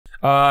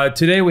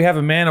Today we have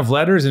a man of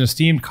letters, an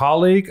esteemed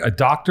colleague, a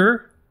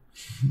doctor,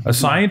 a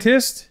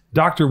scientist,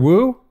 Dr.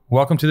 Wu.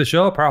 Welcome to the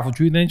show, Powerful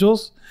Truth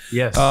Angels.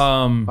 Yes,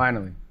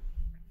 finally.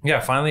 Yeah,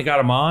 finally got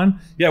him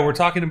on. Yeah, we're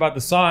talking about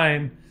the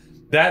sign.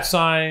 That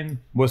sign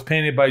was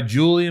painted by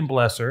Julian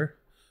Blesser,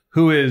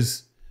 who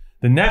is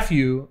the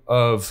nephew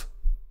of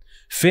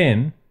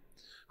Finn,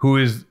 who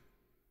is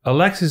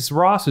Alexis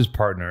Ross's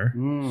partner.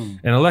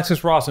 And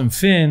Alexis Ross and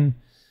Finn,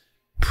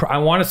 I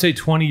want to say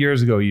 20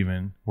 years ago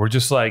even, were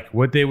just like,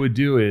 what they would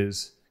do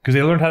is, because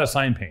they learned how to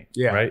sign paint,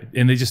 right?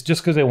 And they just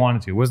because they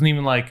wanted to. It wasn't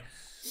even like,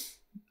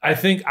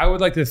 I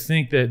would like to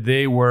think that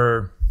they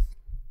were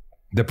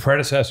the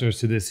predecessors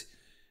to this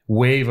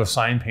wave of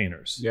sign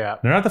painters. Yeah.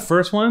 They're not the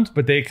first ones,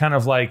 but they kind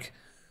of like,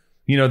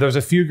 there's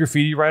a few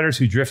graffiti writers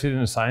who drifted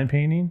into sign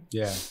painting.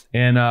 Yeah.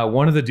 And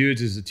one of the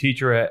dudes is a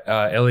teacher at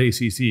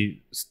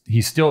LACC.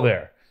 He's still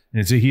there.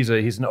 And he's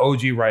an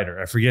OG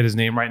writer. I forget his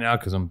name right now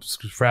because I'm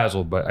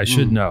frazzled, but I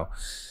should know.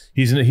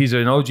 He's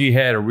an OG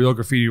head, a real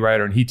graffiti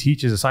writer, and he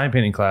teaches a sign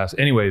painting class.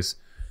 Anyways,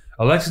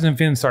 Alexis and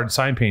Finn started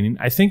sign painting.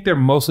 I think they're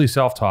mostly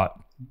self-taught.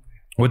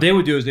 What they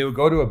would do is they would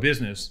go to a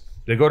business,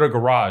 they go to a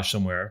garage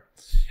somewhere,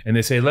 and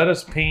they say, let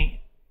us paint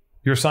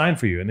your sign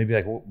for you. And they'd be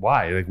like, well,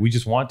 why? Like, we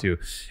just want to.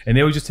 And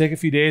they would just take a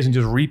few days and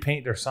just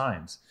repaint their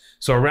signs.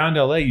 So around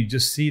LA, you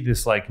just see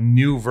this like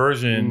new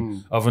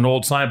version of an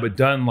old sign, but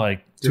done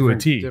like to a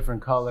T.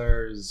 Different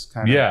colors,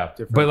 kind of.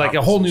 Different but like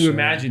a whole new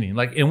imagining.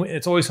 Like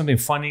it's always something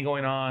funny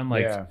going on.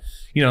 Like,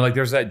 like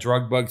there's that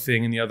drug bug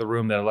thing in the other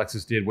room that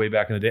Alexis did way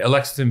back in the day.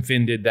 Alexis and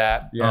Finn did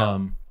that. Yeah.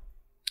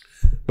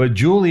 But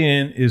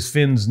Julian is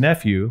Finn's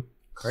nephew.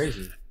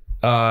 Crazy.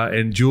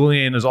 And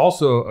Julian is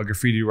also a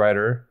graffiti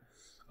writer.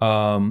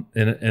 An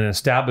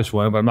established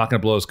one, but I'm not going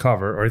to blow his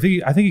cover. Or I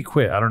think he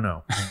quit. I don't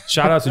know.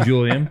 Shout out to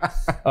Julian.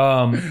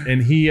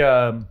 And he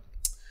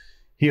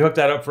hooked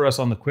that up for us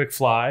on the quick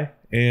fly,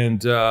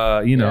 and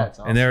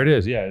awesome. And there it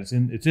is. Yeah, it's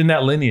in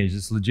that lineage.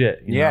 It's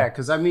legit. Yeah,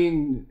 because I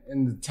mean,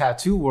 in the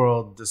tattoo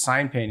world, the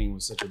sign painting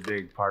was such a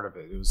big part of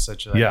it. It was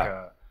such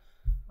a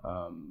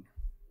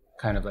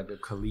kind of like a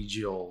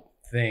collegial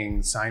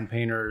thing. Sign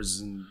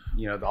painters and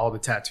all the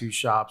tattoo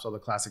shops, all the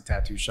classic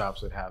tattoo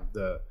shops would have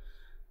the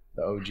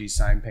OG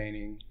sign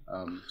painting.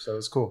 So it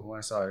was cool. When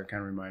I saw it, it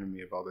kind of reminded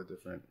me of all the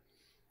different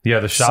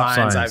the shop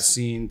signs I've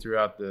seen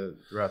throughout the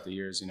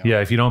years.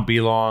 Yeah, if you don't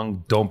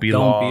belong, don't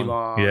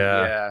belong.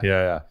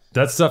 Yeah.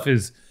 That stuff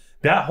is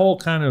that whole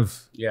kind of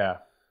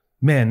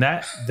man.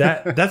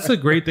 That's the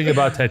great thing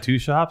about tattoo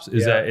shops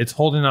is that it's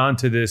holding on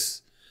to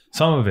this.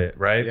 Some of it,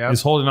 right? Yep.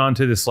 It's holding on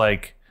to this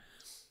like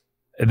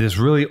this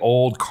really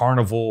old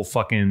carnival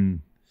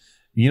fucking.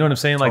 You know what I'm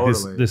saying? Like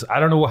this, I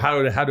don't know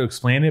how to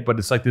explain it, but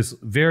it's like this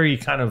very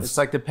kind of. It's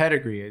like the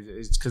pedigree.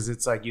 It's because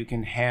it's like you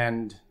can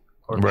hand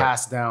or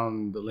pass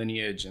down the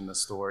lineage and the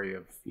story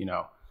of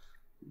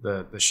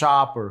the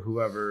shop or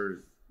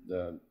whoever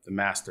the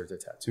master, the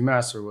tattoo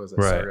master was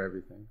that started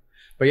everything.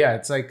 But yeah,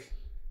 it's like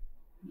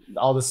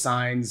all the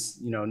signs.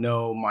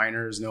 No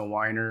minors, no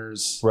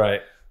whiners.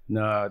 Right.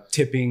 No,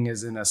 tipping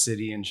is in a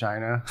city in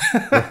China.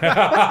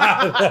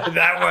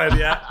 That one,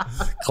 yeah.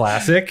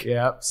 Classic.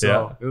 Yeah.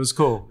 So it was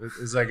cool.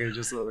 It's like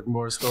just like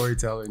more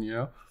storytelling,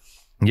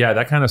 Yeah,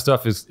 that kind of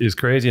stuff is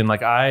crazy. And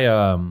like I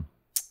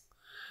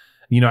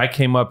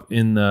came up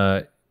when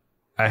I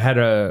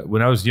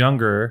was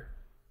younger,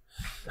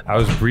 I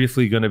was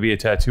briefly going to be a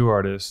tattoo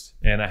artist,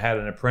 and I had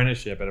an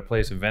apprenticeship at a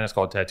place in Venice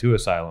called Tattoo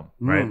Asylum,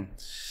 right?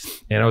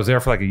 And I was there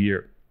for like a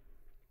year.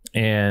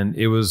 And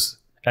it was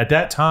at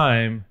that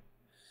time,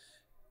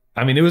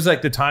 I mean, it was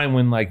like the time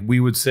when like we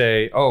would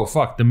say, "Oh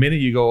fuck!" The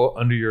minute you go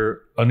under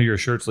your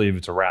shirt sleeve,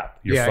 it's a wrap.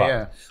 You're fucked.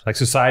 Yeah. Like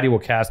society will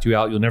cast you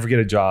out. You'll never get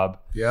a job.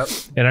 Yep.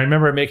 And I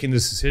remember making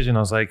this decision. I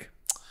was like,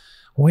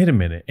 "Wait a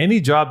minute. Any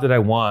job that I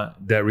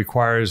want that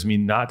requires me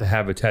not to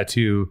have a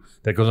tattoo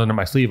that goes under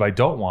my sleeve, I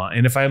don't want.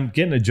 And if I'm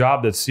getting a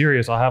job that's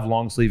serious, I'll have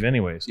long sleeve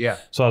anyways." Yeah.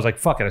 So I was like,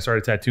 "Fuck it." I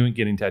started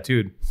getting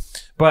tattooed.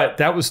 But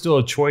that was still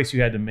a choice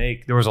you had to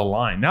make. There was a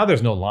line. Now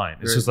there's no line.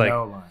 It's just like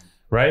no line.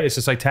 Right. It's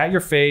just like tat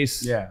your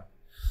face. Yeah.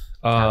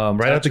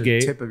 Right out the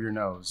gate. Tip of your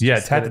nose. Yeah,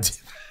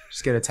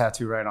 just get a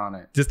tattoo right on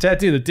it. Just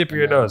tattoo the tip of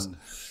your nose.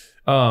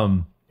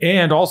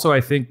 And also,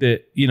 I think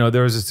that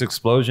there was this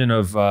explosion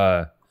of,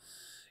 I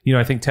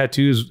think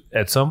tattoos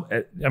there's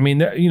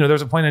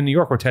a point in New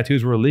York where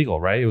tattoos were illegal,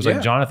 right? It was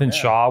like Jonathan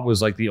Shaw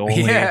was like the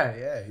only.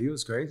 Yeah, he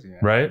was crazy, man.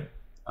 Right.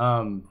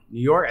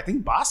 New York, I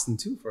think Boston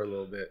too for a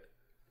little bit.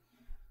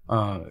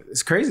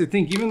 It's crazy to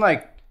think. Even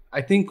like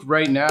I think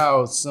right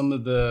now some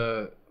of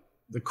the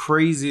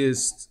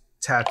craziest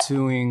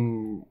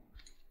tattooing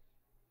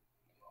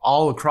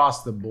all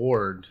across the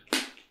board,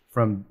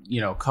 from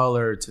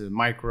color to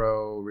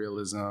micro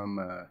realism,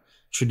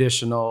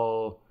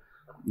 traditional,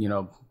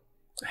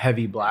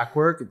 heavy black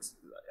work.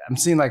 I'm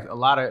seeing like a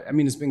lot of. I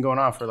mean, it's been going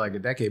on for like a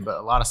decade, but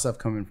a lot of stuff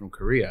coming from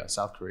Korea,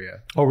 South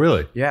Korea. Oh,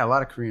 really? Yeah, a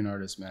lot of Korean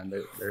artists, man.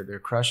 They're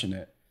crushing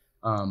it.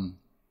 I'm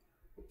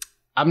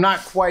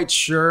not quite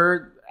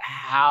sure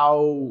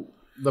how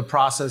the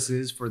process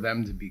is for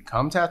them to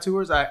become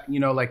tattooers.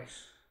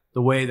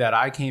 the way that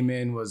I came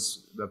in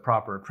was the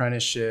proper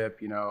apprenticeship,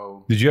 you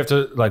know. Did you have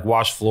to like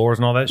wash floors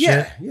and all that shit?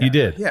 Yeah. You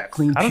did? Yeah,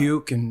 clean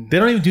puke and they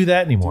don't even do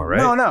that anymore,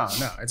 right? No.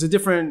 It's a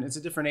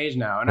different age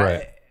now. And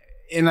right.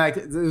 And like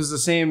it was the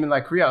same in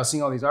like Korea. I was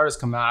seeing all these artists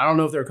come out. I don't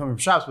know if they were coming from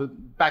shops,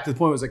 but back to the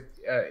point was like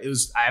it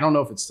was. I don't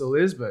know if it still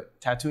is, but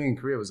tattooing in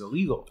Korea was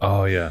illegal.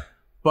 Oh yeah.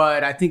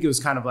 But I think it was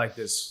kind of like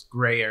this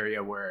gray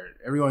area where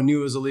everyone knew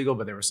it was illegal,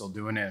 but they were still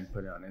doing it and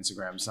putting it on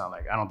Instagram. It's not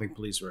like I don't think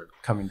police were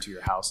coming to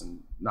your house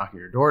and knocking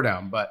your door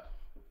down, but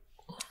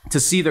to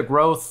see the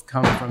growth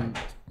come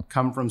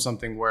from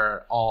something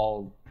where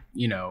all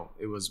you know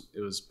it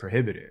was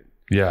prohibited.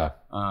 Yeah.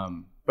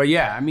 But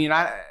yeah, I mean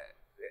I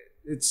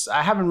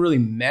haven't really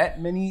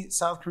met many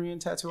South Korean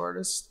tattoo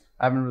artists.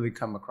 I haven't really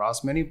come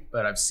across many,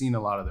 but I've seen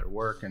a lot of their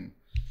work and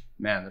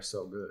man, they're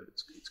so good.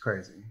 It's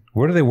crazy.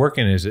 What are they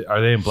working?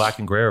 Are they in black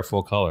and gray or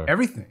full color?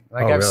 Everything.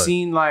 Like I've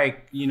seen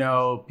like, you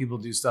know, people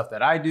do stuff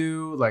that I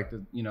do, like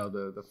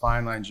the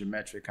fine line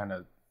geometric kind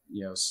of,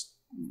 you know,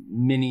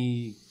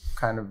 mini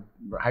kind of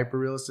hyper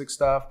realistic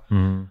stuff.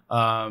 Mm-hmm.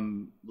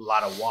 A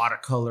lot of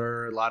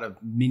watercolor, a lot of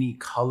mini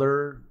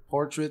color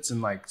portraits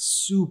and like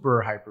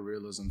super hyper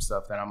realism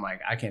stuff that I'm like,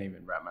 I can't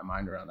even wrap my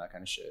mind around that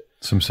kind of shit.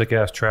 Some sick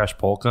ass trash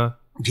polka.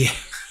 Yeah,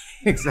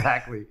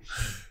 exactly.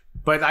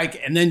 But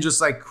like, and then just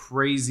like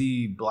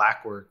crazy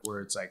black work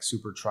where it's like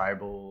super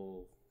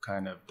tribal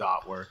kind of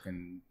dot work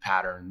and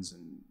patterns.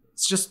 And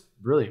it's just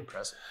really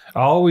impressive.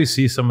 I always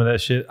see some of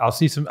that shit. I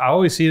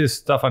always see this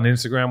stuff on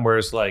Instagram where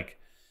it's like,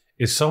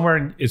 it's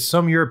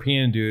some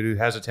European dude who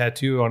has a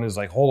tattoo on his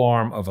like whole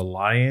arm of a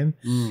lion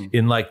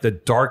in like the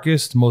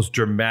darkest, most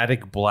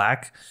dramatic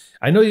black.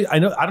 I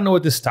don't know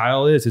what this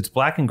style is. It's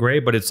black and gray,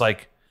 but it's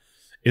like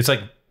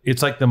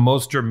the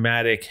most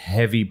dramatic,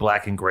 heavy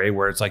black and gray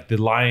where it's like the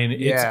lion.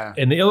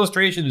 And the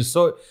illustration is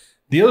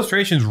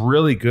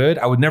really good.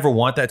 I would never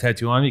want that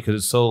tattoo on me because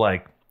it's so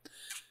like,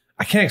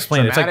 I can't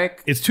explain dramatic. it. It's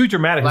like, it's too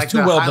dramatic. Like it's too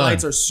well done. The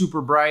highlights are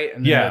super bright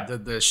and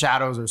the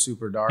shadows are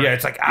super dark. Yeah.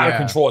 It's like out of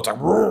control. It's like,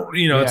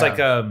 you know, it's like,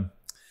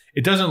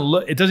 it doesn't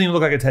even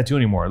look like a tattoo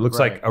anymore. It looks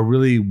like a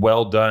really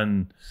well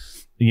done,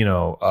 you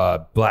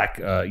know, black,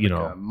 you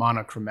know, a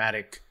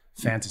monochromatic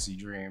fantasy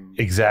dream.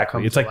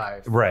 Exactly. It's like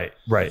right.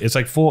 It's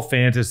like full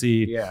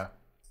fantasy. Yeah.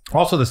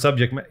 Also the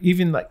subject,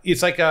 even like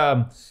it's like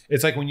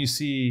when you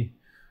see,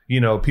 you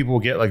know, people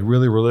get like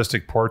really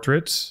realistic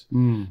portraits.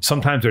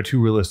 Sometimes they're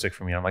too realistic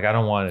for me. I'm like, I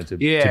don't want it to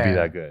be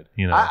that good.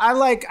 You know,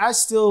 I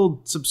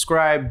still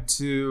subscribe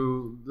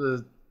to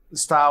the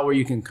style where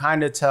you can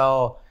kind of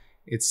tell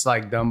it's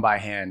like done by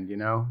hand. You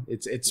know,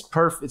 it's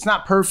perfect. It's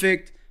not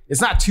perfect. It's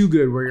not too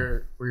good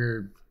where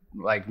you're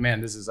like,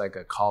 man, this is like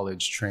a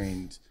college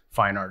trained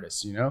fine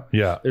artist, you know?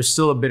 Yeah. There's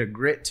still a bit of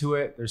grit to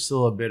it. There's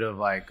still a bit of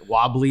like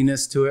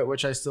wobbliness to it,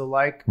 which I still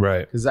like.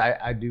 Right. Because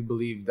I do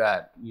believe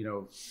that, you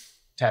know,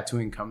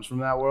 tattooing comes from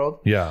that world.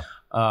 Yeah.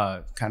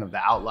 Kind of the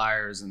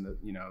outliers and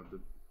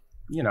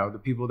the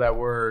people that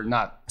were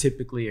not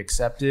typically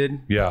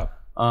accepted. Yeah.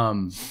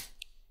 And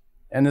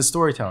the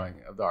storytelling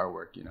of the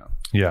artwork, you know?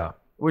 Yeah.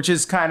 Which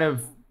is kind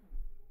of,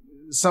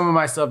 some of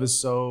my stuff is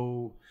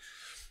so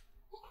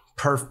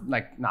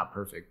not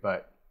perfect,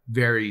 but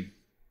very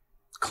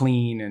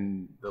clean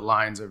and the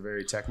lines are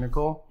very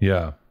technical.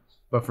 Yeah.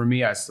 But for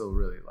me, I still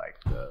really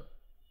like the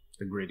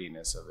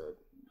grittiness of it.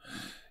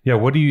 Yeah.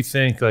 What do you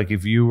think? Like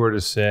if you were to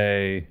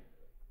say,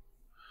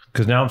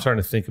 because now I'm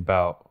starting to think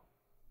about,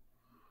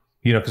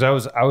 you know,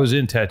 because I was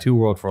in tattoo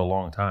world for a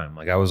long time.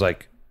 Like I was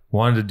like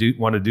wanted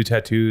to do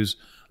tattoos,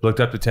 looked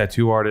up to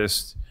tattoo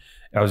artists.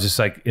 I was just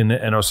like and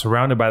I was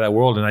surrounded by that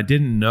world, and I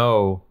didn't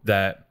know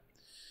that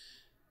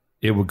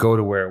it would go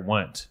to where it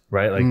went.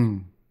 Right.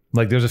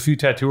 Like there's a few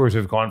tattooers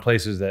who've gone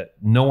places that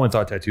no one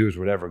thought tattooers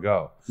would ever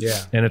go.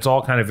 Yeah. And it's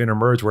all kind of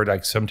intermerged where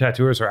like some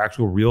tattooers are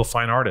actual real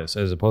fine artists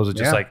as opposed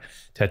to just like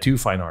tattoo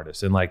fine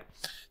artists. And like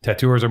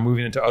tattooers are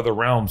moving into other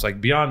realms, like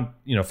beyond,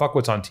 you know, fuck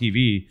what's on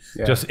TV,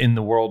 just in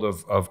the world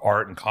of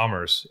art and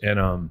commerce.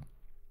 And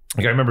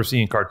like I remember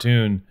seeing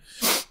cartoon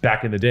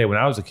back in the day when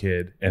I was a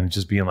kid and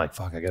just being like,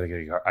 fuck, I gotta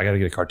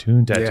get a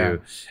cartoon tattoo. Yeah.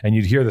 And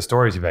you'd hear the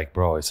stories, you'd be like,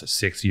 bro, it's a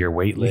 6-year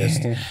wait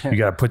list. You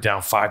got to put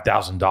down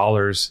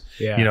 $5,000.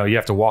 Yeah. You know, you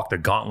have to walk the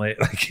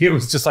gauntlet. Like it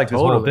was just like this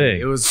whole thing.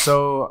 It was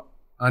so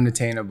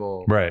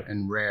unattainable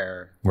and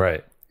rare.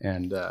 Right.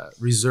 And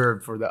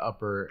reserved for the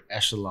upper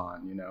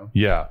echelon, you know?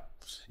 Yeah.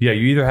 Yeah.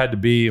 You either had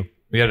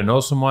to know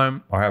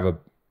someone or have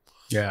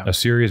a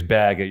serious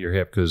bag at your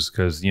hip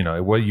because you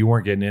know you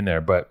weren't getting in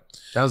there. But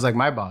that was like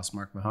my boss,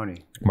 Mark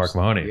Mahoney.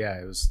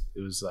 Yeah, it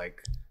was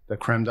like the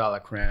creme de la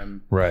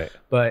creme. Right.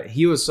 But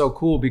he was so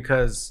cool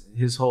because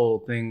his whole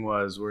thing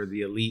was where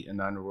the elite and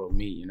the underworld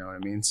meet. You know what I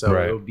mean? So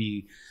it would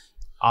be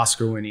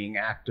Oscar-winning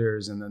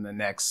actors, and then the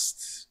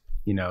next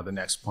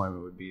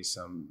appointment would be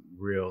some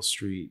real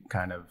street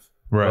kind of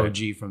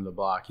OG from the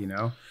block. You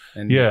know?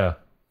 And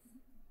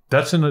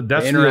that's the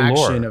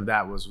interaction of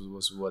that was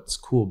what's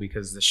cool,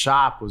 because the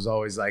shop was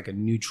always like a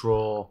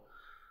neutral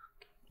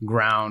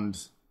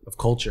ground of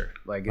culture.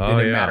 Like it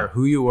didn't matter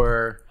who you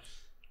were,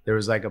 there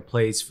was like a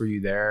place for you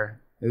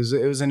there. It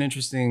was an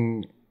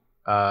interesting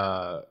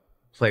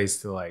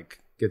place to like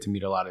get to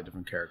meet a lot of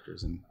different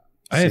characters. And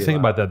I didn't think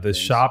about that. The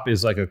shop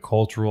is like a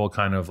cultural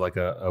kind of like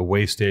a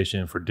way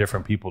station for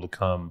different people to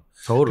come.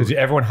 Totally. Because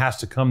everyone has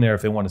to come there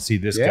if they want to see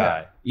this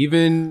guy.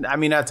 Even, I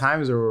mean, at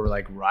times there were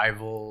like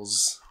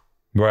rivals,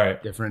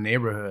 right? Different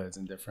neighborhoods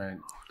and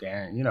different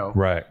gang, you know.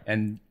 Right.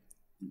 And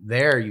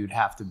there you'd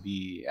have to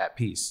be at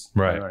peace.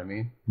 Right. You know what I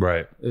mean?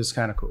 Right. It was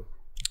kind of cool.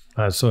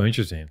 That's so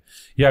interesting.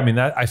 Yeah, I mean,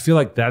 I feel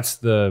like that's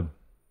kind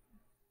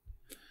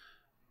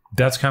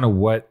of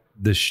what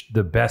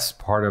the best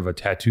part of a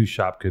tattoo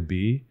shop could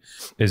be,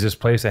 is this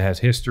place that has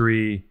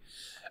history.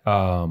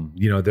 You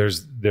know,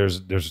 there's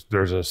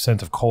a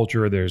sense of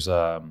culture. There's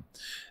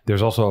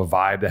also a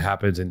vibe that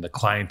happens in the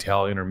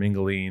clientele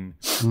intermingling,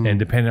 and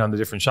depending on the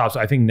different shops.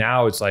 I think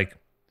now it's like,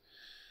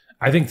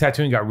 I think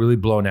tattooing got really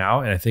blown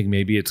out, and I think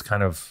maybe it's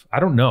kind of, I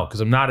don't know,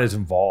 because I'm not as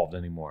involved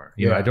anymore.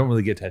 You know, I don't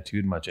really get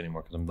tattooed much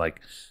anymore because I'm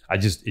like, it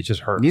just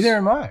hurts. Neither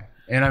am I,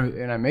 and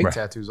I make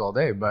tattoos all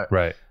day, but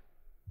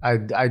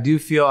I do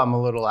feel I'm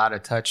a little out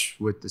of touch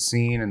with the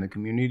scene and the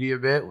community a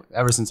bit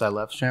ever since I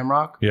left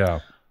Shamrock.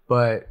 Yeah,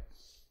 but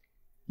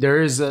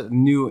there is a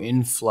new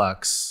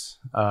influx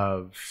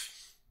of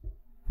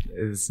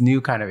this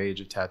new kind of age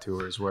of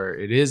tattooers where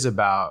it is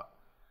about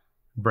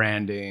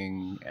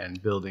branding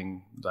and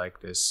building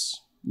like this,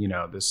 you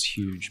know, this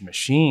huge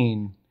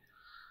machine.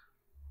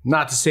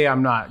 Not to say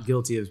I'm not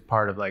guilty as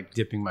part of like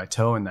dipping my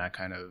toe in that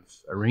kind of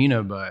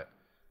arena, but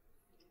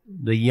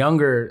the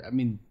younger, I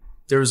mean,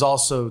 there's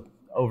also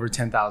over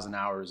 10,000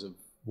 hours of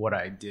what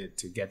I did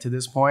to get to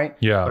this point.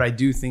 Yeah. But I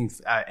do think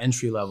at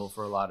entry level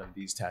for a lot of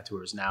these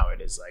tattooers now,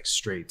 it is like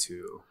straight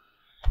to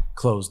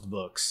closed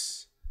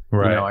books.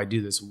 Right. You know, I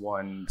do this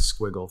one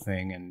squiggle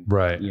thing and,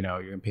 you know,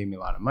 you're going to pay me a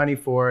lot of money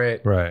for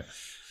it. Right.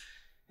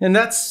 And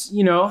that's,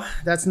 you know,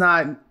 that's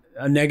not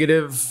a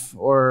negative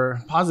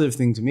or positive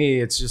thing to me.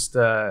 It's just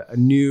a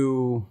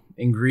new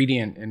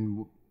ingredient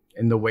in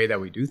the way that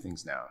we do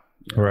things now.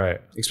 You know?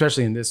 Right.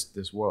 Especially in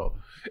this world.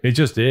 It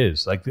just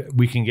is. Like,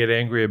 we can get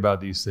angry about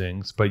these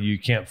things, but you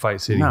can't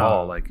fight City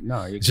Hall. Like,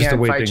 no, you can't just the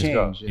way fight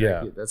change. Go.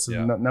 Yeah. That's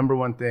the number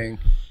one thing.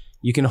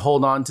 You can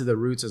hold on to the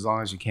roots as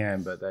long as you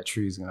can, but that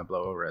tree is going to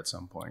blow over at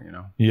some point, you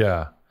know?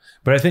 Yeah.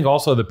 But I think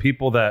also the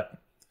people that,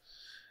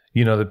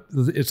 you know,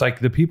 it's like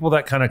the people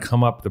that kind of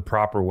come up the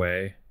proper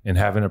way and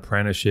have an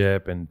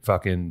apprenticeship and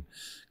fucking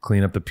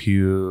clean up the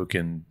puke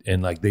and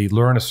like they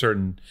learn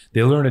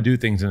to do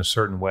things in a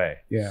certain way.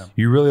 Yeah.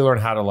 You really learn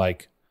how to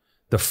like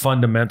the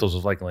fundamentals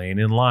of like laying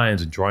in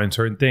lines and drawing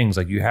certain things.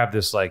 Like you have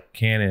this like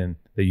canon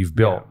that you've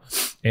built.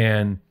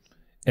 Yeah.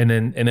 And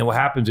then what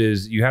happens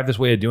is you have this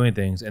way of doing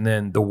things, and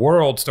then the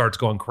world starts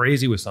going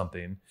crazy with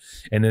something.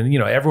 And then, you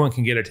know, everyone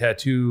can get a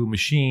tattoo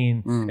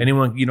machine.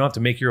 Anyone, you don't have to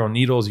make your own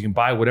needles. You can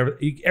buy whatever.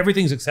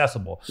 Everything's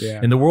accessible. Yeah.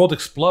 And the world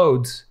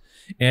explodes.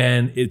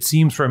 And it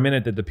seems for a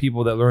minute that the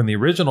people that learn the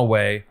original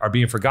way are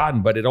being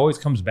forgotten, but it always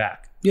comes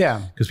back.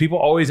 Yeah. Because people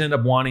always end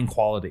up wanting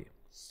quality.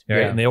 Right.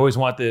 Yeah. And they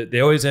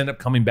always end up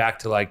coming back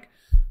to like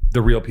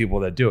the real people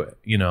that do it,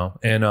 you know?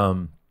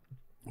 And,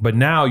 but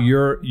now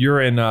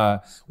you're in, we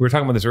were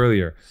talking about this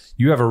earlier.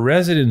 You have a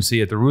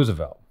residency at the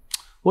Roosevelt.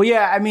 Well,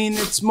 yeah, I mean,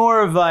 it's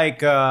more of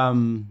like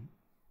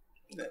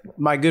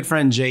my good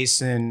friend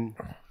Jason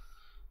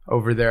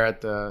over there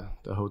at the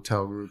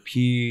hotel group.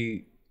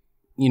 He,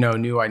 you know,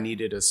 knew I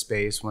needed a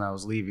space when I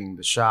was leaving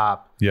the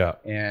shop. Yeah.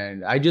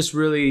 And I just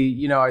really,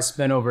 you know, I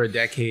spent over a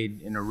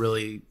decade in a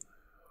really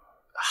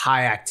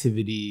high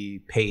activity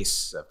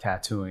pace of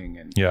tattooing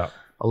and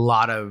a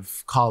lot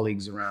of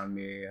colleagues around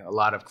me, a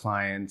lot of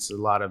clients, a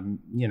lot of,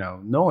 you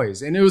know,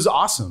 noise. And it was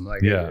awesome.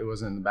 Like it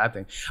wasn't a bad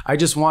thing. I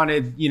just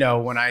wanted, you know,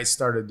 when I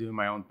started doing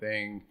my own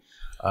thing,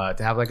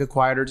 to have like a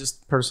quieter,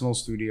 just personal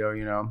studio,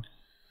 you know.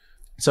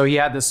 So he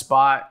had this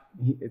spot.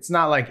 It's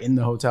not like in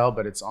the hotel,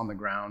 but it's on the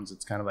grounds.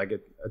 It's kind of like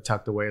a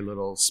tucked away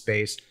little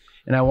space.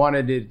 And I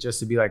wanted it just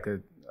to be like a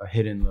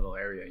hidden little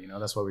area, you know.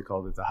 That's why we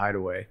called it the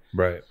Hideaway.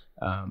 Right.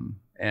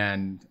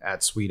 And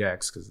at Suite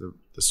X, because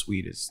the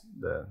suite is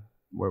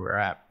where we're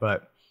at.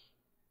 But,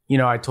 you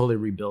know, I totally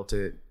rebuilt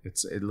it.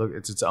 It's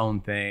its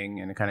own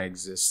thing, and it kind of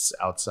exists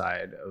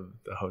outside of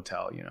the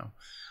hotel, you know.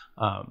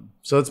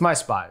 So it's my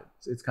spot.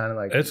 It's kind of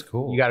like, it's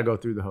cool. You got to go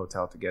through the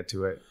hotel to get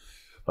to it,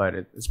 but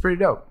it's pretty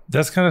dope.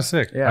 That's kind of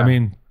sick. Yeah. I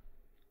mean,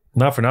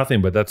 not for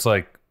nothing, but that's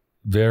like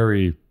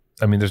there's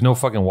no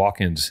fucking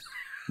walk-ins.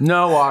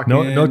 No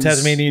walk-ins. No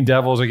Tasmanian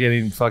devils are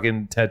getting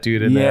fucking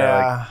tattooed in there.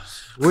 Yeah.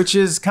 Which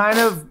is kind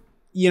of,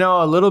 you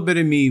know, a little bit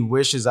of me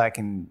wishes I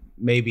can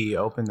maybe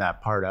open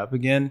that part up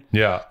again.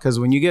 Yeah. Because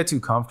when you get too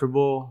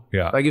comfortable,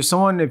 like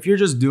if you're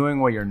just doing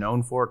what you're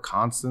known for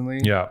constantly,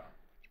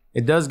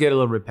 it does get a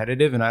little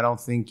repetitive, and I don't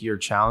think you're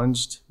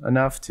challenged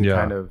enough to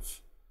kind of,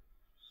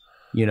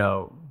 you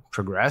know,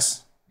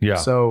 progress. Yeah.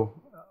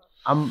 So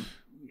I'm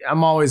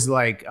always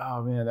like,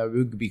 oh man, that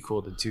would be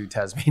cool to do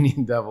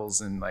Tasmanian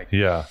devils and like,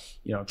 you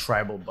know,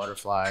 tribal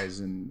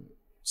butterflies and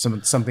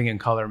something in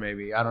color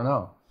maybe. I don't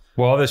know.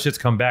 Well, all this shit's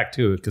come back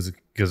too,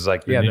 because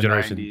like the new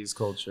generation, 90s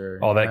culture,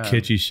 all that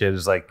kitschy shit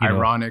is like, you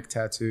ironic know,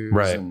 tattoos,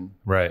 right?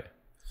 Right.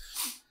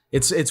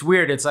 It's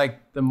weird. It's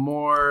like the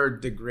more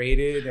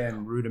degraded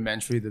and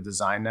rudimentary the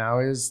design now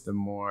is, the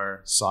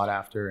more sought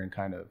after and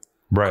kind of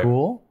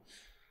cool.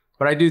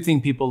 But I do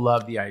think people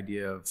love the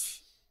idea of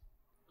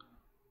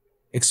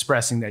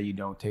expressing that you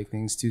don't take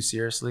things too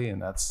seriously,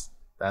 and that's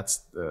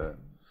the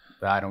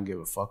I don't give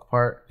a fuck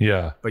part.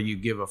 Yeah. But you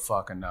give a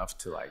fuck enough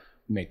to like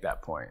make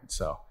that point.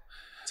 So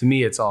to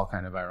me, it's all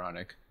kind of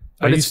ironic,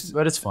 but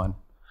it's fun.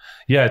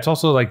 Yeah, it's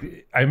also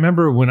like I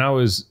remember when I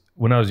was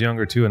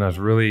younger too, and I was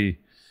really,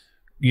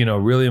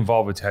 really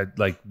involved with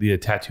the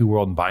tattoo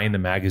world and buying the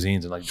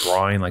magazines and like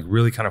drawing, like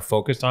really kind of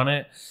focused on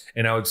it.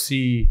 And I would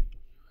see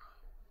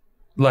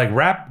like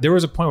there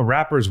was a point where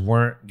rappers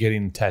weren't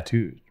getting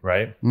tattoos,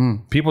 right?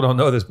 People don't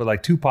know this, but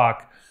like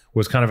Tupac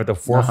was kind of at the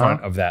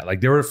forefront of that.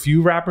 Like there were a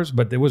few rappers,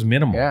 but it was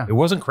minimal. Yeah. It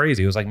wasn't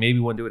crazy. It was like maybe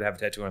one dude would have a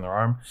tattoo on their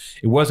arm.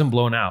 It wasn't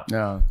blown out.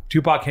 No.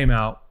 Tupac came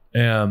out,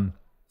 I'm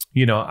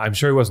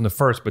sure he wasn't the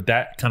first, but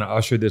that kind of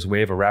ushered this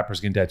wave of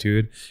rappers getting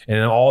tattooed, and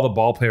then all the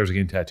ball players were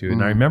getting tattooed.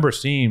 And I remember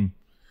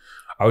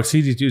I would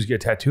see these dudes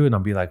get tattooed, and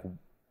I'd be like,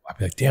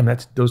 damn,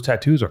 those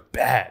tattoos are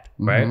bad,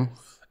 right?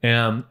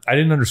 And I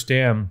didn't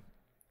understand.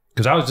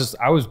 Because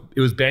it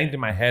was banged in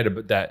my head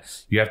about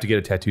that you have to get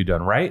a tattoo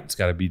done right. It's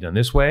got to be done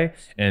this way.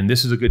 And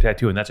this is a good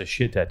tattoo, and that's a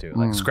shit tattoo.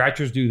 Like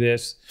scratchers do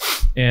this.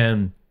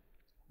 And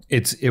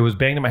it was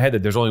banged in my head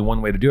that there's only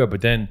one way to do it. But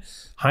then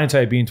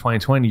hindsight being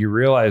 2020, you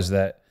realize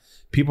that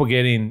people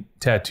getting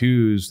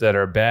tattoos that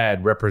are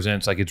bad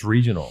represents like it's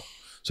regional.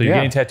 So you're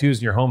getting tattoos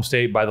in your home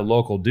state by the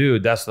local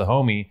dude. That's the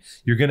homie.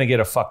 You're going to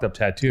get a fucked up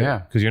tattoo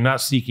because you're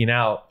not seeking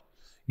out,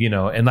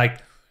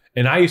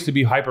 and I used to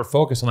be hyper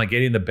focused on like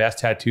getting the best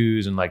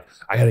tattoos and like,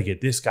 I got to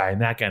get this guy and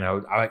that guy. And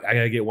I got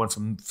to get one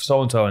from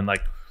so-and-so. And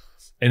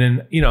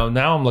then,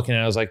 now I'm looking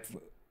at it, I was like,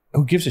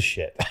 who gives a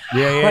shit?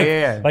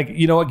 Yeah. Like,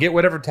 get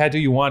whatever tattoo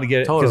you want to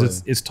get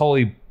because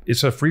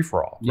it's a free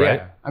for all. Right.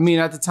 Yeah. I mean,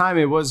 at the time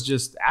it was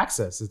just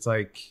access. It's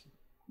like,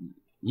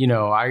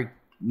 I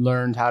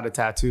learned how to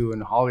tattoo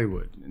in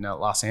Hollywood and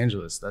Los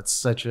Angeles. That's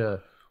such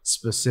a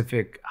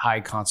specific, high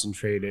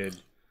concentrated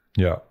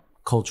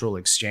cultural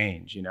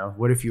exchange.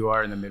 What if you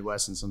are in the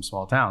Midwest in some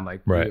small town?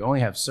 Like you only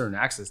have certain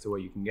access to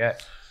what you can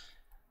get.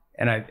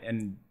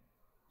 And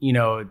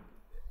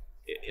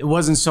it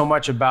wasn't so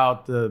much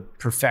about the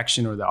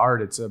perfection or the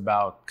art. It's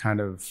about kind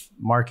of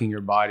marking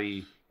your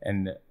body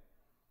and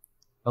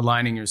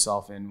aligning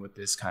yourself in with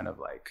this kind of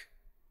like,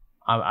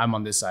 I'm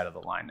on this side of the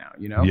line now,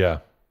 Yeah.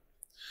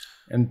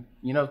 And,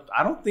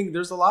 I don't think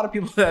there's a lot of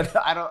people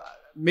that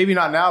maybe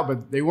not now,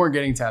 but they weren't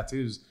getting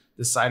tattoos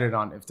decided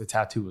on if the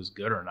tattoo was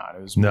good or not.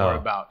 It was more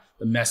about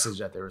the message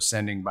that they were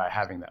sending by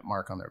having that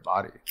mark on their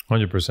body.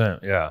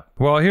 100%. Yeah.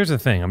 Well, here's the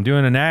thing. I'm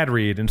doing an ad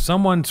read and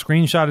someone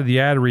screenshotted the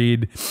ad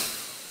read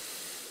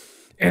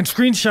and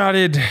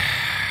screenshotted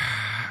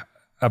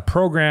a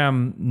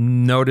program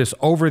notice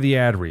over the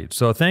ad read.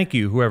 So thank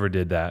you, whoever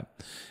did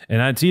that.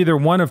 And it's either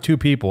one of two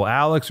people,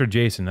 Alex or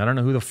Jason. I don't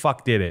know who the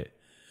fuck did it,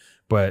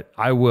 but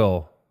I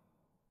will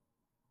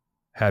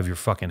have your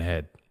fucking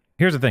head.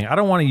 Here's the thing. I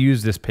don't want to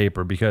use this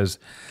paper because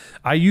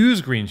I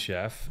use Green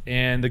Chef,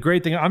 and the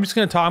great thing, I'm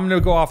going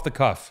to go off the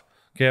cuff.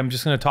 Okay, I'm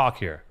just going to talk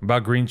here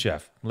about Green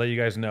Chef. Let you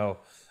guys know.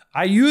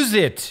 I use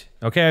it.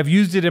 Okay, I've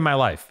used it in my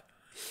life.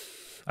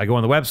 I go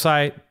on the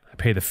website, I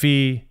pay the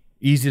fee,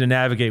 easy to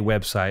navigate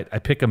website. I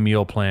pick a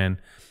meal plan.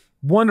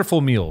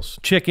 Wonderful meals.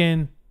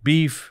 Chicken,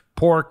 beef,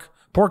 pork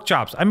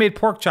chops. I made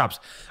pork chops.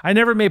 I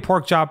never made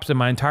pork chops in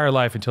my entire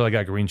life until I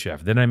got Green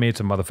Chef. Then I made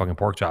some motherfucking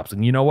pork chops.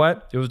 And you know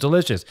what? It was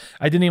delicious.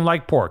 I didn't even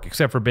like pork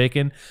except for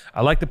bacon.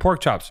 I like the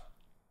pork chops.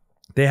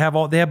 They have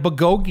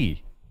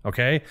bulgogi,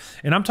 okay?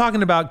 And I'm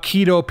talking about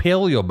keto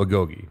paleo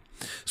bulgogi.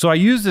 So I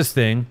use this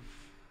thing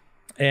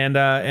and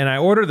I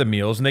order the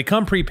meals and they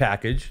come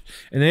prepackaged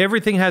and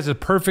everything has a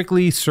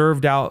perfectly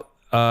served out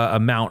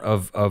amount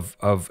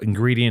of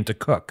ingredient to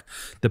cook.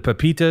 The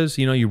pepitas,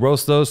 you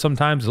roast those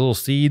sometimes, the little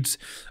seeds,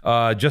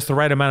 just the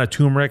right amount of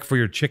turmeric for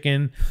your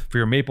chicken, for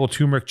your maple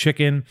turmeric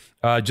chicken,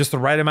 just the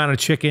right amount of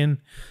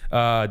chicken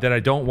that I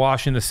don't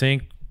wash in the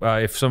sink.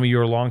 If some of you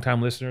are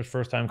longtime listeners,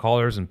 first-time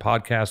callers, and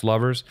podcast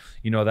lovers,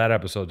 that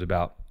episode's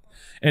about.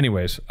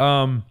 Anyways,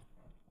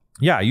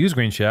 yeah, I use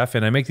Green Chef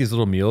and I make these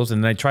little meals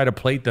and I try to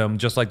plate them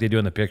just like they do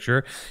in the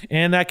picture.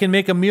 And I can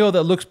make a meal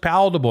that looks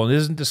palatable and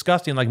isn't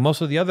disgusting like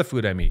most of the other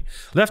food I eat.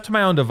 Left to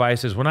my own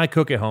devices, when I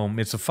cook at home,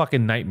 it's a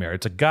fucking nightmare.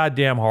 It's a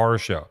goddamn horror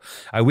show.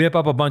 I whip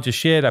up a bunch of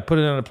shit, I put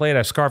it on a plate,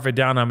 I scarf it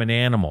down, I'm an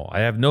animal. I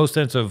have no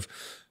sense of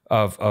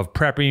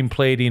prepping,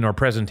 plating, or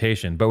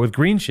presentation. But with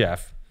Green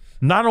Chef,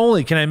 not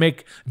only can I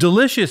make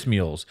delicious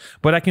meals,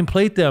 but I can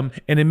plate them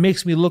and it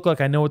makes me look like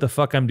I know what the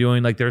fuck I'm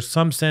doing. Like there's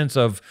some sense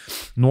of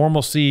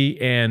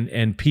normalcy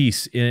and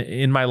peace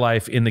in my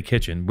life in the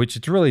kitchen, which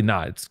it's really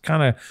not. It's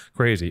kind of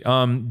crazy.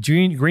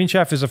 Green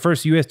Chef is the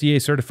first USDA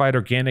certified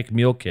organic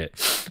meal kit.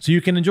 So you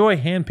can enjoy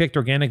hand-picked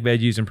organic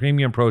veggies and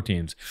premium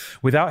proteins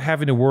without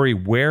having to worry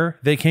where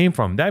they came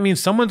from. That means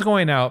someone's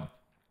going out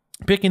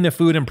picking the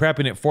food and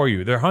prepping it for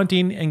you. They're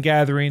hunting and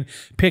gathering,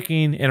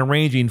 picking and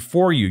arranging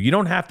for you. You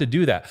don't have to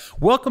do that.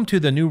 Welcome to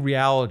the new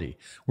reality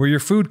where your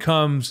food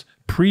comes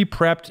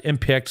pre-prepped and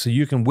picked so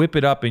you can whip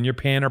it up in your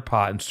pan or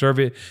pot and serve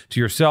it to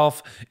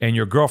yourself and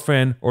your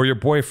girlfriend or your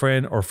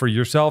boyfriend, or for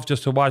yourself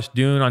just to watch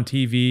Dune on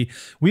TV.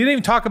 We didn't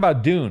even talk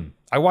about Dune.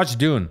 I watched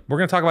Dune. We're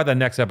going to talk about that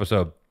next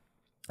episode.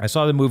 I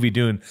saw the movie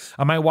Dune.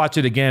 I might watch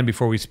it again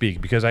before we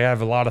speak because I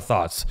have a lot of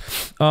thoughts.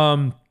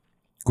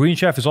 Green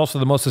Chef is also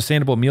the most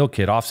sustainable meal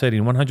kit,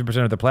 offsetting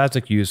 100% of the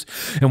plastic use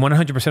and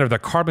 100% of the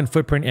carbon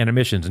footprint and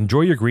emissions.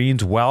 Enjoy your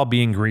greens while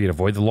being green.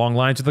 Avoid the long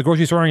lines at the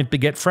grocery store and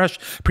get fresh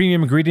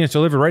premium ingredients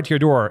delivered right to your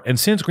door. And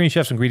since Green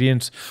Chef's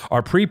ingredients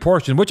are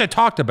pre-portioned, which I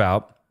talked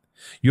about,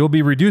 you'll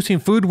be reducing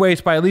food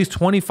waste by at least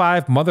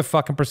 25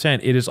 motherfucking %.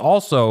 It is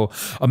also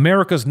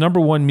America's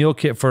 #1 meal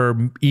kit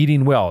for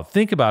eating well.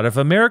 Think about it. If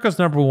America's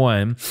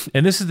 #1,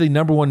 and this is the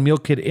 #1 meal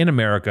kit in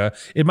America,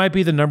 it might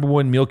be the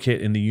 #1 meal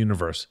kit in the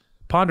universe.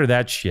 Ponder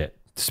that shit.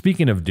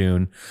 Speaking of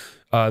Dune,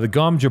 the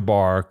Gom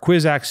Jabbar,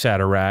 Kwisatz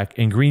Haderach,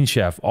 and Green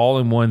Chef all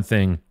in one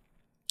thing.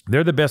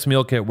 They're the best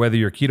meal kit, whether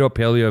you're keto,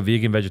 paleo,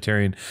 vegan,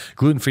 vegetarian,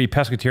 gluten-free,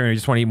 pescatarian, or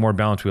just want to eat more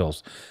balanced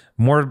meals.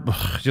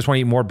 Just want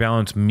to eat more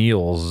balanced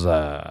meals.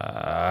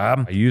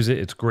 I use it.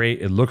 It's great.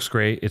 It looks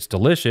great. It's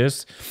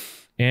delicious.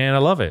 And I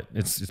love it.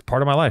 It's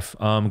part of my life.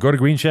 Go to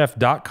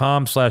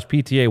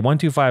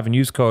greenchef.com/PTA125 and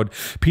use code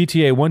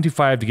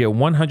PTA125 to get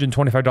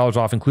 $125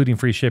 off, including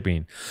free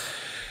shipping.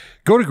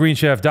 Go to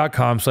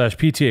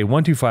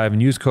greenchef.com/PTA125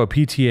 and use code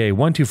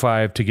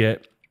PTA125 to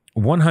get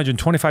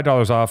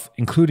 $125 off,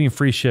 including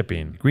free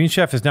shipping. Green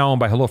Chef is now owned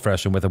by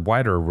HelloFresh, and with a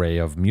wider array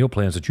of meal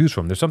plans to choose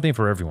from, there's something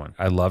for everyone.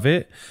 I love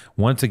it.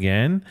 Once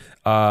again,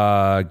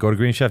 go to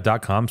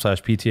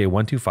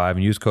greenchef.com/PTA125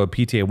 and use code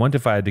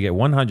PTA125 to get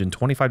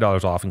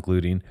 $125 off,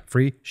 including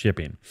free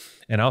shipping.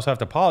 And I also have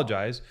to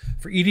apologize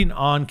for eating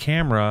on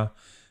camera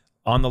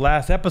on the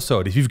last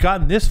episode. If you've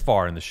gotten this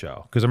far in the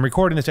show, because I'm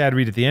recording this ad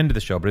read at the end of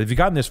the show, but if you've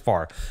gotten this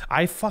far,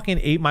 I fucking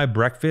ate my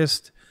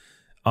breakfast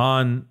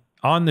on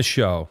the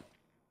show,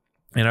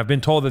 and I've been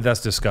told that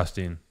that's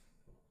disgusting.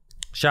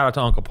 Shout out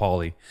to Uncle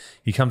Paulie.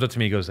 He comes up to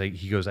me, he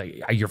goes,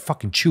 you're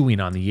fucking chewing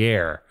on the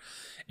air.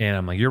 And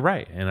I'm like, you're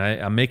right. And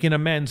I'm making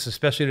amends,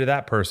 especially to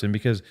that person,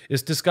 because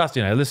it's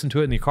disgusting. I listened to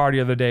it in the car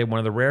the other day, one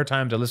of the rare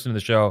times I listened to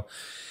the show,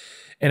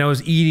 and I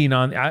was eating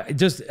on,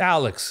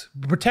 Alex,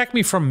 protect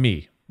me from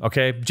me.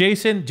 Okay,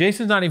 Jason's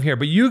not even here,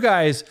 but you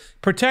guys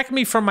protect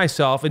me from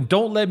myself and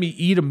don't let me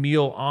eat a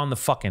meal on the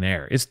fucking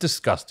air. It's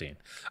disgusting.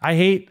 I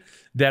hate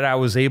that I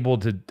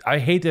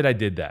hate that I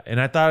did that.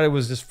 And I thought it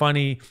was just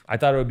funny. I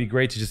thought it would be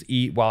great to just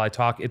eat while I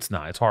talk. It's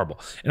not, it's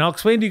horrible. And I'll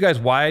explain to you guys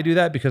why I do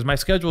that, because my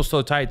schedule is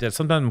so tight that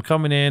sometimes I'm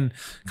coming in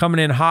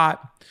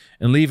hot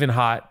and leaving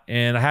hot,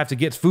 and I have to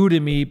get food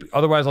in me.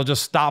 Otherwise I'll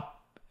just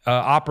stop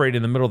operating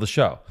in the middle of the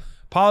show.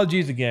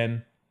 Apologies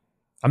again.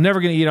 I'm never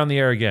gonna eat on the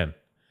air again.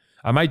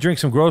 I might drink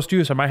some gross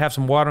juice. I might have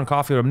some water and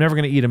coffee, but I'm never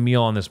going to eat a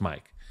meal on this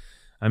mic.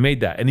 I made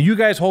that. And you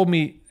guys hold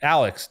me,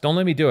 Alex, don't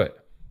let me do it.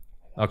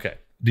 Okay.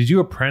 Did you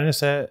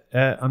apprentice at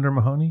Under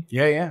Mahoney?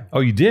 Yeah.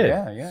 Oh, you did?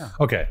 Yeah.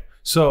 Okay.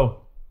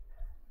 So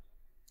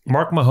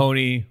Mark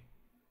Mahoney,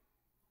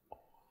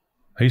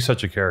 he's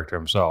such a character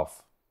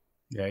himself.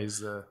 Yeah,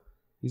 he's a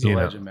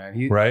legend,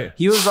 man. Right?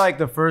 He was like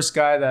the first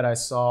guy that I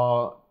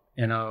saw,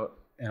 and I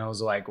was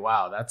like,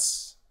 wow,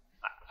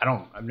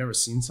 I've never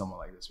seen someone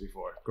like this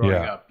before. Growing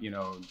up,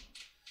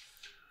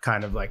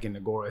 kind of like in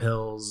Agora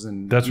Hills,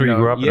 and that's where you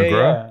grew up in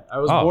Agora? Yeah. I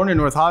was born in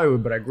North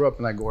Hollywood, but I grew up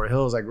in Agora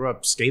Hills. I grew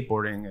up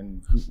skateboarding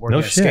and working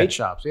at skate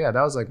shops. Yeah,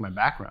 that was like my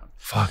background.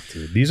 Fuck,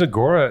 dude. These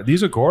Agora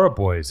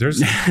boys.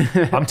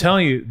 I'm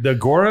telling you,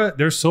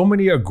 there's so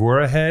many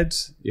Agora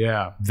heads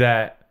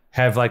that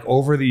have like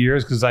over the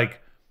years, because like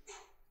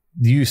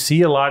you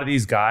see a lot of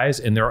these guys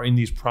and they're in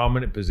these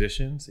prominent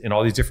positions in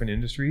all these different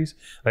industries.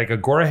 Like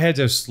Agora heads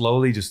have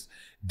slowly just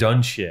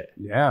done shit.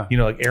 Yeah.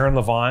 Like Aaron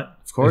Levant,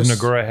 of course, is an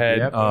Agora head.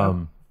 Yep.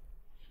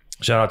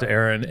 Shout out to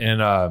Aaron.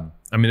 And I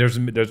mean, there's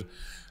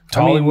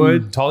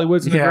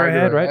Tollywood's an Agora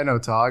head, right? I know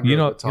Tal. You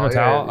know Tal?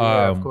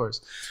 Yeah, of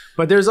course.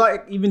 But there's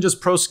like even just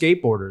pro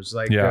skateboarders,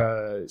 like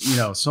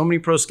so many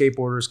pro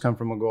skateboarders come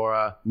from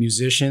Agora.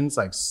 Musicians,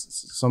 like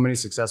so many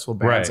successful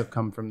bands have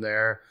come from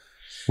there.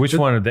 Which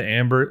one of the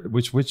Amber?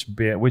 Which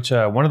band? Which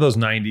one of those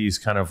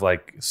 '90s kind of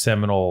like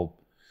seminal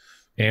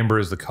Amber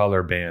is the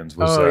Color bands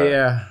was?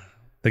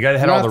 The guy that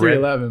had all the red.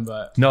 311,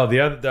 but no, the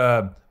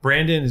other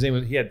Brandon. His name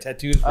was. He had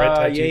tattoos. Red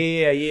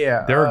tattoos.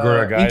 Yeah. They're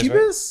Agora guys.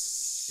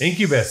 Incubus. Right?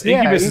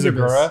 Incubus is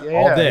Agora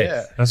all day.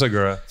 Yeah. That's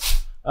Agora.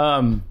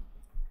 I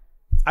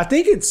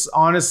think it's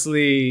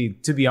honestly,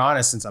 to be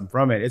honest, since I'm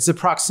from it, it's the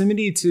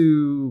proximity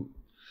to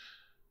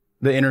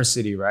the inner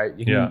city, right?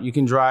 You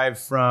can drive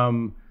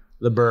from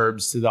the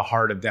burbs to the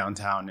heart of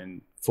downtown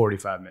in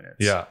 45 minutes.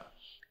 Yeah.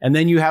 And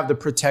then you have the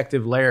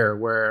protective layer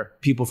where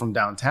people from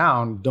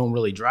downtown don't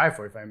really drive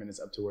 45 minutes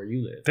up to where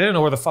you live. They don't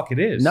know where the fuck it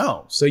is.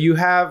 No. So you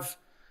have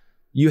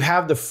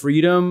the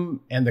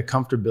freedom and the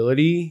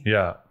comfortability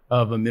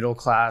of a middle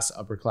class,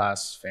 upper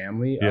class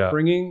family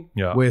upbringing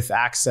with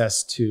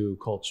access to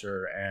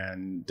culture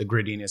and the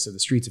grittiness of the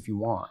streets if you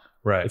want.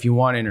 Right. If you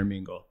want to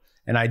intermingle.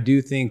 And I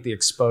do think the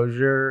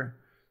exposure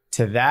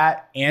to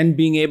that and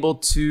being able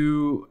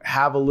to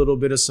have a little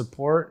bit of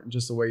support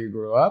just the way you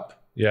grew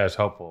up Yeah, it's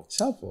helpful. It's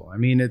helpful. I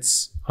mean,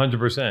 it's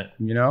 100%.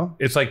 You know,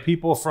 it's like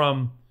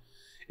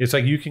it's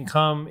like you can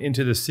come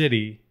into the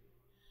city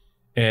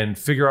and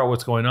figure out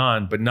what's going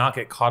on, but not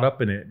get caught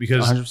up in it.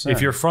 Because 100%.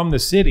 if you're from the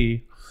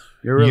city,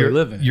 you're really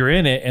living. You're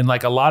in it, and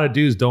like a lot of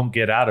dudes don't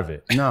get out of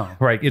it. No,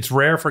 right? It's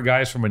rare for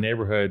guys from a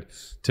neighborhood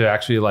to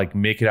actually like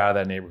make it out of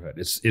that neighborhood.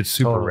 It's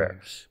super rare.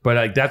 But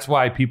like that's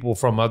why people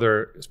from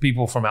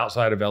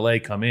outside of LA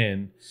come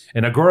in.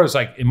 And Agora is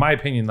like, in my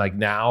opinion, like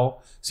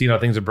now, seeing how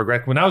things have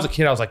progressed. When I was a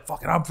kid, I was like,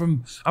 "Fucking, I'm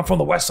from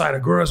the West Side.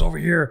 Agora's over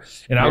here,"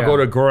 and I would go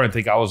to Agora and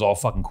think I was all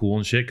fucking cool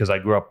and shit because I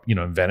grew up,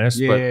 in Venice.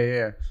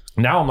 Yeah.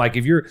 Now I'm like,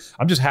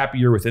 I'm just happy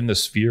you're within the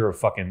sphere of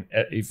fucking,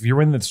 if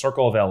you're in the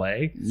circle of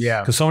LA.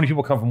 Yeah. Because so many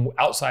people come from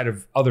outside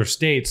of other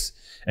states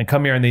and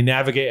come here and they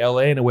navigate LA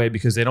in a way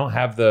because they don't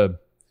have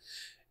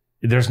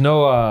there's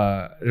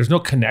no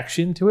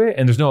connection to it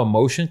and there's no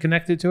emotion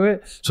connected to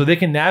it. So they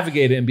can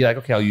navigate it and be like,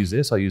 okay, I'll use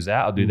this, I'll use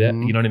that, I'll do that.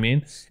 You know what I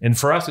mean? And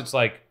for us, it's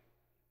like,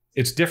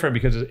 it's different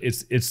because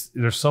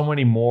there's so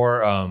many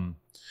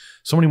more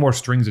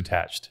strings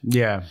attached.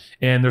 Yeah.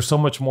 And there's so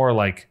much more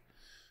like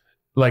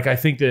I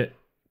think that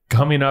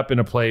coming up in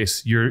a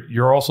place,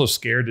 you're also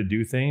scared to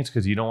do things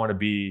because you don't want to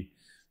be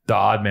the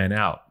odd man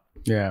out.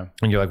 Yeah.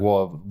 And you're like,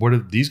 well, what are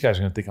these guys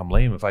are going to think I'm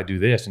lame if I do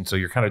this? And so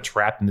you're kind of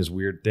trapped in this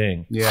weird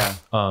thing. Yeah.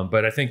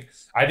 But I think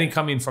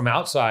coming from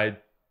outside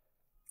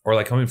or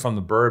like coming from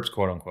the burbs,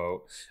 quote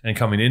unquote, and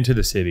coming into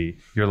the city,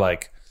 you're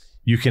like,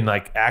 you can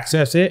like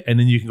access it and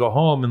then you can go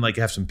home and like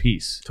have some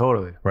peace.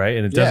 Totally. Right.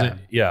 And it doesn't,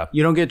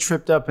 you don't get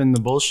tripped up in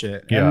the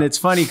bullshit. Yeah. And it's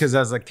funny because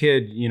as a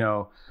kid,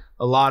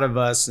 a lot of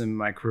us in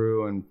my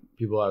crew and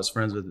people I was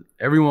friends with,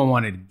 everyone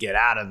wanted to get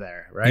out of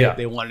there, right? Yeah.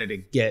 They wanted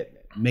to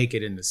make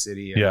it in the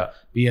city and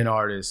be an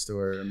artist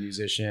or a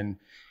musician.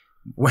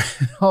 When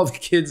all the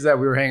kids that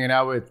we were hanging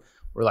out with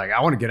were like,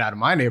 I want to get out of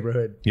my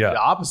neighborhood the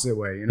opposite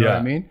way. You know what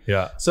I mean?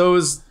 Yeah. So it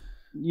was,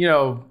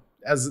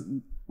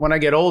 when I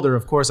get older,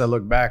 of course, I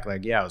look back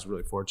like, I was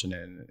really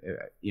fortunate. And,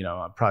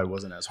 I probably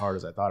wasn't as hard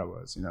as I thought it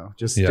was,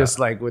 just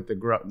like with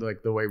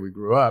the way we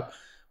grew up.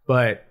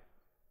 But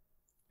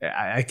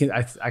I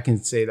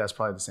can say that's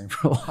probably the same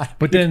for a lot of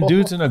But people. then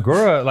dudes in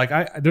Agora, like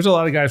there's a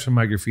lot of guys from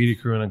my graffiti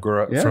crew in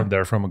Agora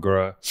from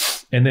Agora.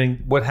 And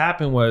then what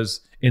happened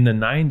was in the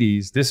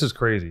 90s, this is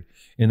crazy.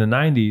 In the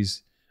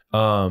 90s,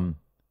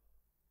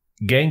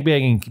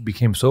 gangbanging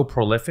became so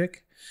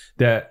prolific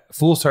that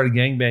fools started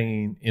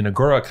gangbanging in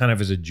Agora kind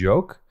of as a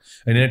joke.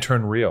 And then it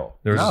turned real.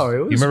 You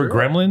remember real.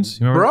 Gremlins?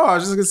 You remember? Bro, I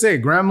was just gonna say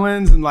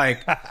Gremlins and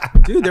like,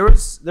 dude, there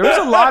was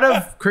a lot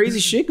of crazy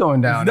shit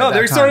going down. No,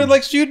 they started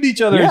like shooting each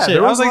other. And shit.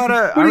 There was a lot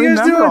of. I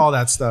remember all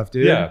that stuff,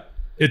 dude. Yeah,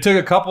 it took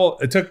a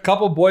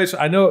couple boys.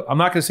 I know I'm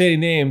not gonna say any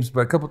names,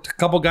 but a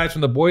couple guys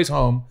from the boys'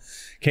 home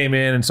came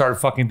in and started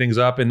fucking things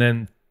up, and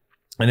then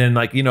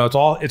like it's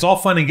all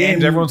fun and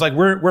games. Everyone's like,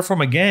 we're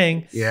from a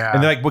gang,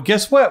 and they're like, but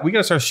guess what? We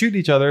gotta start shooting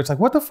each other. It's like,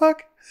 what the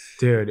fuck?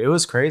 Dude, it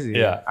was crazy.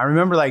 Yeah. I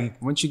remember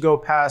like once you go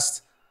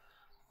past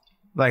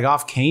like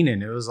off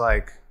Canaan, it was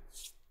like,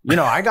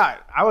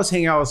 I was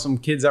hanging out with some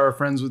kids that were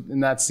friends with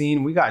in that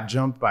scene. We got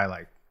jumped by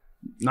like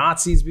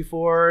Nazis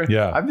before.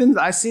 Yeah.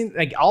 I've seen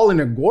like all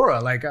in Agora.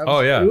 Like, it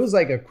was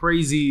like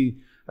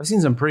I've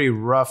seen some pretty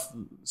rough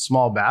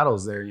small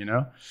battles there,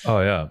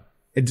 Oh yeah.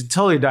 It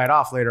totally died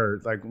off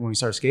later, like when we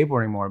started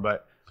skateboarding more,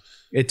 but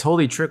it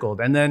totally trickled.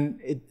 And then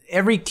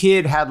every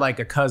kid had like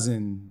a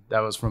cousin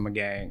that was from a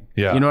gang.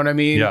 Yeah. You know what I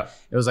mean? Yeah.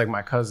 It was like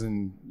my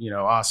cousin,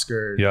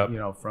 Oscar,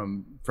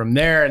 from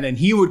there. And then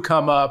he would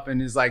come up in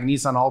his like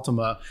Nissan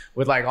Altima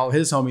with like all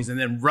his homies and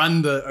then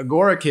run the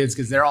Agora kids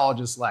because they're all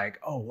just like,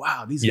 oh,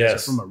 wow, these guys are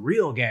from a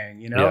real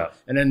gang, Yeah.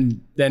 And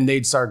then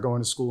they'd start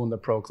going to school in the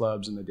pro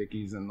clubs and the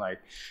Dickies and like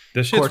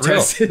this shit's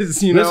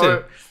Cortezes, real.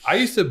 Listen, I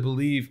used to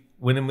believe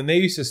when they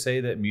used to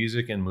say that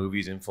music and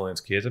movies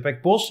influence kids, I'm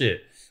like,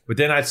 bullshit. But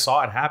then I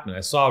saw it happen.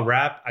 I saw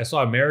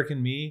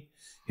American Me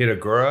hit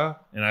Agora,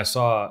 and I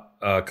saw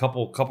a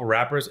couple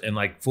rappers, and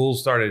like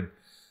fools started.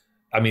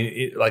 I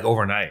mean, like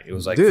overnight, it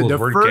was like fools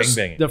were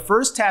gangbanging. The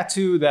first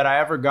tattoo that I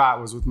ever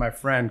got was with my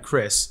friend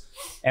Chris,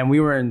 and we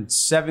were in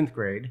 7th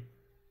grade,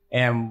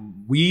 and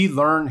we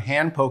learned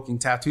hand poking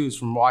tattoos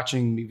from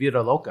watching Mi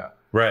Vida Loca.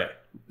 Right.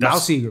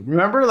 Mousy,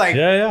 remember like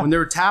when they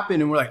were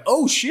tapping and we're like,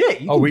 oh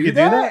shit, you can do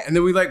that? And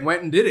then we like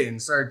went and did it and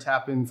started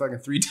tapping fucking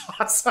 3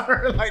 dots on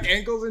our like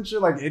ankles and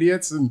shit like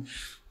idiots and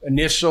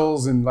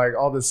initials and like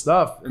all this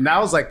stuff. And that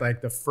was like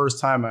the first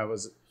time I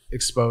was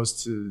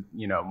exposed to,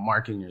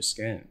 marking your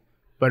skin.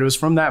 But it was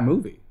from that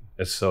movie.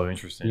 That's so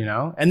interesting.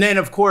 And then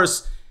of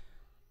course,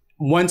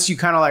 once you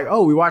kind of like,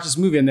 oh, we watched this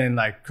movie and then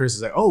like Chris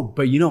is like, oh,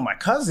 but my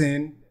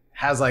cousin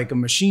has like a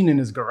machine in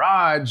his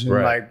garage and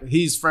like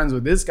he's friends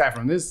with this guy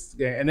from this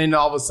guy. And then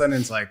all of a sudden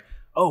it's like,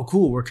 oh,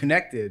 cool, we're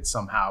connected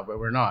somehow, but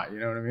we're not. You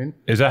know what I mean?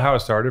 Is that how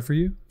it started for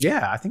you?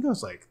 Yeah, I think I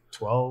was like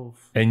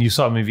 12. And you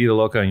saw Mi Vida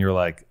Loca and you're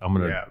like, I'm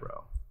going to... Yeah,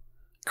 bro.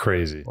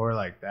 Crazy. Or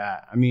like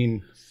that. I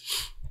mean,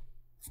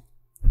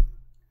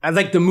 I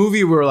like the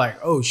movie, we're like,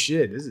 oh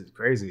shit, this is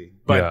crazy.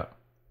 But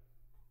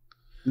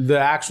the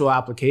actual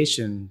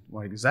application,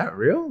 like, is that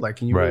real? Like,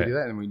 can you really do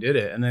that? And we did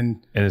it.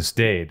 And it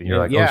stayed. And you're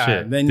like, yeah, oh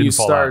shit. Then you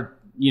start,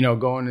 you know,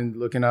 going and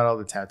looking at all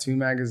the tattoo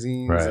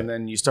magazines, right. and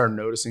then you start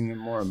noticing it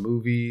more in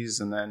movies,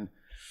 and then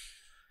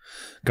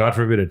God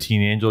forbid a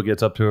teen angel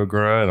gets up to a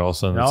girl and all of a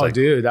sudden no,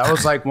 dude, that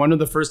was like one of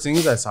the first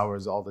things I saw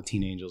was all the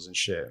teen angels and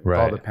shit. With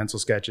all the pencil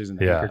sketches and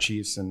the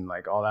handkerchiefs and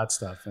like all that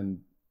stuff. And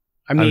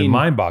I mean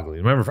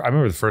mind-boggling. I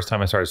remember the first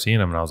time I started seeing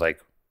them and I was like,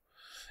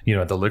 you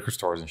know, at the liquor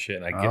stores and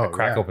shit, and I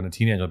crack open a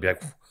teen angel and be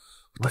like,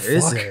 what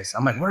is this?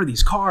 I'm like, what are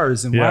these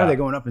cars? And why are they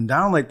going up and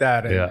down like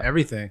that? And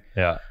everything.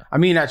 Yeah. I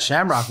mean, at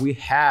Shamrock, we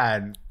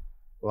had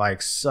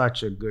like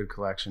such a good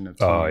collection of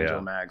teen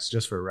angel mags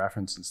just for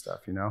reference and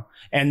stuff, you know?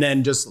 And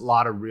then just a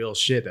lot of real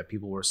shit that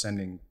people were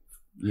sending,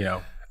 you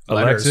know.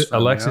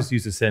 Alexis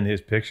used to send his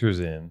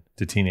pictures in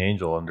to Teen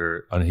Angel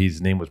on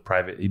his name was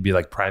Private. He'd be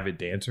like Private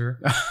Dancer,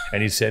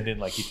 and he'd send in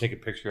like he'd take a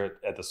picture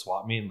at the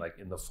swap meet like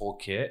in the full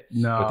kit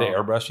with the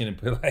airbrushing and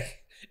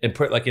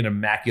put like in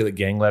immaculate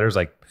gang letters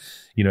like,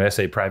 you know,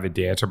 SA Private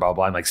Dancer, blah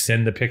blah, and like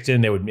send the picture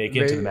and they would make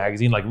it into the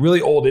magazine, like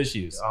really old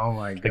issues. Oh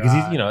my god! Because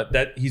he's, you know,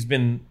 that he's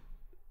been.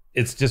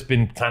 It's just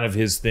been kind of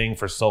his thing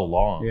for so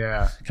long.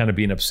 Yeah. Kind of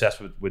being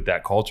obsessed with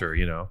that culture,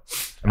 you know?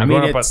 I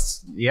mean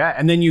it's,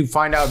 and then you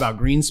find out about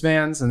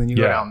Greenspans and then you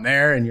go down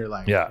there and you're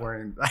like,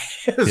 wearing,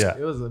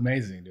 it was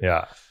amazing, dude.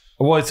 Yeah.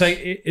 Well, it's like,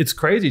 it's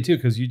crazy too.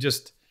 Cause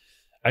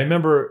I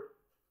remember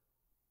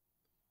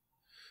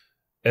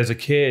as a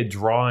kid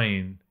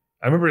being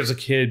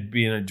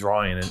a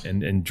drawing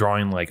and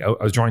drawing, like I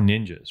was drawing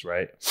ninjas.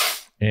 Right.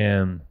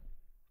 And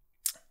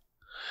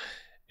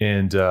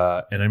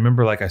I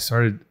remember like I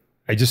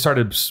just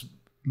started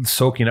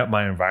soaking up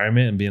my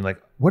environment and being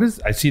like,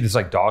 I see this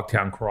like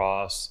Dogtown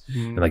Cross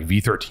and like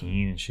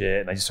V13 and shit.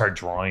 And I just started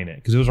drawing it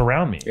because it was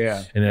around me.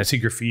 Yeah. And then I see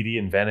graffiti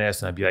in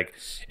Venice and I'd be like,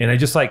 and I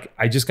just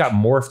got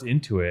morphed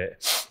into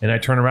it. And I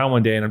turn around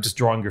one day and I'm just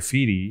drawing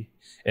graffiti.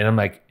 And I'm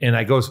like,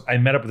 I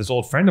met up with this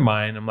old friend of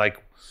mine. I'm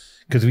like,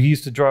 because we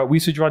used to draw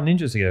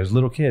ninjas together as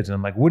little kids. And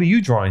I'm like, what are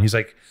you drawing? He's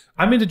like,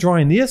 I'm into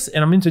drawing this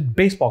and I'm into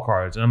baseball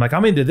cards. And I'm like,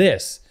 I'm into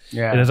this.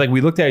 Yeah. And it's like,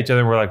 we looked at each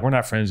other and we're like, we're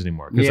not friends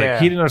anymore. Because like,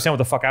 he didn't understand what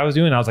the fuck I was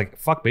doing. I was like,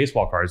 fuck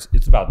baseball cards.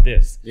 It's about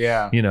this.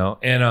 Yeah. You know?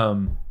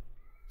 And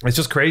it's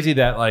just crazy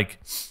that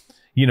like,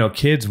 you know,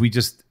 kids, we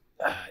just,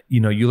 you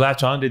know, you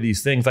latch onto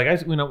these things.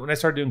 Like when I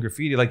started doing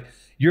graffiti, like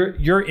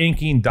you're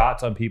inking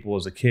dots on people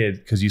as a kid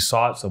because you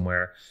saw it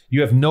somewhere.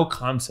 You have no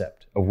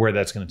concept of where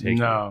that's going to take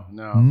you.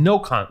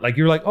 Like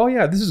you're like, oh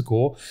yeah, this is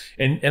cool.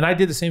 And I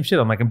did the same shit.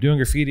 I'm like, I'm doing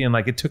graffiti and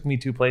like, it took me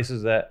to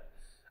places that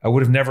I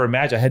would have never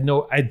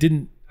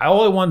imagined.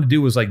 All I wanted to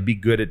do was like be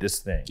good at this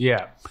thing.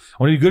 Yeah. I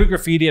want to be good at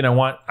graffiti and I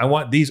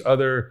want these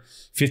other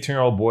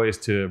 15-year-old boys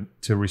to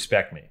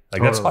respect me.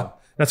 Like that's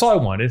all I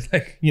wanted.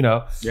 Like, you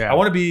know, I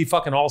want to be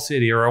fucking All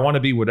City or I want to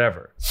be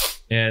whatever.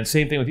 And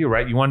same thing with you,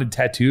 right? You wanted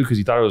tattoo because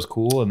you thought it was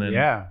cool and then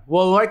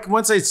well, like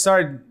once I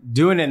started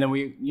doing it and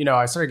then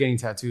I started getting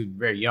tattooed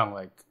very young,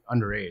 like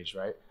underage,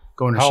 right?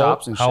 Going to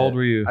shops and shit. How old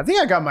were you? I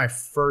think I got my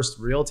first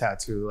real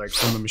tattoo like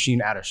from a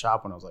machine at a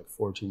shop when I was like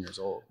 14 years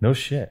old. No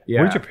shit.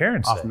 Yeah. What did your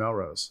parents say? Off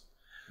Melrose.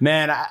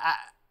 Man,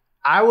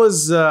 I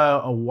was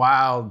a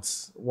wild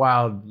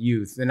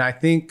youth. And I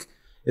think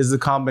is the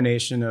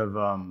combination of,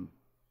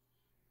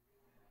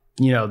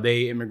 you know,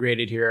 they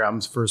immigrated here. I'm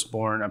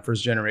firstborn. I'm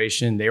first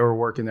generation. They were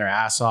working their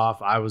ass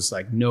off. I was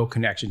like no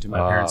connection to my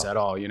parents at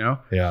all, you know?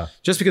 Yeah.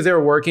 Just because they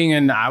were working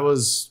and I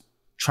was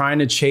trying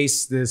to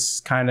chase this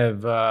kind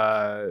of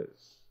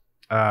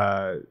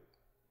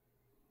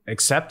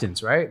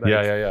acceptance, right? Like,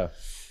 yeah.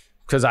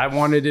 Because I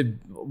wanted to,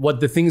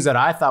 the things that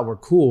I thought were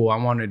cool, I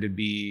wanted to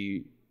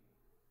be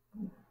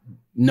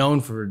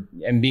known for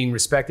and being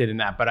respected in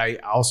that. But I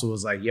also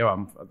was like, yo,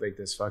 I'm like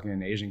this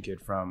fucking Asian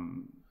kid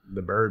from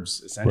the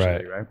burbs,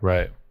 essentially, right?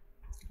 Right.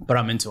 But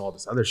I'm into all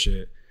this other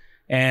shit.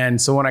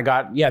 And so when I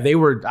got,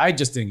 I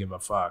just didn't give a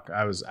fuck.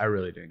 I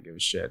really didn't give a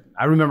shit.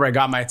 I remember I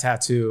got my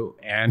tattoo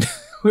and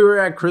we were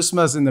at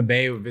Christmas in the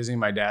Bay visiting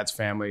my dad's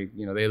family.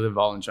 You know, they live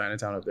all in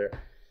Chinatown up there.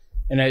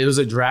 And it was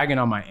a dragon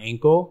on my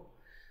ankle.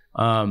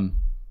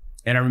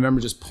 And I remember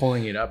just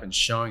pulling it up and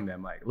showing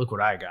them like, look what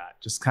I got.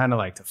 Just kind of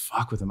like to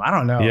fuck with them. I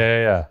don't know.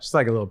 Yeah. Just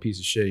like a little piece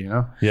of shit, you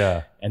know?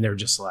 Yeah. And they're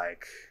just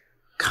like,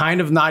 kind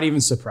of not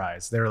even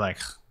surprised. They're like,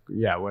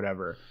 yeah,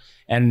 whatever.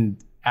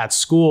 And at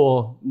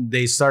school,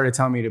 they started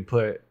telling me to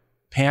put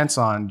pants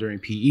on during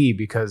PE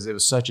because it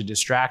was such a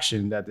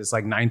distraction that this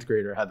like 9th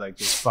grader had like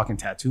this fucking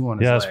tattoo on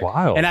his leg. That's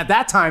wild. And at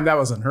that time, that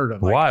was unheard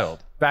of. Like,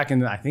 wild. Back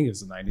in I think it was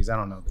the 90s. I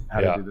don't know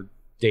how to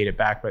date it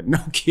back, but no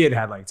kid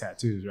had like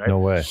tattoos, right? No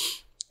way.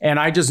 And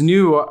I just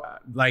knew,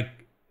 like,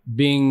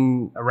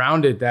 being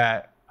around it,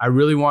 that I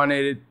really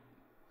wanted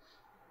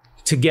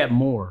to get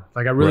more.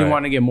 Like, I really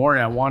wanted to get more,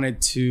 and I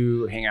wanted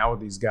to hang out with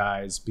these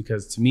guys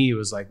because, to me, it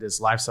was like this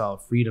lifestyle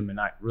of freedom and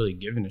not really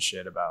giving a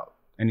shit about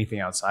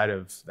anything outside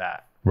of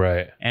that.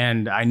 Right.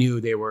 And I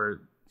knew they were,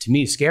 to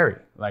me,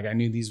 scary. Like, I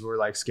knew these were,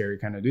 like, scary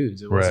kind of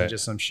dudes. It wasn't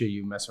just some shit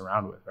you mess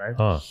around with, right?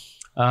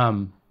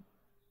 Huh.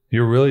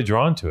 You're really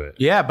drawn to it.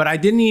 Yeah, but I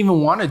didn't even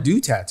want to do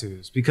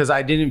tattoos because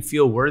I didn't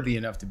feel worthy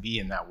enough to be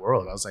in that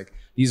world. I was like,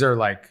 these are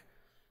like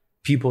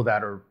people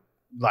that are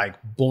like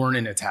born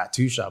in a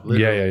tattoo shop,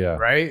 literally,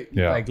 right?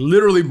 Yeah. Like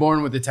literally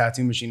born with a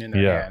tattoo machine in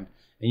their Yeah. hand.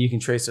 And you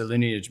can trace their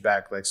lineage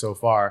back like so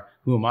far.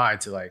 Who am I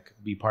to like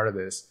be part of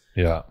this?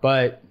 Yeah.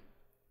 But,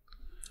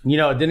 you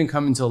know, it didn't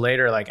come until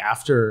later, like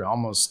after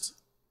almost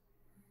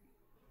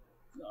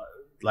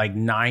like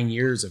 9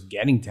 years of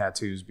getting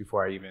tattoos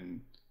before I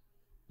even,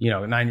 you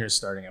know, 9 years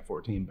starting at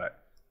 14, but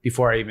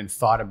before I even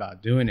thought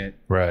about doing it.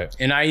 Right.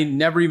 And I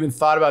never even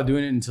thought about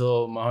doing it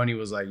until Mahoney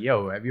was like,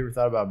 yo, have you ever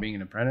thought about being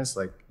an apprentice?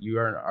 Like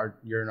you're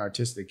an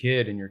artistic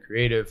kid and you're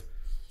creative.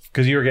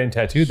 Because you were getting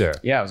tattooed there.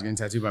 Yeah, I was getting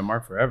tattooed by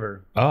Mark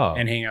forever. Oh.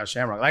 And hanging out at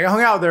Shamrock. Like I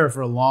hung out there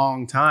for a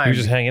long time. You were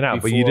just hanging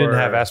out, but you didn't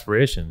have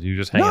aspirations. You were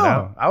just hanging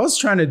out. I was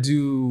trying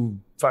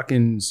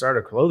to start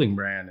a clothing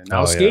brand. And I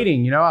was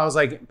skating, you know, I was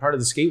like part of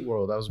the skate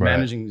world. I was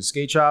managing the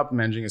skate shop,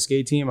 managing a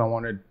skate team. I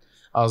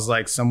was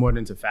like somewhat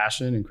into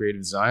fashion and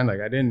creative design. Like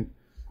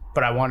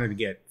but I wanted to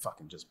get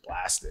fucking just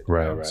blasted.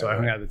 Right. So I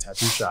hung out at the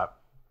tattoo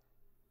shop.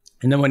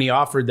 And then when he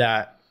offered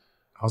that,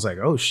 I was like,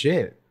 oh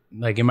shit.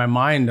 Like in my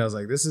mind, I was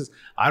like,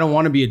 I don't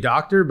want to be a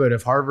doctor, but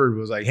if Harvard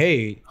was like,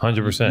 hey,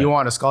 100%, you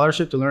want a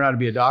scholarship to learn how to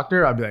be a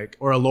doctor? I'd be like,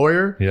 or a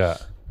lawyer. Yeah.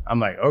 I'm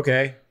like,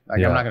 okay.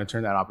 Like I'm not going to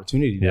turn that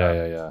opportunity down.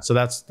 Yeah. So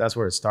that's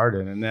where it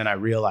started. And then I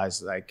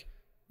realized like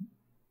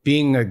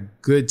being a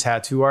good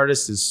tattoo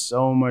artist is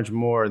so much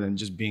more than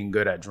just being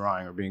good at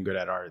drawing or being good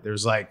at art.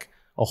 There's like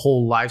a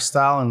whole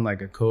lifestyle and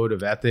like a code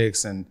of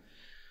ethics, and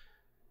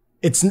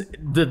it's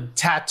the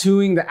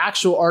tattooing, the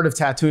actual art of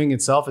tattooing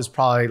itself is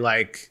probably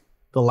like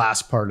the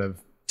last part of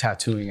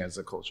tattooing as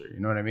a culture. You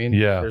know what I mean?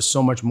 Yeah. There's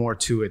so much more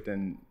to it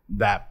than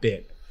that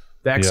bit.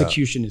 The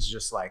execution is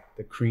just like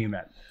the cream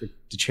at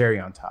the cherry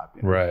on top.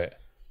 You know? Right.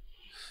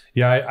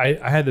 Yeah.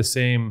 I had the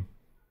same,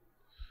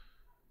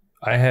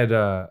 I had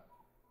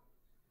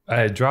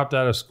dropped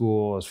out of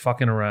school. I was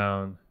fucking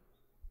around.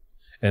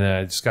 And then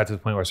I just got to the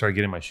point where I started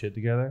getting my shit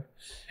together.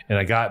 And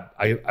I dropped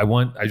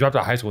out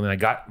of high school and then I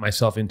got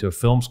myself into a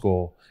film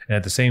school. And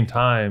at the same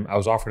time, I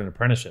was offered an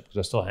apprenticeship because I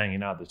was still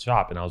hanging out at the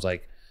shop. And I was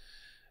like,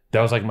 that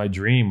was like my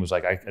dream, was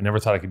like, I never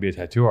thought I could be a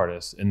tattoo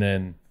artist. And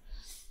then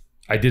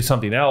I did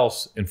something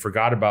else and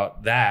forgot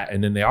about that.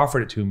 And then they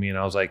offered it to me and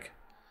I was like,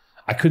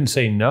 I couldn't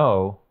say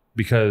no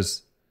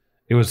because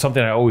it was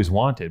something I always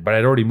wanted, but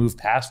I'd already moved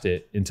past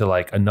it into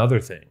like another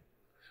thing.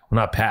 Well,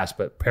 not past,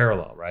 but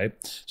parallel, right?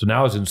 So now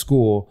I was in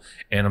school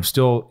and I'm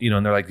still, you know,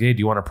 and they're like, hey, do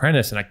you want to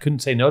apprentice? And I couldn't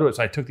say no to it.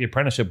 So I took the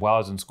apprenticeship while I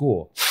was in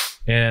school.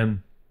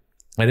 And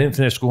I didn't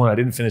finish school and I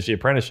didn't finish the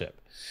apprenticeship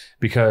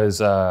because,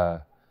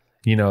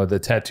 you know, the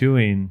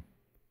tattooing,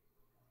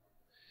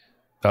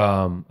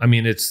 I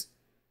mean, it's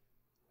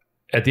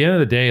at the end of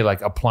the day,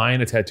 like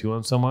applying a tattoo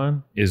on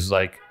someone is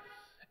like,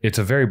 it's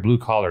a very blue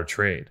collar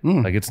trade.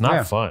 Like it's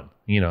not fun,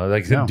 you know,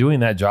 like doing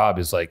that job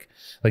is like,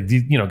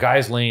 you know,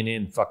 guys laying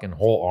in fucking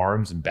whole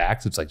arms and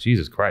backs. It's like,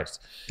 Jesus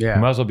Christ. Yeah.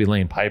 You might as well be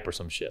laying pipe or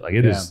some shit. Like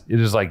it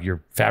is like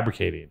you're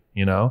fabricating,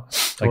 you know,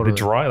 like the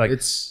drawing, like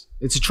it's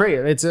a trade.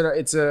 It's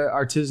a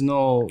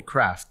artisanal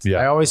craft. Yeah,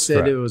 I always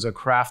said it was a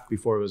craft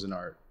before it was an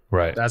art.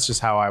 Right. That's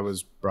just how I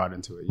was brought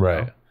into it. You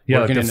right. know? Yeah.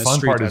 Working like in a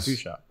street tattoo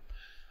shop.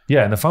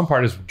 Yeah, and the fun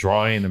part is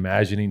drawing,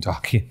 imagining,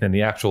 talking, and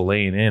the actual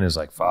laying in is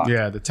like, fuck.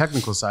 Yeah, the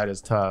technical side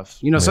is tough.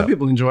 You know, some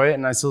people enjoy it,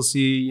 and I still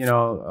see, you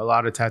know, a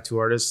lot of tattoo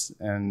artists,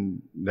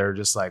 and they're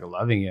just like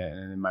loving it.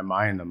 And in my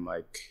mind, I'm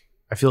like,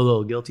 I feel a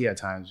little guilty at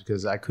times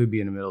because I could be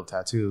in the middle of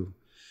tattoo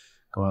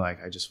going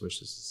like, I just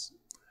wish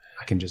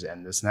I can just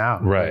end this now.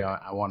 Right.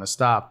 Like, I want to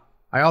stop.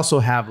 I also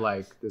have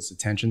like this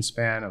attention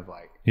span of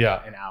like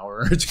an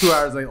hour or 2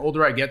 hours. Like, the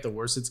older I get, the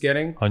worse it's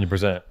getting.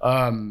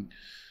 100%.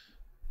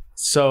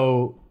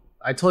 So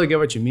I totally get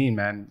what you mean,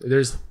 man.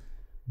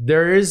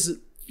 There is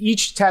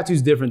each tattoo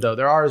is different though.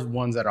 There are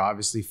ones that are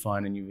obviously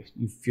fun and you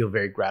feel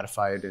very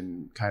gratified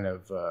and kind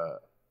of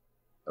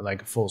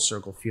like a full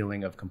circle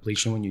feeling of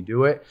completion when you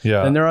do it.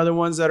 Yeah. Then there are other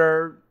ones that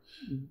are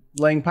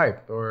laying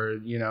pipe or,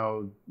 you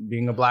know,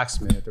 being a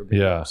blacksmith or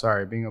being a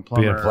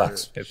plumber. Being a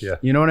blacksmith,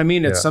 You know what I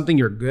mean? It's something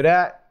you're good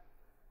at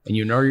and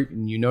you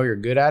know you're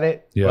good at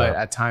it, but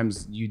at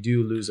times you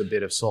do lose a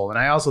bit of soul. And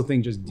I also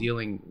think just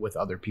dealing with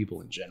other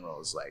people in general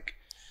is like,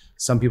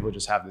 some people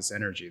just have this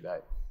energy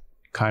that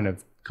kind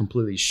of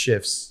completely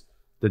shifts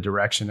the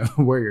direction of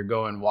where you're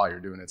going while you're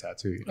doing a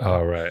tattoo. You know?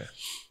 Oh, right.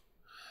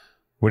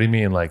 What do you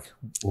mean? Like,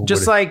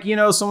 just like, you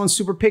know, someone's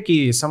super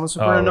picky, someone's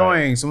super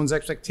annoying, someone's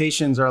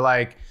expectations are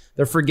like,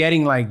 they're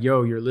forgetting like,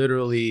 yo, you're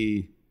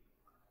literally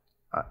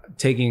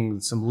taking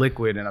some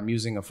liquid and I'm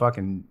using a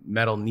fucking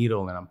metal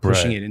needle and I'm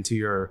pushing it into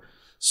your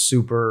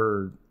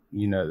super,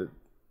 you know,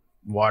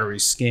 watery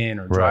skin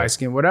or dry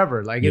skin,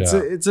 whatever. Like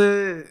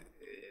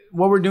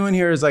what we're doing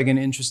here is like an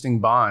interesting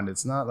bond.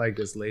 It's not like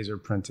this laser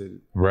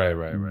printed,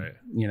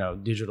 you know,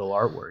 digital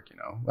artwork, you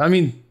know. I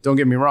mean, don't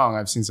get me wrong.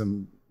 I've seen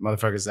some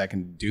motherfuckers that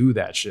can do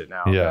that shit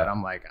now. That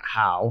I'm like,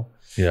 how?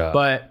 Yeah.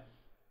 But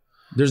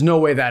there's no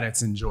way that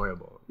it's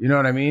enjoyable. You know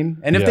what I mean?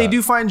 And if they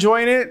do find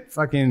joy in it,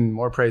 fucking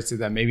more praise to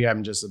them. Maybe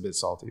I'm just a bit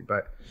salty,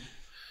 but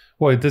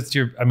Well, that's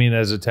your. I mean,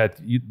 as a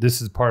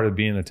this is part of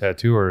being a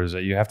tattooer is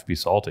that you have to be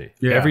salty.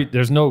 Yeah. I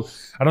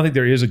don't think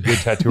there is a good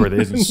tattooer that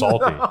isn't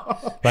salty.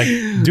 Like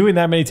doing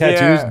that many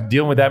tattoos,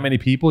 dealing with that many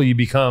people, you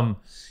become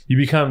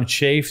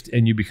chafed,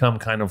 and you become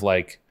kind of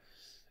like,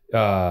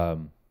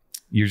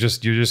 you're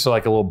just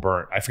like a little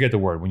burnt. I forget the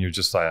word when you're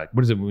just like,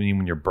 what does it mean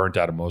when you're burnt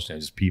out emotionally?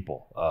 Just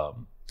people.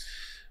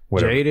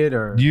 Whatever. Jaded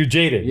or you're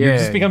jaded. Yeah. You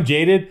just become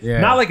jaded. Yeah.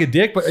 Not like a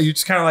dick, but you're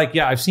just kind of like,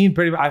 yeah,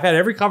 I've had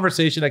every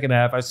conversation I can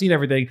have. I've seen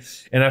everything.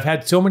 And I've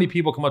had so many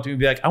people come up to me and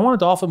be like, I want a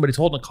dolphin, but he's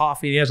holding a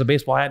coffee and he has a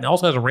baseball hat and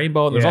also has a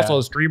rainbow and there's also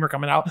a streamer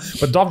coming out.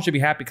 But the dolphin should be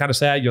happy, kind of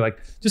sad. You're like,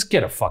 just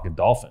get a fucking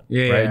dolphin.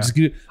 Yeah. Right.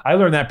 Yeah. I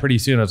learned that pretty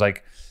soon. I was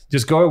like,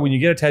 just go when you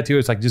get a tattoo,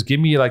 it's like, just give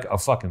me like a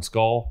fucking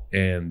skull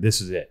and this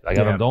is it. Like,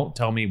 don't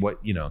tell me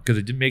what, because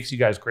it makes you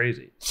guys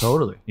crazy.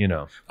 Totally.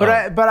 But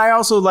I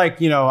also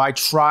like, I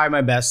try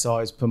my best to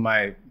always put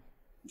my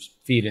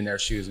feet in their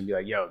shoes and be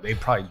like, yo, they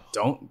probably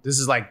don't. This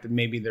is like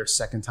maybe their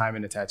second time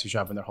in a tattoo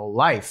shop in their whole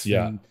life.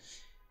 Yeah. And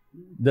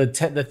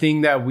the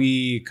thing that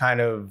we kind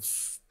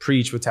of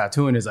preach with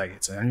tattooing is like,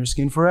 it's on your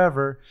skin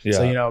forever. Yeah.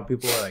 So,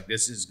 people are like,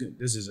 this is good.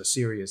 This is a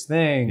serious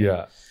thing.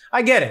 Yeah.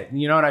 I get it,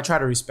 and I try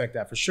to respect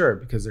that for sure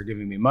because they're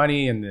giving me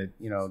money and that,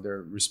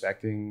 they're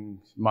respecting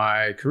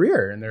my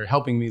career and they're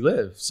helping me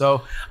live.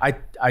 So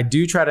I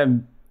do try to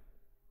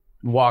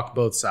walk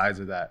both sides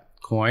of that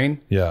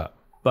coin. Yeah.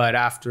 But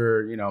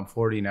after, I'm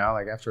 40 now,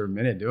 like after a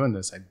minute doing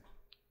this, I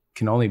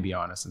can only be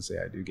honest and say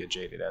I do get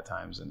jaded at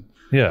times and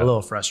a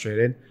little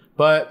frustrated.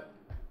 But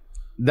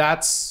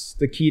that's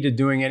the key to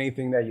doing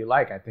anything that you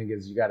like, I think,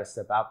 is you got to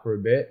step out for a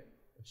bit,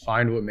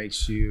 find what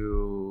makes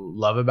you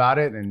love about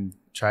it and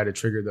try to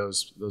trigger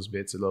those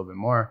bits a little bit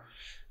more.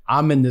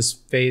 I'm in this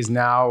phase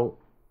now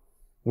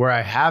where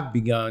I have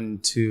begun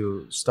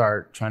to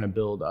start trying to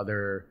build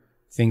other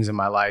things in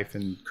my life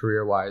and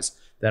career-wise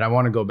that I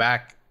want to go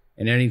back.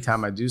 And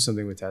anytime I do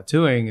something with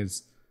tattooing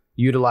is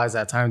utilize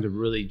that time to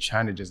really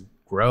trying to just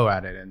grow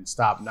at it and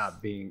stop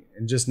not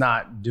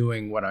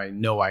doing what I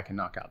know I can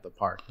knock out the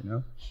park,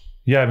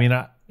 Yeah. I mean,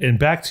 and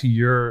back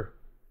to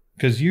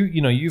because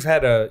you've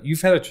had a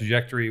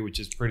trajectory, which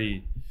is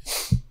pretty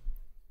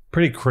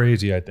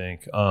crazy, I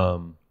think.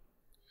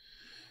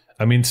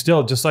 I mean,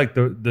 still, just like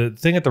the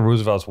thing at the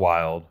Roosevelt's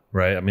wild,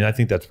 right? I mean, I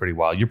think that's pretty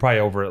wild. You're probably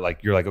over it.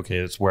 Like, you're like,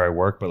 okay, that's where I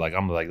work, but like,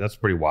 I'm like, that's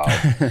pretty wild.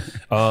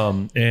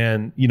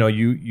 And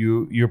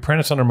you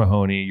apprenticed under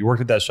Mahoney. You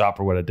worked at that shop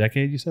for what, a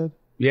decade? You said?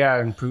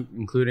 Yeah,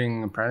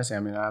 including apprenticing.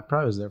 I mean, I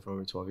probably was there for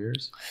over 12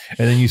 years.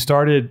 And then you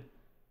started,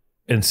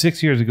 and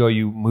 6 years ago,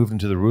 you moved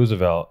into the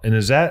Roosevelt. And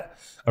is that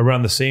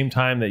around the same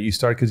time that you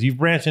started? Because you've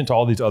branched into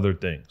all these other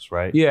things,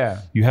 right?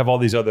 Yeah. You have all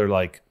these other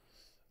like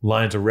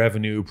lines of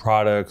revenue,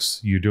 products.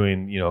 You're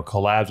doing,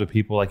 collabs with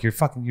people. Like you're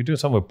doing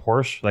something with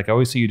Porsche. Like I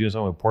always see you doing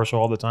something with Porsche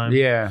all the time.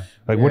 Yeah.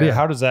 Like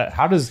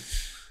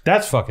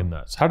that's fucking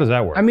nuts. How does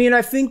that work? I mean,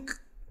 I think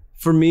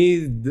for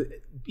me,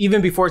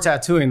 even before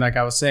tattooing, like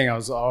I was saying, I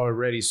was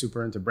already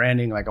super into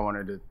branding. Like I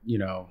wanted to,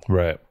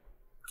 right.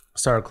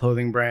 start a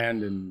clothing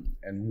brand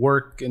and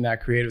work in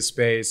that creative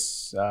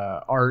space.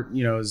 Art,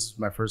 is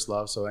my first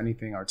love. So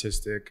anything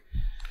artistic.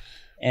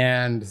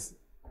 And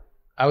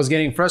I was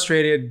getting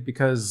frustrated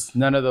because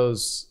none of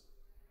those,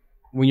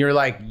 when you're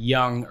like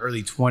young,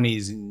 early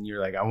 20s and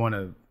you're like, I want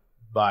to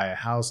buy a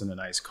house and a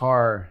nice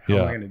car. How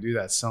am I going to do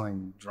that?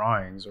 Selling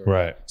drawings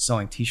or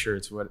selling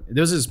t-shirts?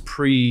 This is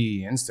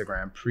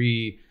pre-Instagram,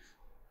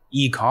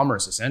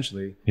 pre-e-commerce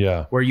essentially.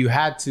 Yeah. Where you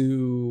had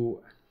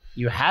to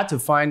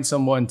find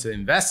someone to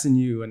invest in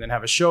you and then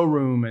have a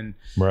showroom and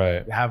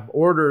have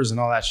orders and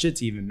all that shit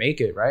to even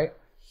make it. Right.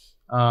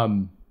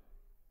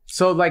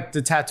 So like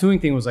the tattooing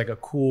thing was like a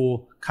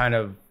cool kind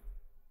of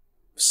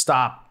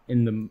stop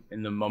in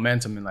the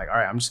momentum and like, all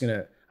right,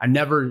 I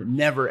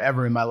never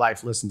ever in my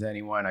life listened to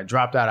anyone. I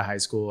dropped out of high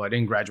school. I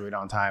didn't graduate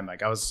on time.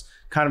 Like I was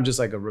kind of just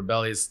like a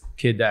rebellious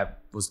kid that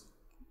was,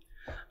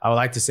 I would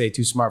like to say,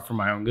 too smart for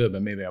my own good,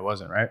 but maybe I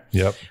wasn't, right?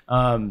 Yep.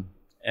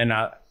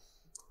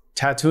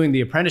 Tattooing,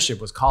 the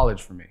apprenticeship was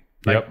college for me.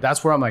 Like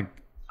that's where I'm like,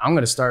 I'm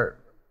going to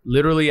start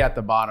literally at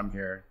the bottom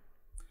here,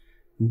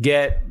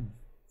 get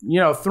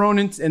thrown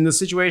in the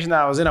situation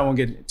that I was in. I won't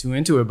get too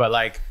into it, but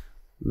like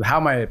how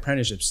my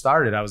apprenticeship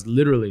started, I was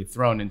literally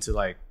thrown into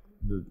like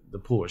the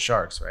pool of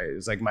sharks, right? It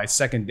was like my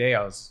second day.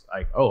 I was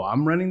like, oh,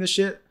 I'm running this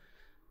shit.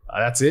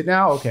 That's it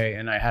now. Okay.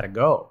 And I had to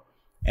go.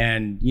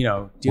 And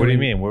what do you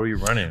mean? What were you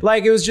running?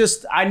 Like, it was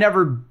just, I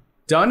never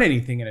done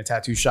anything in a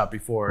tattoo shop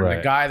before. Right.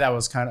 The guy that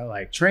was kind of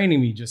like training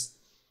me just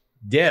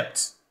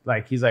dipped.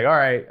 Like, he's like, all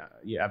right,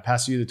 I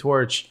passed you the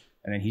torch.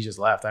 And then he just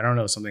left. I don't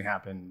know if something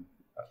happened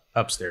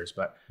upstairs,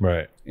 but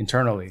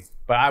internally.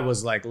 But I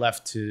was like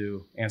left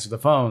to answer the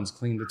phones,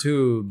 clean the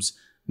tubes,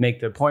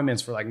 make the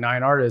appointments for like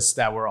 9 artists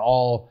that were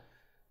all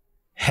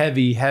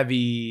heavily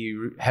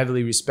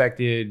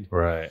respected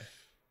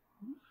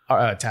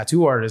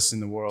tattoo artists in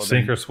the world.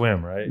 Sink or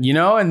swim, right?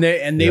 And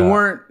they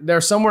weren't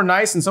there. Some were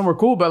nice and some were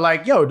cool, but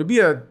like, yo, to be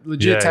a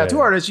legit tattoo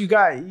artist, you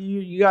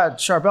got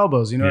sharp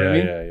elbows. You know what I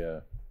mean? Yeah.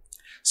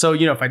 So,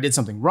 you know, if I did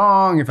something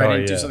wrong, if I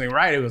didn't do yeah. something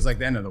right, it was like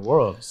the end of the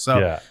world. So,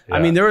 Yeah, I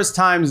mean, there was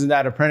times in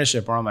that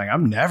apprenticeship where I'm like,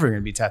 I'm never going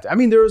to be tattooed. I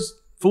mean, there was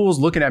fools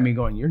looking at me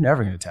going, you're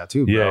never going to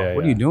tattoo, bro. Yeah,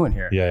 what are you doing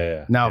here?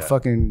 Yeah. Now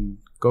fucking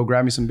go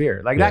grab me some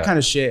beer. Like that kind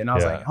of shit. And I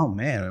was like, oh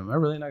man, am I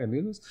really not going to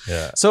do this?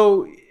 Yeah.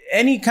 So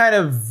any kind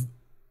of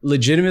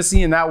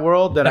legitimacy in that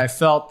world that I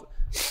felt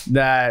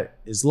that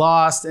is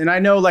lost. And I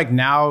know like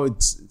now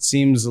it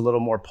seems a little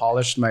more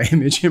polished, my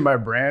image and my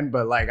brand,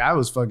 but like I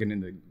was fucking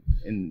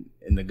in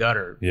the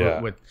gutter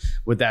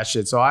with that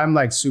shit. So I'm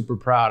like super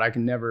proud.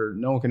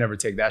 No one can ever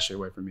take that shit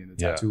away from me in the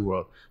tattoo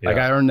world. Like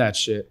I earned that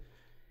shit.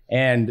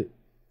 And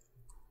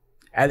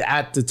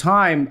at the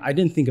time, I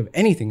didn't think of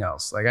anything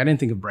else. Like I didn't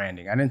think of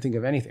branding. I didn't think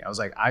of anything. I was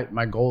like,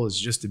 my goal is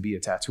just to be a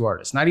tattoo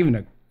artist. Not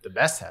even the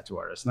best tattoo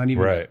artist. Not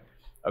even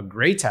a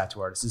great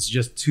tattoo artist. It's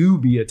just to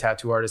be a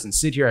tattoo artist and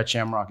sit here at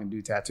Shamrock and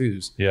do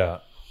tattoos. Yeah.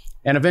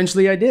 And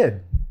eventually I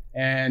did.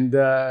 And,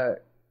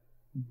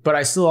 but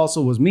I still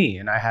also was me,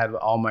 and I had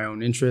all my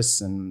own interests,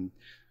 and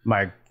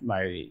my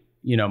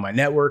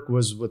network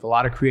was with a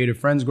lot of creative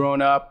friends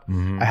growing up.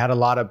 I had a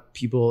lot of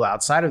people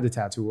outside of the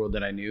tattoo world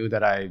that I knew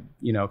that I,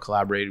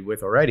 collaborated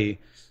with already.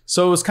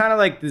 So it was kind of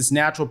like this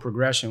natural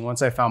progression.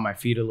 Once I found my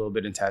feet a little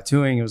bit in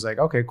tattooing, it was like,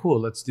 okay,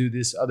 cool. Let's do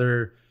this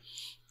other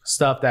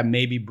stuff that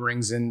maybe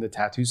brings in the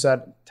tattoo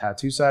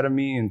side of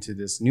me into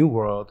this new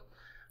world.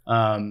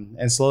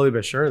 And slowly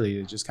but surely,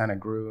 it just kind of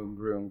grew and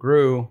grew and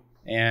grew.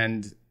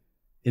 And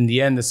in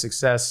the end, the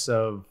success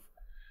of,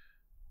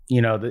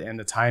 and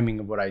the timing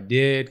of what I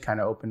did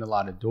kind of opened a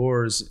lot of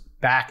doors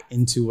back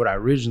into what I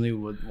originally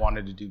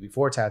wanted to do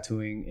before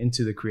tattooing,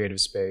 into the creative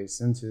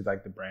space, into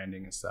like the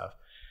branding and stuff.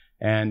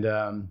 And,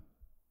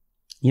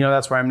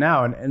 that's where I'm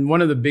now. And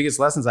one of the biggest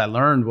lessons I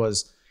learned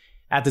was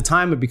at the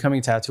time of becoming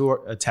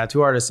a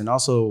tattoo artist, and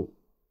also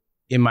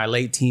in my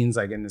late teens,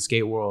 like in the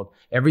skate world,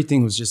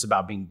 everything was just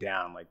about being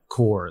down, like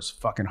core, as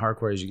fucking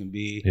hardcore as you can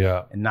be,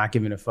 and not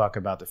giving a fuck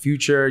about the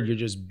future. You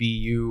just be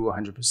you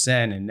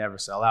 100% and never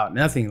sell out.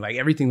 Nothing. Like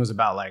everything was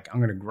about like, I'm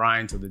gonna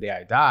grind till the day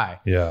I die,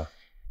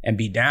 and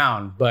be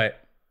down.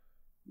 But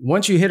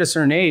once you hit a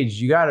certain age,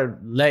 you gotta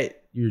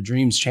let your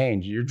dreams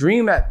change. Your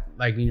dream at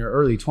like in your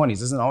early 20s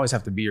doesn't always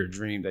have to be your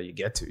dream that you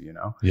get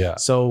to,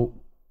 So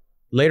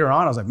later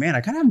on, I was like, man,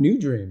 I kind of have new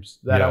dreams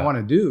that I want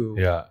to do.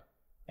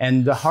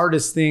 And the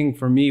hardest thing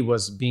for me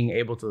was being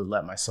able to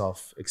let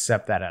myself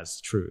accept that as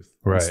truth,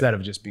 instead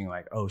of just being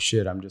like, oh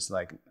shit, I'm just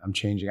like, I'm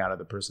changing out of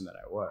the person that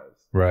I was.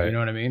 You know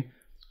what I mean?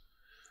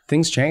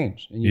 Things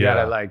change, and you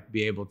gotta like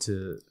be able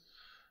to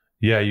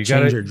you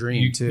change your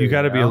dream too. You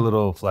gotta be a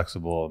little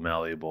flexible,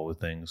 malleable with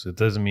things. It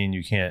doesn't mean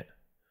you can't.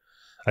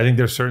 I think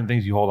there's certain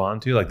things you hold on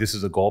to, like this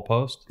is a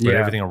goalpost, but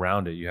everything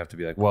around it, you have to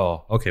be like,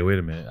 well, okay, wait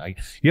a minute.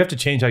 You have to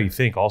change how you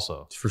think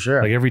also. For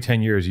sure. Like every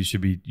 10 years,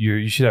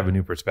 you should have a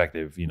new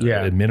perspective,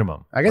 at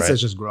minimum. I guess that's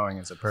just growing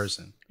as a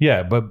person.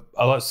 Yeah, but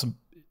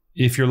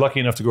if you're lucky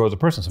enough to grow as a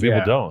person, some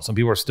people don't. Some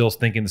people are still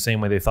thinking the same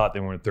way they thought they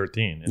were at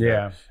 13.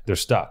 And they're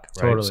stuck,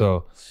 right? Totally.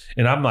 So,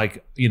 and I'm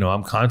like,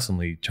 I'm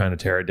constantly trying to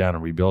tear it down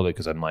and rebuild it,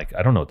 because I'm like,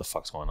 I don't know what the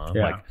fuck's going on.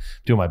 I'm like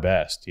doing my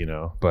best,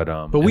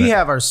 But we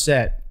have our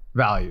set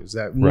values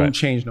that won't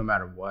change no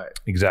matter what.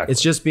 Exactly. It's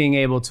just being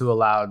able to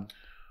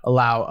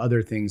allow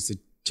other things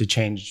to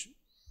change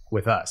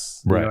with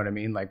us. You know what I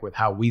mean? Like with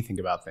how we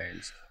think about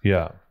things.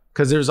 Yeah.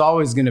 Because there's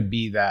always going to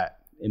be that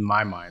in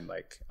my mind.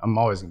 Like I'm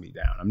always going to be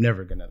down. I'm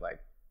never going to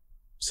like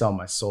sell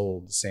my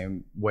soul the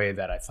same way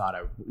that I thought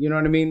I would. You know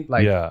what I mean?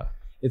 Like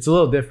it's a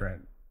little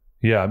different.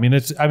 Yeah. I mean, I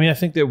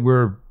think that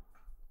we're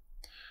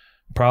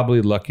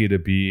probably lucky to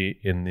be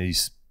in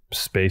these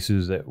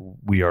spaces that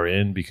we are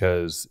in,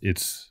 because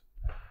it's,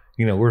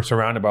 we're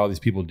surrounded by all these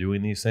people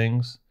doing these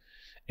things,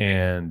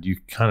 and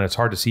it's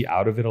hard to see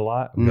out of it a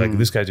lot. Like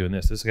this guy's doing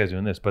this guy's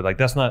doing this, but like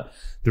that's not,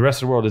 the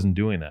rest of the world isn't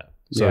doing that.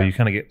 So you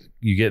kind of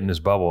get in this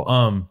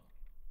bubble.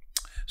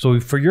 So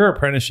for your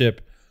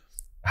apprenticeship,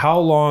 how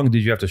long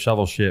did you have to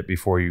shovel shit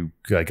before you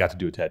got to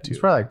do a tattoo? It's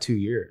probably like 2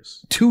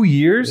 years. 2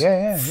 years?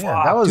 Yeah.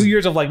 That was 2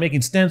 years of like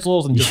making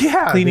stencils and just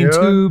cleaning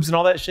tubes and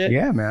all that shit.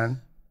 Yeah,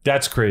 man.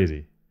 That's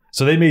crazy.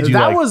 So they made you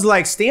that was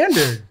like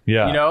standard.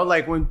 Yeah.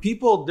 Like when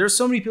there's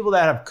so many people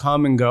that have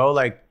come and go,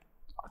 like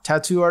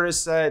tattoo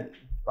artists that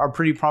are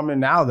pretty prominent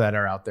now that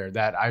are out there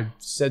that I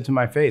said to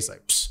my face,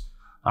 like,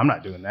 I'm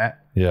not doing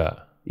that.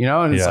 Yeah.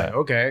 And it's like,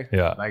 okay.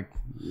 Yeah. Like,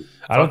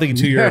 I don't think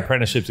 2-year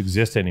apprenticeships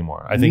exist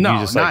anymore. I think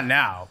not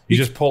now. You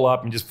just pull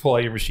up and just pull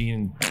out your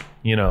machine,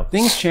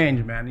 Things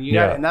change, man.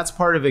 And that's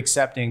part of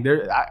accepting.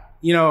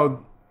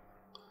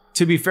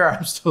 To be fair,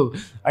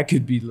 I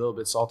could be a little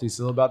bit salty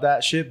still about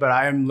that shit, but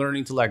I am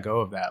learning to let go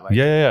of that. Like,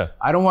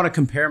 I don't want to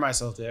compare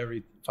myself to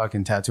every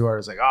fucking tattoo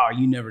artist. Like, oh,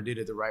 you never did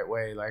it the right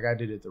way. Like I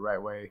did it the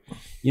right way,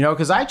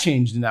 because I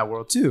changed in that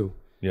world too.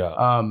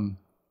 Yeah.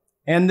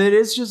 And it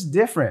is just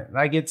different.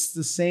 Like it's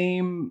the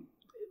same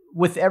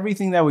with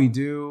everything that we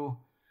do.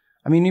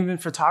 I mean, even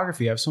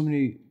photography. I have so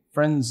many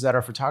friends that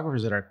are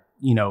photographers that are,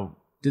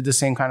 did the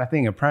same kind of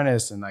thing,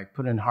 apprentice, and like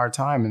put in hard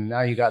time. And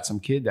now you got some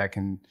kid that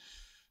can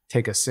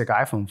take a sick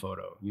iPhone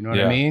photo. You know what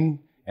I mean?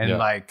 And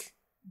like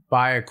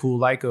buy a cool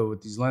Leica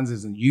with these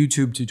lenses and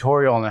YouTube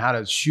tutorial on how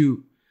to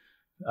shoot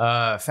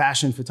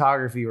fashion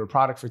photography or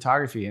product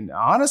photography. And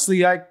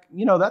honestly,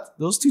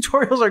 those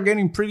tutorials are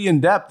getting pretty in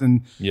depth,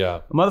 and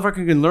a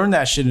motherfucker can learn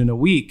that shit in a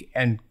week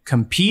and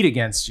compete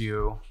against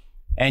you,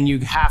 and you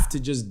have to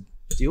just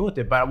deal with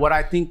it. But what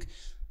I think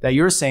that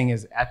you're saying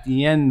is, at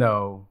the end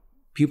though,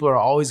 people are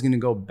always going to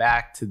go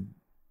back to,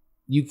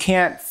 you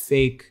can't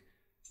fake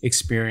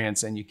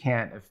experience, and you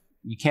can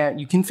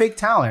fake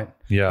talent,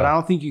 but I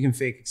don't think you can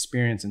fake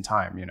experience and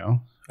time, you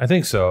know? I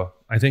think so.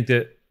 I think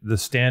that the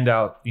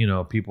standout,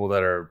 people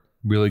that are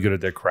really good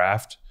at their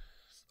craft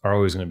are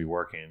always going to be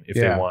working if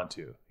they want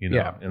to,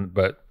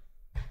 but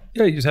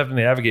you just have to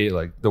navigate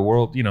like the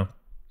world,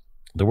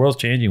 the world's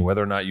changing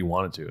whether or not you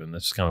want it to. And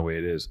that's just kind of the way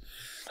it is.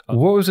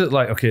 What was it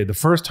like? Okay. The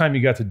first time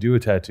you got to do a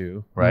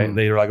tattoo, right?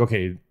 They were like,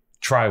 okay,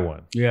 try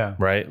one. Yeah.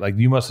 Right. Like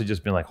you must've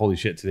just been like, holy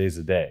shit, today's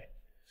the day.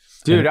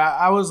 Dude,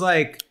 I was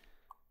like,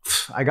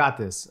 I got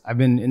this. I've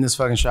been in this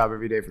fucking shop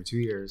every day for 2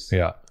 years.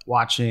 Yeah.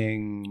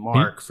 Watching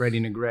Mark,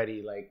 Freddie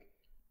Negretti, like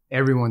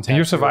everyone. And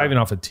you're surviving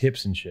off of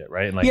tips and shit,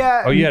 right? And like, you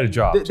had a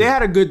job. They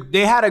had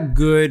a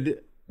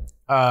good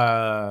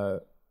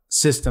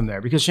system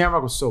there because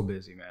Shamrock was so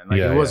busy, man. Like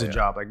it was a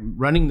job. Like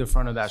running the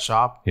front of that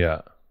shop.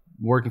 Yeah.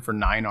 Working for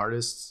 9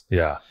 artists.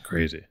 Yeah.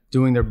 Crazy.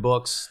 Doing their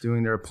books,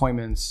 doing their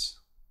appointments,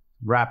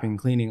 wrapping,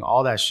 cleaning,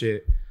 all that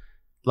shit.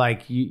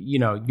 Like,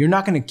 you're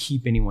not going to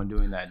keep anyone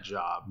doing that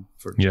job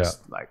for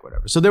just like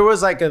whatever. So there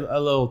was like a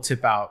little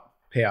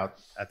payout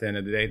at the end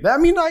of the day. I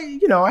mean, I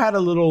had a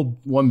little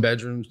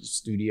 1-bedroom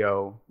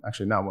studio,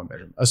 actually not 1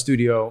 bedroom, a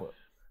studio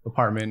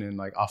apartment in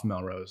like off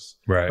Melrose.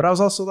 Right. But I was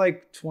also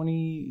like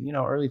 20,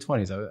 early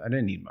 20s. I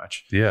didn't need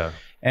much. Yeah.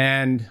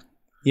 And,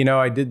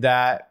 I did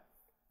that.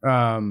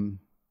 What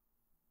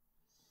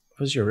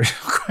was your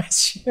original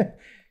question?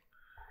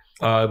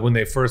 When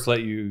they first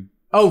let you.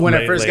 Oh, when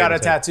I first got a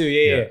tattoo.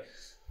 Yeah.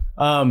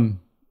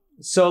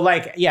 So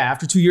like,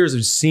 after 2 years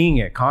of seeing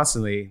it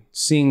constantly,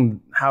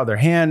 seeing how their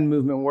hand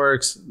movement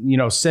works,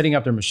 setting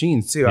up their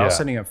machines too. I was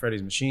setting up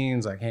Freddie's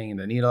machines, like hanging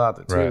the needle out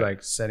there too,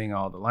 like setting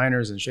all the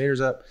liners and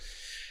shaders up.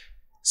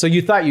 So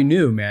you thought you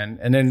knew, man.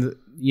 And then,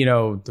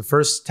 the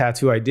first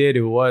tattoo I did,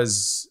 it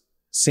was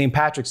St.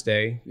 Patrick's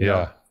Day. You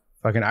know,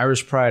 fucking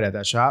Irish Pride at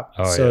that shop.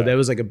 Oh, so that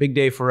was like a big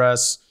day for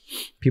us.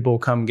 People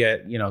come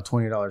get,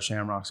 $20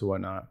 shamrocks or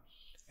whatnot.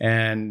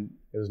 And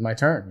it was my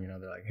turn.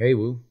 They're like, hey,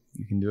 Woo,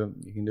 you can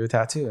do a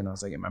tattoo. And I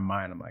was like, in my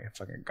mind, I'm like, I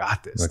fucking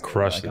got this. I'm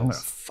gonna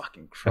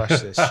fucking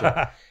crush this shit.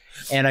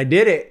 And I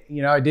did it.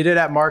 I did it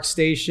at Mark's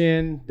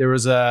station. There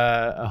was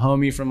a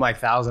homie from like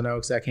Thousand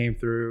Oaks that came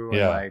through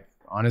and like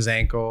on his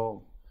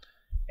ankle.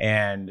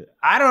 And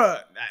I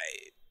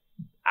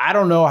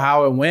don't know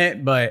how it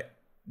went, but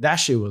that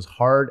shit was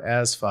hard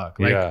as fuck.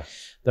 Like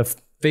the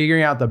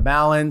figuring out the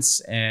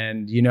balance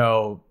and,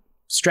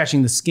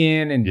 stretching the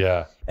skin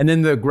and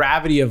then the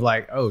gravity of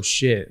like, oh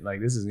shit,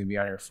 like this is gonna be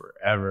on here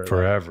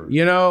forever.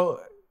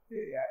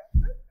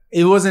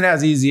 It wasn't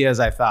as easy as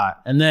I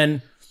thought. And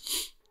then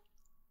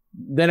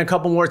a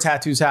couple more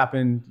tattoos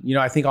happened.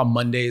 I think on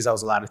Mondays I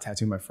was allowed to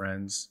tattoo my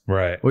friends,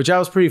 right? Which I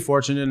was pretty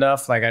fortunate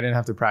enough. Like I didn't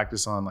have to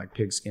practice on like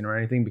pig skin or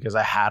anything because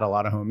I had a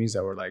lot of homies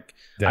that were like,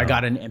 I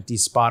got an empty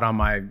spot on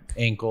my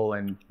ankle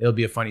and it'll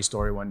be a funny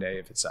story one day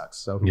if it sucks.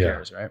 So who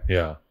cares, right?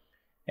 Yeah.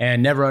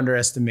 And never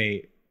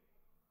underestimate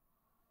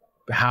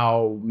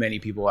how many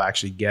people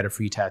actually get a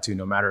free tattoo,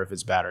 no matter if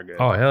it's bad or good.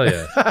 Oh, hell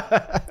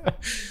yeah.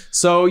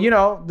 So,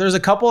 there's a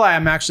couple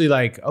I'm actually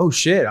like, oh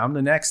shit, I'm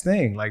the next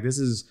thing. Like this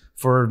is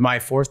for my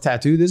 4th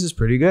tattoo. This is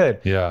pretty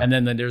good. Yeah. And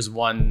then there's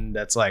one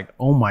that's like,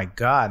 oh my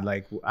God,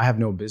 like I have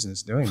no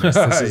business doing this.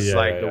 This is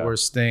the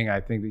worst thing.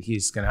 I think that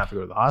he's going to have to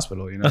go to the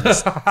hospital.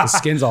 The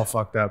skin's all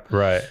fucked up.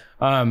 Right.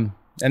 And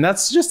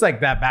that's just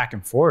like that back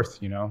and forth,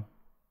 And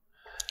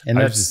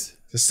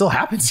it still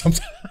happens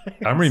sometimes.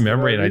 I'm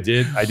remembering I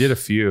did a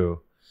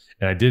few,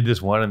 and I did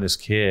this one on this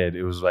kid.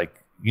 It was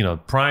like,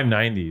 prime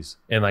 90s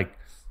and like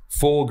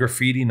full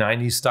graffiti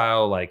 90s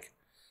style. Like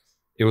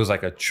it was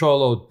like a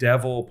cholo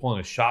devil pulling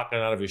a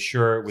shotgun out of his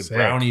shirt with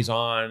brownies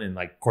on and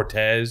like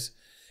Cortez.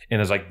 And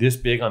it was like this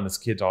big on this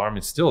kid's arm.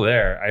 It's still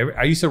there.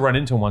 I used to run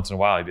into him once in a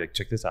while. I'd be like,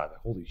 check this out.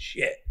 Like, holy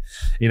shit.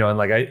 And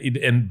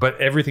like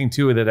but everything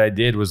too that I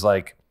did was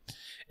like,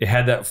 it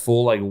had that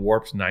full like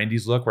warped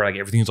 90s look where like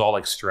everything's all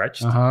like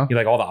stretched.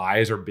 Like all the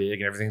eyes are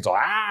big and everything's all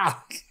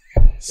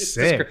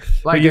sick.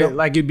 Like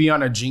it'd be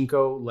on a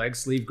Jinko leg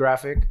sleeve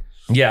graphic.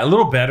 Yeah, a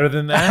little better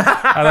than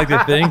that. I like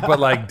to think, but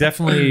like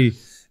definitely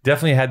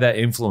had that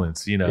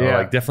influence.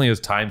 Like definitely was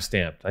time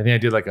stamped. I think I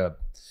did like a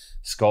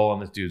skull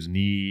on this dude's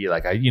knee.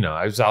 Like I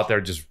was out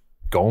there just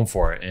going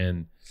for it,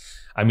 and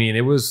I mean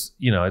it was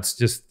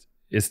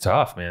it's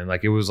tough, man.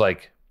 Like it was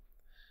like.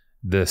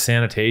 The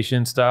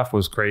sanitation stuff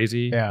was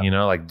crazy. Yeah.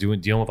 Like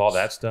dealing with all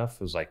that stuff.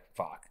 It was like,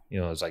 fuck. It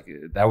was like,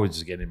 that was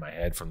just getting in my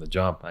head from the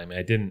jump. I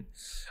mean,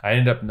 I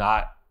ended up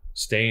not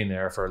staying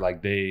there for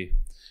like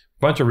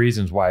bunch of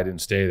reasons why I didn't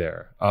stay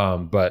there.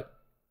 But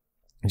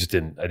I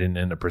didn't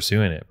end up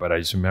pursuing it. But I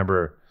just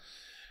remember,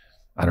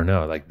 I don't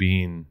know, like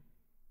being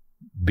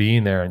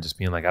being there and just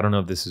being like, I don't know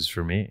if this is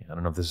for me. I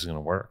don't know if this is going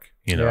to work.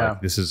 You know, Yeah.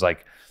 like, this is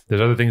like,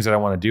 there's other things that I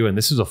want to do. And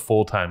this is a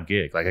full-time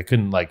gig. Like I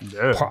couldn't I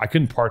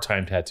couldn't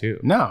part-time tattoo.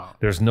 No.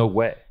 There's no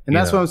way. And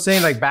that's what I'm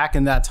saying. Like back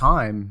in that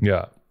time,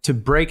 Yeah. to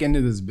break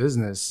into this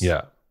business,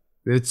 Yeah.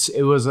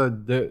 it was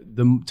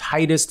the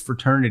tightest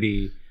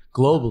fraternity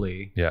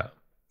globally. Yeah.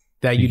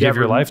 That You you'd give ever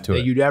your life to that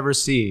it. you'd ever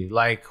see.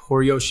 Like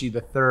Horiyoshi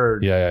the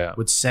Third Yeah.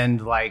 would send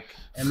like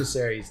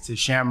emissaries to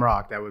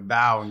Shamrock that would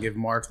bow and give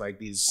Mark like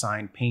these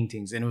signed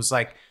paintings, and it was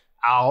like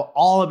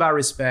all about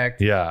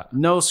respect. Yeah.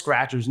 No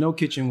scratchers, no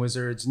kitchen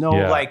wizards, no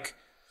Yeah. like,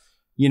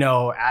 you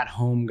know, at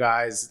home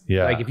guys.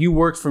 Yeah. Like if you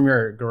worked from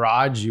your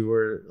garage, you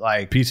were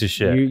like Piece of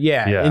shit.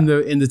 yeah. In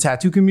the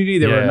tattoo community,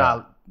 they were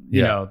not.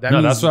 You know, that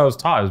means, that's what I was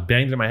taught. It was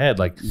banged in my head.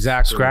 Like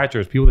exactly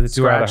scratchers, people that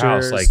tattoo out of the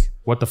house. Scratchers. Like,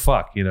 what the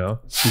fuck, you know?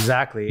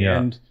 Exactly. Yeah.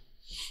 And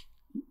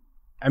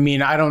I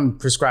mean, I don't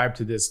prescribe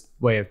to this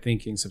way of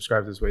thinking,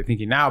 subscribe to this way of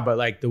thinking now, but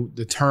like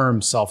the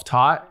term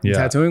self-taught in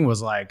tattooing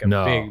was like a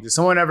big, did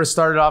someone ever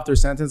started off their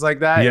sentence like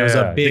that? Yeah. It was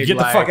a big, get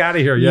the like, fuck out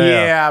of here.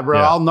 Yeah, bro,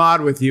 Yeah. I'll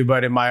nod with you,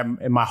 but in my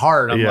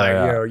heart, I'm like,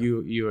 Yeah.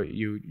 you know,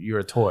 you're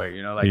a toy,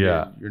 you know, like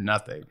Yeah. you're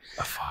nothing.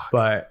 Oh, fuck.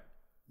 But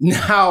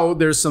now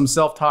there's some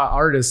self-taught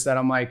artists that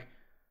I'm like,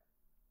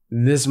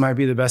 this might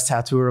be the best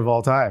tattooer of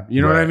all time.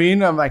 You know what I Right.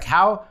 mean? I'm like,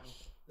 how?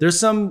 There's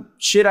some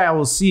shit I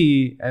will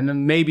see, and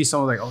then maybe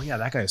someone's like, oh yeah,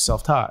 that guy is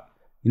self-taught.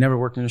 He never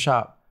worked in a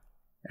shop.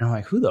 And I'm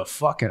like, who the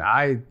fuck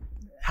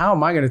how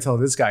am I going to tell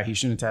this guy he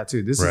shouldn't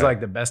tattoo? This is Right. like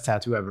the best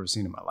tattoo I've ever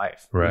seen in my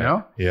life. Right. You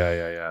know?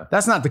 Yeah.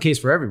 That's not the case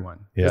for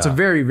everyone. Yeah. It's a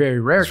very, very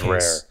rare It's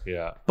case. rare.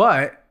 Yeah.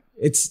 But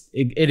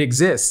it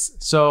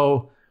exists.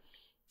 So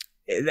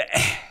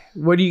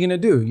what are you going to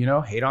do? You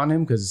know, hate on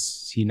him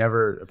because he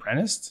never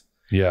apprenticed?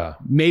 Yeah.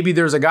 Maybe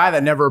there's a guy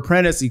that never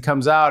apprenticed. He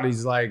comes out,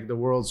 he's like the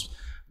world's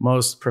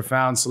most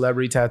profound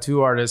celebrity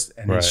tattoo artist,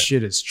 and Right. his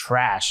shit is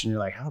trash. And you're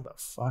like, how the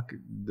fuck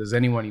does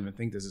anyone even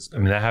think this is I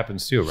good? mean, that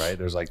happens too, right?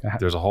 There's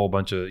a whole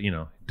bunch of, you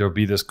know, there'll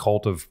be this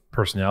cult of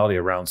personality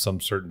around some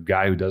certain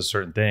guy who does a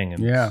certain thing,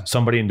 and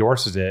somebody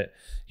endorses it.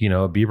 You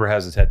know, Bieber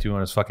has a tattoo on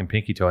his fucking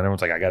pinky toe, and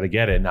everyone's like, I got to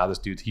get it. And now this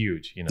dude's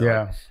huge, you know?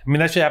 Yeah. Like, I mean,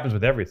 that shit happens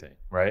with everything,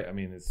 right? I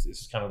mean,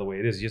 it's kind of the way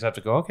it is. You just have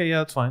to go, okay, yeah,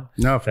 that's fine.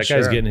 No, for That sure.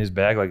 guy's getting his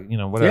bag, like, you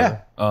know,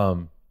 whatever. Yeah.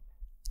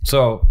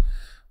 So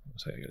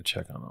I got to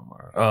check on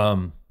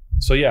Omar.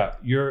 So yeah,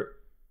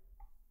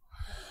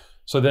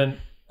 so then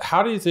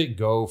how do you think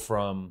go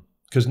from,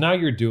 because now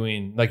you're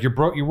doing, like you're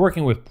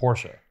working with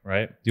Porsche,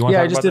 right? Do you want to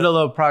talk I just about did that? a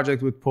little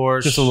project with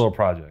Porsche. Just a little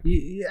project.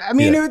 Yeah, I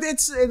mean,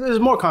 there's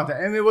more content.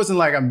 I mean, it wasn't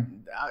like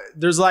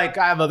there's like,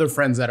 I have other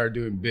friends that are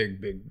doing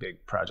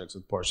big projects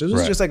with Porsche. It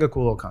was just like a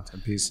cool little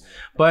content piece.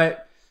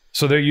 But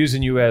so they're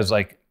using you as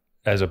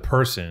a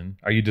person.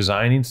 Are you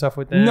designing stuff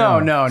with them?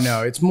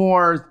 No. It's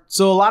more,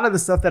 so a lot of the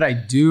stuff that I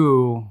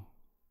do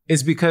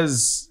is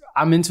because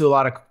I'm into a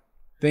lot of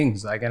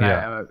things. Like, and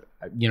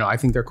I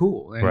think they're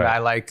cool, and I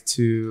like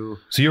to.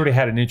 So you already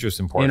had an interest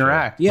in Porsche.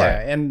 Interact, yeah,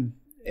 Right. and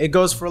it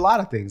goes for a lot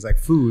of things. Like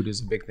food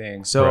is a big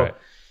thing. So,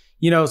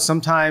 you know,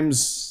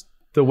 sometimes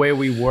the way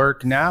we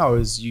work now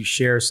is you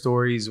share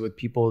stories with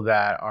people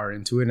that are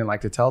into it and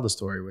like to tell the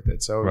story with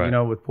it. So, you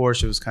know, with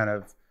Porsche, it was kind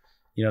of,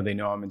 you know, they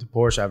know I'm into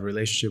Porsche. I have a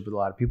relationship with a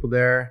lot of people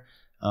there.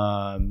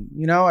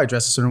 You know, I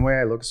dress a certain way,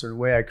 I look a certain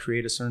way, I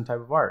create a certain type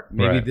of art.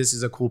 Maybe this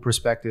is a cool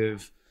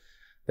perspective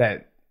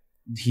that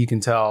he can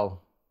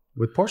tell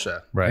with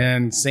Porsche. Right.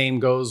 And same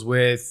goes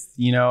with,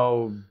 you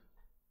know,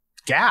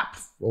 Gap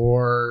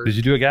or... Did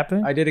you do a Gap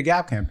thing? I did a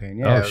Gap campaign.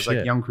 Yeah, it was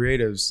like Young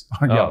Creatives.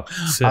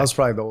 I was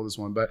probably the oldest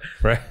one, but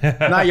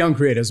not Young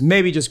Creatives,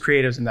 maybe just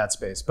creatives in that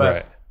space.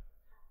 But,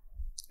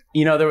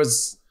 you know,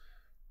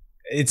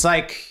 it's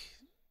like,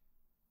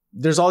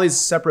 there's all these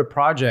separate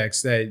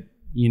projects that,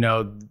 you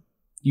know,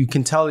 you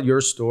can tell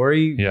your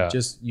story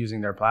just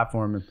using their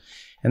platform.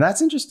 And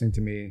that's interesting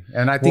to me.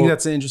 And I think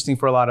that's interesting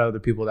for a lot of other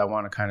people that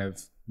want to kind of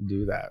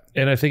do that.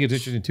 And I think it's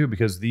interesting too,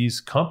 because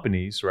these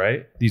companies,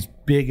 right? These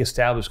big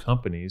established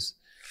companies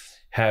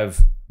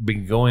have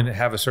been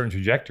have a certain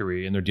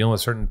trajectory, and they're dealing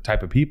with a certain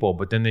type of people,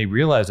 but then they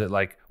realize that,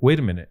 like, wait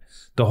a minute,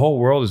 the whole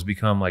world has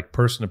become like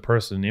person to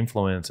person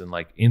influence and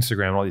like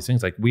Instagram and all these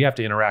things. Like, we have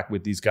to interact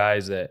with these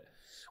guys that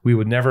we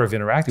would never have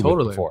interacted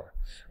with before,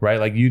 right?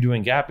 Like, you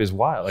doing Gap is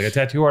wild. Like, a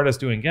tattoo artist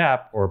doing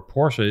Gap or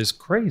Porsche is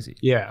crazy.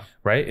 Yeah.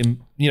 Right.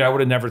 And, you know, I would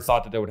have never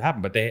thought that would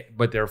happen,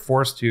 but they're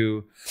forced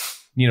to,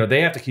 you know,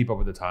 they have to keep up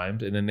with the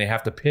times, and then they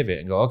have to pivot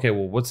and go, okay,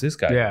 well, what's this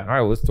guy doing? All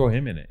right, well, let's throw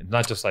him in it. It's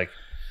not just like,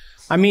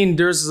 I mean,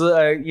 there's,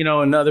 you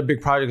know, another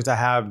big project I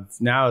have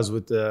now is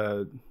with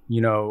the,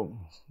 you know,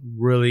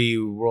 really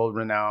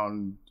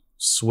world-renowned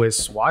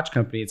Swiss watch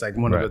company. It's like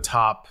one of the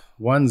top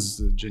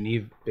ones,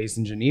 based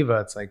in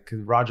Geneva. It's like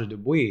Roger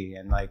Dubuis,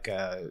 and like,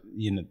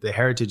 you know, the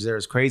heritage there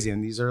is crazy.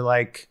 And these are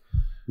like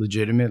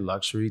legitimate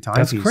luxury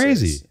timepieces. That's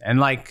crazy. And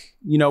like,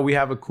 you know, we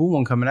have a cool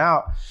one coming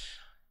out.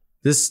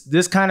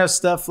 This kind of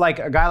stuff, like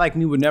a guy like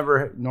me would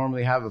never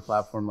normally have a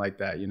platform like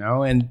that, you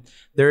know? And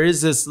there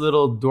is this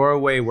little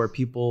doorway where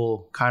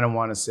people kind of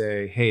want to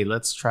say, hey,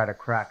 let's try to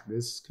crack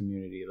this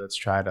community. Let's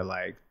try to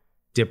like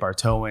dip our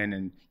toe in.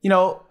 And, you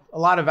know, a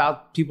lot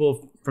of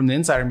people from the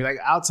insider and be like,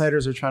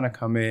 outsiders are trying to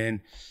come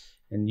in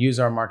and use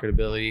our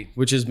marketability,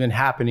 which has been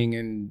happening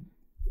in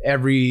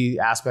every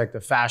aspect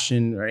of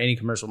fashion or any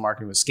commercial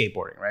marketing with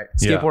skateboarding, right?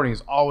 Skateboarding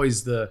is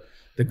always the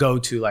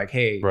go-to, like,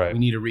 hey, we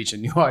need to reach a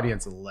new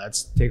audience.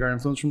 Let's take our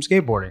influence from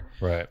skateboarding.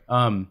 Right.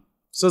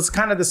 So it's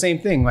kind of the same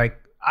thing. Like,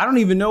 I don't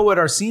even know what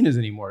our scene is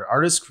anymore.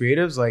 Artists,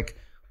 creatives, like,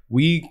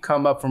 we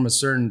come up from a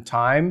certain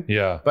time.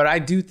 Yeah. But I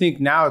do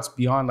think now it's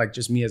beyond like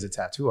just me as a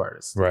tattoo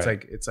artist.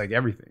 Right. It's like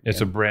everything. It's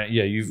a brand.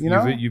 Yeah.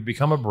 You've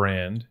become a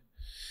brand,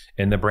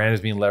 and the brand is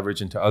being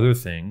leveraged into other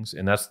things.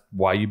 And that's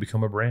why you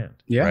become a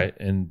brand. Yeah. Right.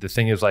 And the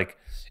thing is, like,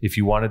 if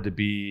you wanted to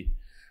be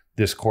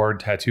this cord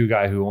tattoo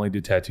guy who only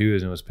did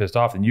tattoos and was pissed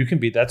off, and you can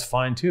be, that's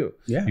fine too.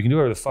 Yeah. You can do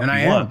whatever the fuck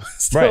you want.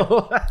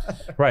 Right.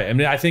 Right. I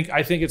mean, I think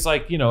it's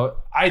like, you know,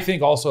 I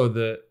think also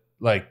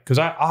because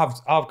I'll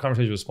have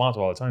conversations with sponsors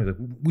all the time. He's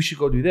like, we should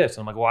go do this.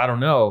 And I'm like, well, I don't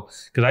know.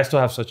 Because I still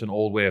have such an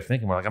old way of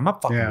thinking. We're like, I'm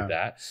not fucking with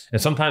that.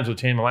 And sometimes he'll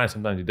change my mind.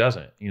 Sometimes he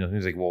doesn't. You know,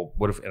 he's like, well,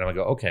 what if, and I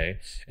go, okay.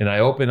 And I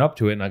open up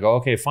to it and I go,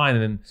 okay, fine.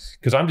 And then,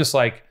 because I'm just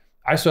like,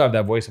 I still have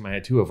that voice in my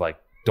head too of like,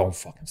 don't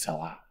fucking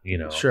sell out, you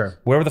know? Sure.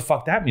 Whatever the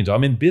fuck that means.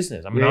 I'm in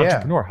business. I'm an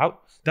entrepreneur.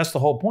 That's the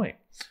whole point.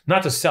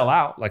 Not to sell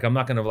out. Like, I'm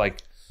not going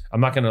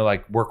to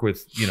like work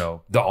with, you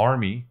know, the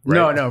army.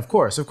 Right? No, of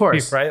course.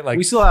 Right? Like,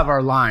 we still have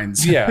our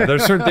lines. Yeah.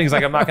 There's certain things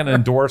like I'm not going to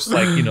endorse,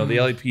 like, you know, the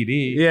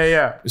LAPD.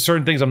 Yeah.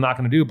 Certain things I'm not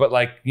going to do, but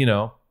like, you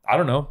know, I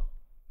don't know.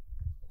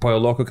 Pollo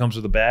Loco comes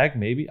with a bag,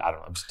 maybe. I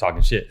don't know. I'm just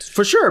talking shit.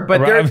 For sure.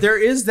 But there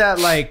is that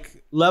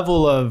like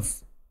level of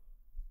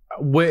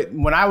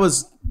when I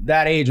was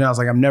that age and I was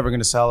like, I'm never going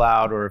to sell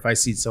out. Or if I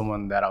see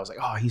someone that I was like,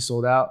 oh, he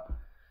sold out.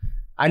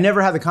 I never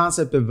had the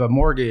concept of a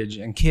mortgage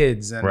and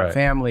kids and a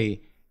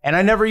family. And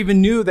I never even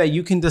knew that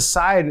you can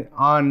decide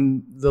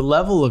on the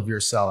level of your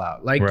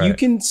sellout. Like you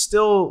can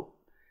still,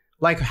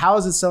 like, how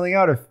is it selling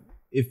out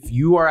if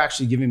you are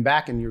actually giving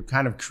back and you're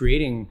kind of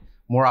creating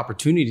more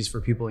opportunities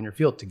for people in your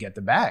field to get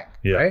the bag,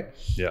 right?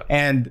 Yeah.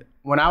 And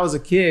when I was a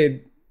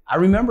kid, I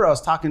remember I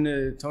was talking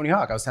to Tony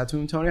Hawk. I was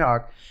tattooing Tony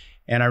Hawk.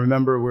 And I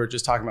remember we were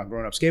just talking about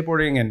growing up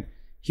skateboarding, and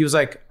he was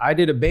like, I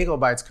did a Bagel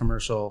Bites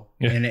commercial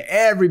and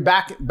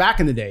back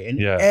in the day, and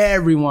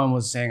everyone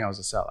was saying I was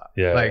a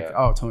sellout.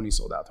 Oh, Tony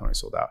sold out.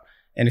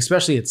 And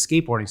especially at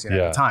skateboarding scene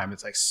at the time,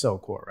 it's like so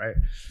cool, right?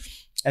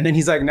 And then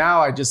he's like,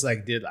 now I just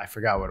like I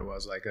forgot what it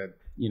was, like a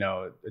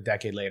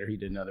decade later, he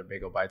did another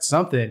Bagel Bites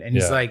something. And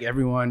he's like,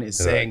 everyone is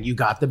saying, you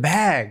got the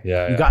bag.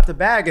 You got the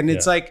bag. And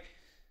it's like,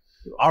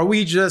 are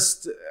we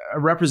just a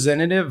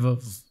representative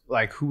of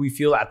like who we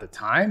feel at the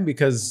time?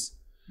 Because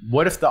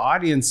what if the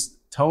audience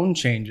tone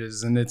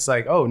changes and it's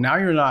like, oh, now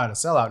you're not a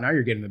sellout, now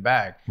you're getting the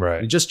bag.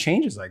 Right. It just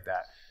changes like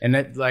that. And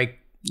that, like,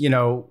 you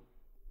know,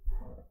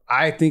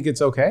 I think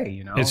it's okay,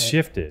 you know. It's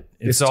shifted.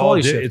 It's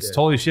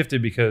totally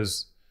shifted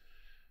because,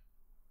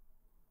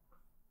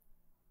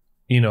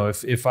 you know,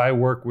 if I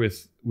work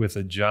with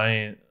a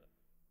giant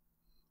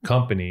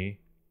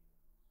company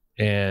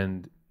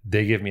and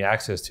they give me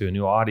access to a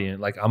new audience,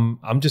 like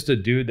I'm just a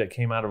dude that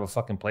came out of a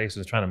fucking place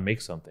and is trying to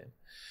make something.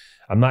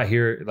 I'm not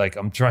here, like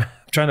I'm trying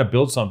to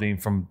build something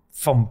from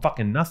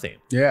fucking nothing.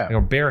 Yeah. You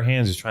know, bare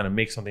hands is trying to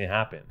make something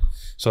happen.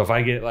 So if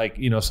I get like,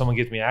 you know, someone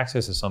gets me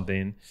access to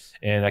something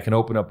and I can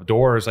open up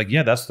doors, like,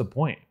 yeah, that's the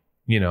point.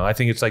 You know, I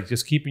think it's like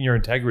just keeping your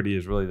integrity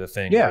is really the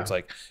thing. Yeah. It's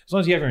like, as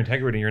long as you have your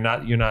integrity, you're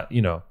not, you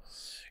know,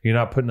 you're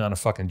not putting on a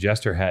fucking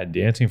jester hat and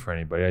dancing for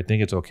anybody. I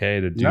think it's okay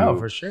to do. No,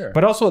 for sure.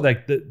 But also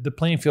like the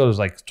playing field is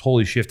like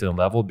totally shifted and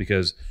leveled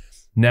because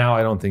now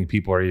I don't think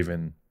people are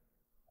even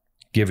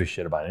give a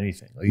shit about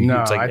anything. Like,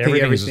 no, it's like I think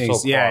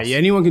everything's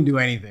anyone can do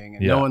anything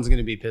and no one's going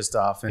to be pissed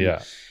off. And,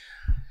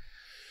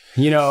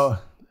 you know,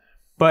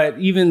 but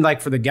even like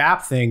for the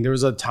Gap thing, there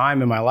was a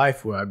time in my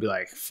life where I'd be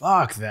like,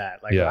 fuck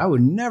that. Like I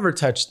would never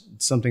touch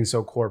something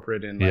so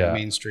corporate and like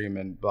mainstream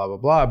and blah, blah,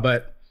 blah.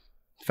 But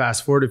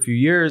fast forward a few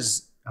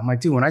years, I'm like,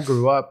 dude, when I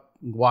grew up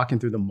walking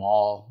through the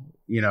mall,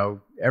 you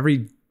know,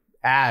 every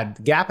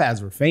Gap ads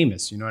were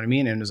famous, you know what I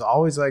mean? And there's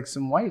always like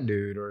some white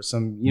dude or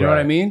some, you know what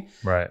I mean?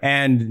 Right.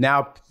 And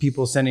now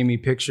people sending me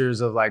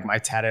pictures of like my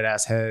tatted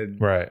ass head.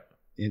 Right.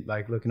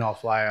 Like looking all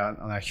fly on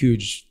a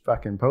huge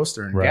fucking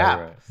poster in Gap.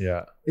 Right.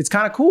 Yeah. It's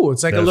kind of cool.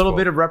 It's like a little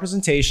bit of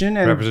representation.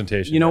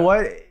 And you know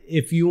what?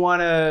 If you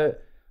want to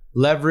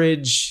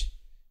leverage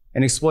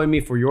and exploit me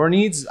for your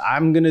needs,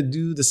 I'm going to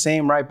do the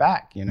same right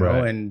back, you know?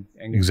 Right. And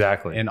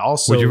exactly. And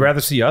also, would you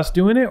rather see us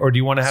doing it or do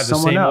you want to have the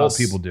same old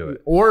people do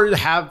it? Or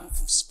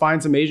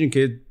find some Asian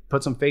kid,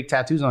 put some fake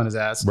tattoos on his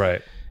ass.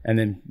 Right. And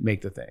then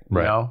make the thing, you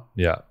know?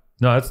 Yeah.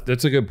 No,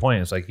 that's a good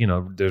point. It's like, you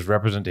know, there's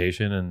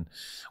representation and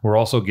we're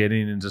also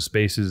getting into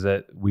spaces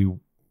that we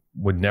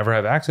would never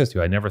have access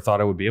to. I never thought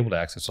I would be able to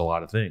access a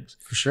lot of things.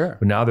 For sure.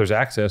 But now there's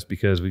access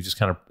because we just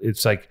kind of,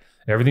 it's like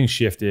everything's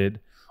shifted.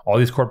 All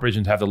these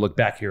corporations have to look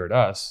back here at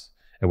us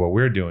at what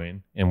we're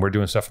doing, and we're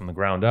doing stuff from the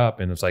ground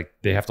up. And it's like,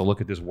 they have to look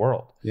at this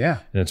world. Yeah.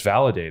 And it's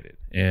validated.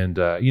 And,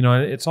 you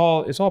know, it's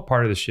all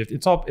part of the shift.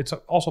 It's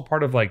also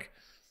part of like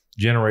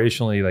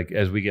generationally, like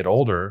as we get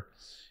older,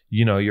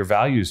 you know, your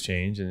values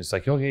change and it's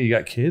like, okay, you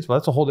got kids. Well,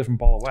 that's a whole different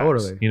ball of wax.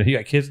 Totally. You know, you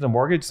got kids in the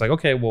mortgage. It's like,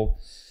 okay, well,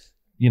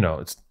 you know,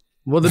 it's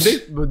well,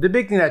 the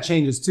big thing that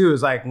changes too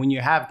is like when you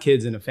have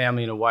kids and a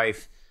family and a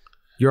wife,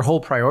 your whole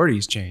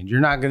priorities change.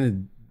 You're not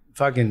gonna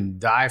fucking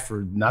die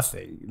for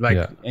nothing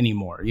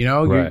anymore. You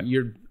know, Right.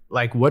 you're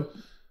like what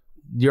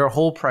your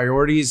whole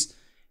priorities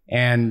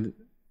and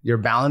your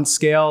balance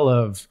scale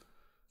of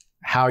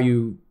how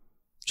you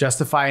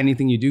justify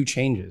anything you do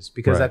changes,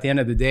 because Right. at the end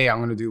of the day, I'm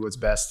going to do what's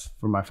best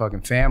for my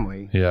fucking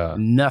family. Yeah.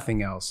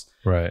 Nothing else.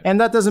 right. And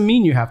that doesn't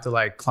mean you have to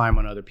like climb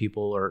on other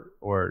people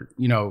or,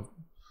 you know,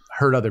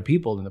 hurt other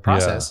people in the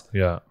process.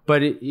 Yeah.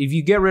 But if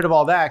you get rid of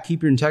all that,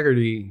 keep your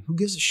integrity, who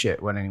gives a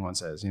shit what anyone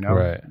says, you know?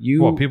 Right.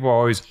 Well, people are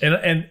always,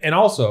 and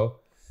also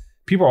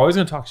people are always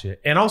going to talk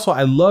shit. And also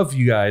I love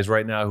you guys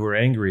right now who are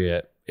angry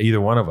at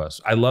either one of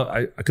us.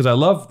 Because I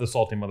love the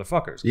salty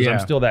motherfuckers. Because I'm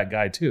still that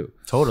guy too.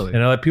 Totally.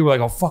 And people are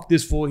like, oh, fuck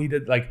this fool. He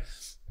did like,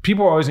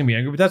 people are always gonna be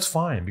angry, but that's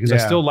fine because I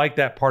still like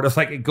that part of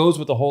like, it goes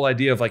with the whole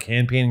idea of like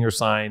hand painting your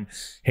sign,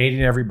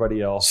 hating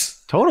everybody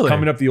else. Totally.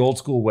 Coming up the old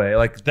school way.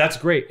 Like that's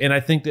great. And I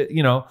think that,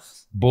 you know,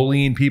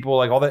 bullying people,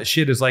 like all that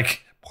shit is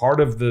like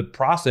part of the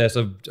process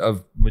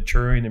of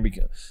maturing and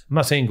I'm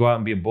not saying go out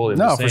and be a bully.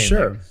 No, for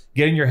sure. Like,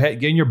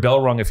 getting your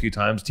bell rung a few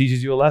times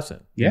teaches you a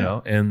lesson. You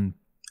know? And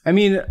I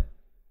mean,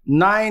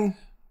 9,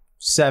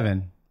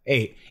 7,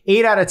 8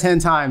 out of 10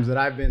 times that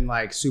I've been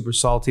like super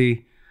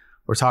salty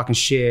or talking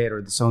shit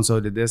or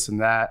so-and-so did this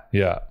and that.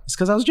 Yeah. It's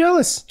because I was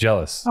jealous.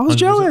 I was 100%.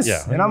 jealous.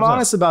 Yeah, and I'm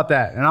honest about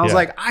that. And I was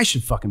like, I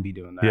should fucking be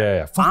doing that.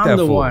 Yeah. Fuck I'm that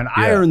the fool. one. Yeah.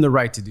 I earned the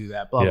right to do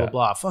that. Blah, Yeah. blah,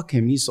 blah. Fuck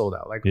him. He sold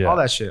out. Like all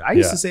that shit. I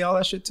used to say all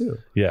that shit too.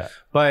 Yeah.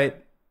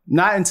 But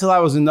not until I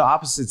was in the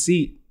opposite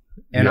seat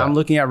and I'm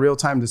looking at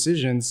real-time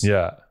decisions.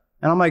 Yeah.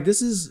 And I'm like,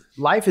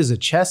 life is a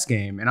chess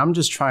game and I'm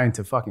just trying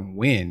to fucking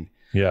win.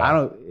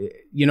 Yeah.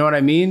 You know what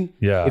I mean?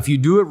 Yeah. If you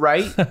do it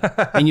right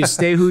and you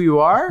stay who you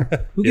are,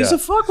 who gives a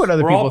fuck what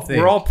other people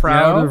think? We're all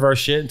proud of our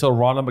shit until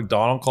Ronald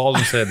McDonald calls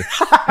and said,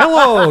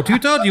 hello,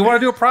 Tuto, do you want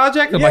to do a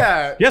project? I'm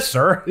like, yes,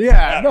 sir.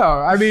 Yeah, no,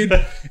 I mean,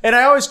 and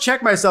I always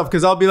check myself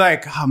because I'll be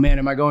like, oh man,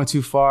 am I going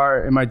too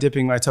far? Am I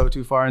dipping my toe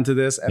too far into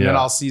this? And then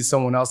I'll see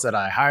someone else that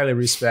I highly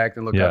respect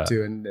and look up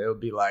to, and it'll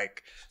be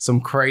like some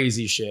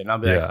crazy shit. And I'll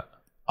be like,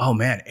 oh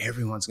man,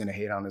 everyone's going to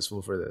hate on this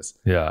fool for this.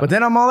 Yeah. But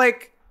then I'm all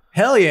like,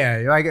 hell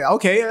yeah. Like,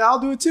 okay, I'll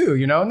do it too,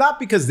 you know, not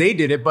because they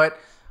did it, but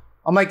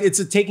I'm like,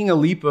 it's taking a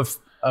leap of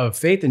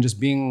faith and just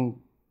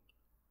being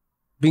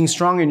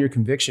strong in your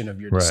conviction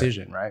of your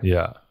decision, right?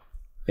 Yeah.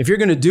 If you're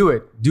going to do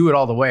it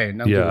all the way and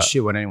not give a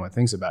shit what anyone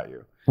thinks about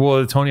you.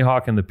 Well, the Tony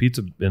Hawk and the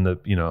pizza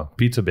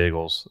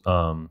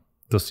bagels,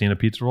 those Cena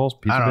pizza rolls.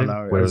 I don't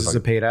know. Is this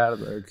a paid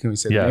ad? Or can we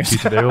say that?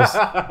 Pizza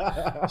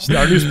bagels.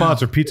 Our new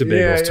sponsor, Pizza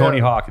Bagels, Tony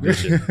Hawk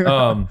edition.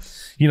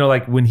 You know,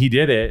 like when he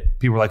did it,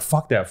 people were like,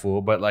 fuck that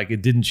fool. But like,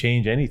 it didn't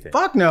change anything.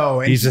 Fuck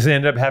no. And he just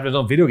ended up having his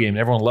own video game and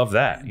everyone loved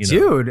that. You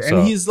know? Dude.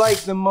 And he's like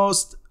the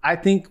most, I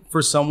think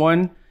for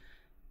someone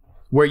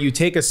where you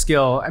take a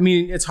skill, I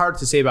mean, it's hard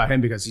to say about him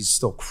because he's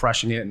still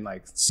crushing it and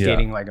like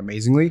skating like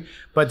amazingly.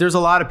 But there's a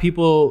lot of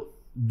people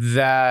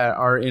that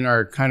are in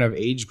our kind of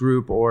age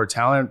group or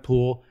talent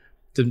pool,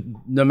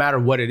 no matter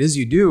what it is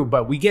you do,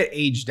 but we get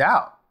aged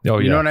out.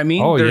 You know what I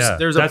mean?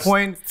 There's a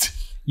point.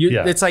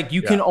 It's like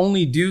you can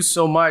only do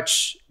so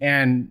much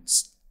and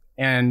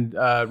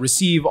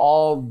receive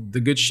all the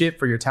good shit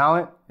for your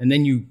talent, and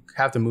then you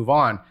have to move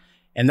on.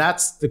 And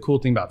that's the cool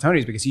thing about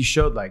Tony's, because he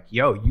showed like,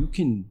 yo, you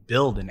can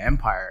build an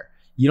empire.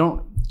 You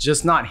don't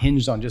just not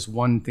hinged on just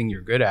one thing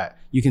you're good at.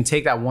 You can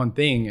take that one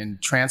thing and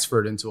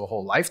transfer it into a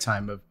whole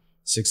lifetime of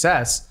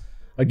success.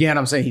 Again,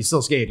 I'm saying he's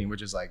still skating,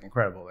 which is like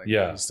incredible. Like,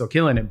 he's still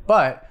killing it.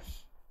 But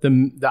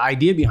the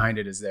idea behind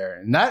it is there.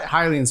 And that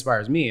highly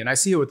inspires me. And I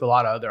see it with a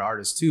lot of other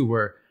artists too,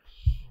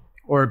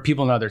 or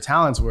people in other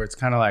talents where it's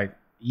kind of like,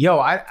 yo,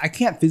 I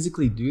can't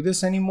physically do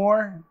this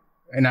anymore.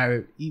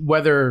 And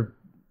whether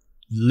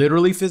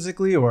literally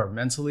physically or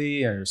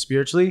mentally or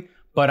spiritually,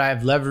 but I've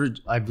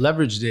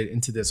leveraged it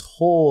into this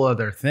whole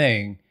other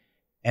thing.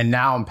 And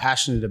now I'm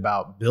passionate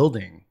about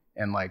building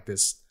and like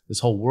this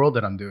whole world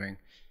that I'm doing.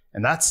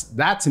 And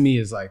that to me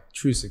is like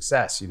true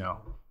success, you know?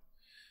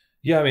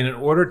 Yeah. I mean, in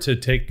order to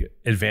take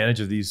advantage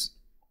of these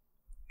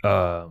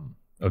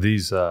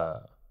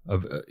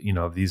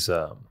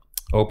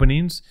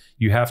openings,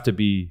 you have to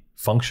be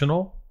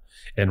functional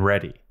and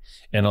ready.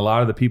 And a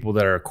lot of the people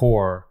that are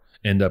core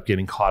end up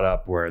getting caught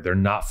up where they're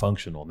not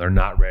functional, they're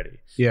not ready.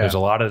 Yeah. There's a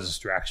lot of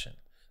distraction.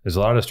 There's a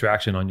lot of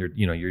distraction on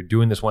you're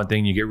doing this one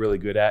thing you get really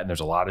good at, and there's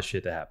a lot of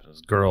shit that happens.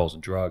 Girls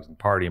and drugs and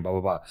party and blah, blah,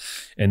 blah.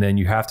 And then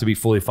you have to be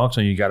fully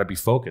functional. You got to be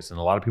focused. And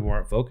a lot of people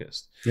aren't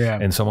focused. Yeah.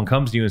 And someone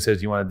comes to you and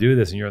says, you want to do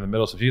this? And you're in the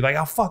middle. So you're like,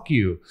 oh, fuck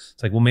you.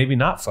 It's like, well, maybe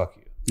not fuck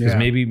you. Because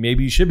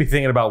maybe you should be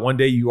thinking about one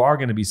day you are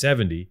going to be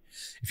 70.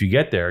 If you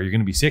get there, you're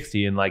going to be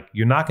 60, and like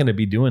you're not going to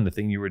be doing the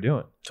thing you were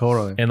doing.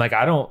 Totally. And like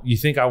I don't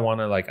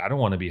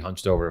want to be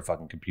hunched over a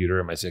fucking computer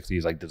in my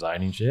 60s like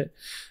designing shit.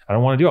 I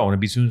don't want to do it. I want to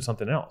be doing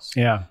something else.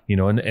 Yeah. You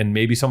know, and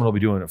maybe someone will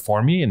be doing it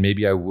for me, and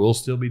maybe I will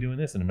still be doing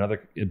this in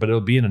but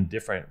it'll be in a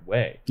different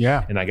way.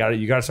 Yeah. And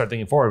you got to start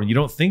thinking forward. When you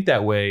don't think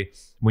that way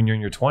when you're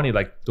in your 20s,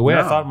 like the way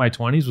I thought in my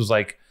 20s was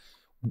like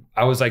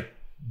I was like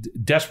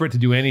desperate to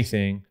do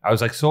anything. I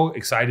was like so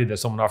excited that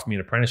someone offered me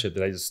an apprenticeship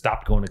that I just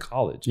stopped going to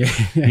college.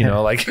 You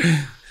know, like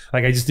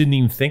I just didn't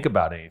even think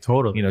about anything.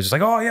 Totally. You know, just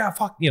like, oh yeah,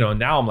 fuck. You know,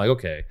 now I'm like,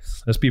 okay,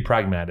 let's be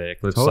pragmatic.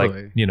 Let's like,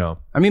 you know.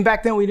 I mean,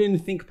 back then we didn't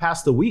think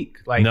past the week.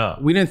 Like, no.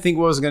 We didn't think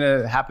what was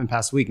going to happen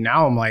past the week.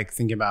 Now I'm like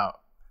thinking about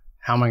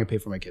how am I going to pay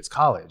for my kids'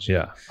 college?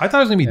 Yeah. I thought I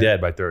was going to be dead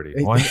by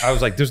 30. I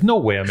was like, there's no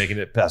way I'm making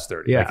it past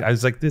 30. Yeah. Like, I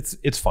was like,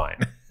 it's fine.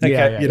 Like,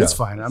 yeah, it's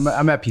fine.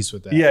 I'm at peace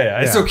with that. Yeah,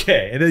 it's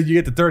okay. And then you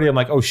get to 30, I'm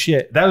like, oh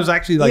shit. That was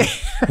actually like,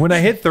 when I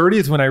hit 30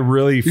 is when I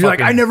really You're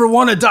like, I never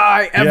want to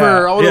die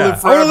ever. I want to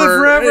live forever. I want to live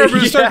forever. I'm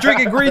going to start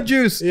drinking green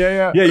juice.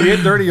 Yeah, you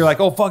hit 30, you're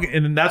like, oh, fuck it.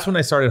 And then that's when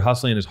I started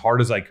hustling as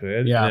hard as I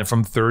could. Yeah. And then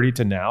from 30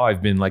 to now,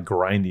 I've been like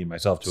grinding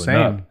myself to a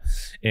nub.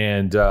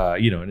 And,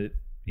 you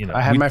know,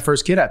 I had my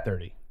first kid at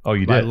 30. Oh,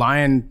 you did? My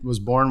lion was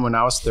born when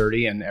I was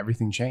 30 and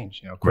everything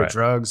changed. You know, quit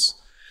drugs,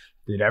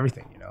 did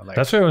everything, you know. Like,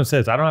 that's what everyone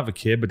says. I don't have a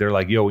kid, but they're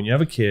like, yo, when you have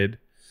a kid,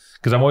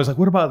 because I'm always like,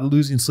 what about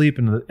losing sleep?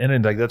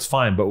 And like, that's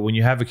fine. But when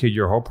you have a kid,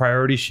 your whole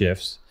priority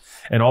shifts.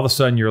 And all of a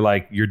sudden you're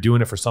like, you're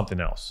doing it for something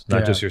else,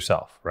 not just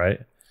yourself,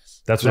 right?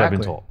 That's what I've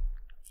been told.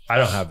 I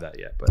don't have that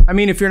yet. But I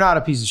mean, if you're not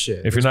a piece of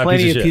shit, if you're not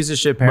plenty of piece of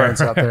shit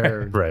parents out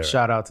there. Right.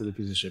 Shout out to the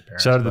piece of shit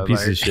parents. Shout out to the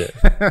pieces of shit.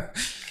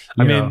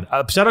 I mean,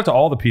 shout out to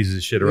all the pieces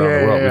of shit around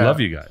the world. We love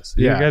you guys.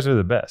 You guys are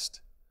the best.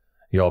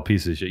 You all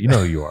pieces of shit. You know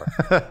who you are.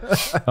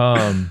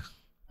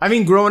 I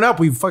mean, growing up,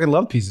 we fucking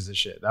loved pieces of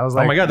shit. That was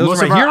like, oh my God, those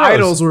most were my of our heroes.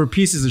 idols were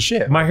pieces of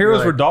shit. My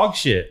heroes were dog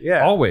shit.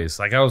 Yeah. Always.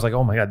 Like, I was like,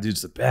 oh my God,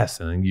 dude's the best.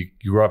 And then you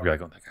grow up, you're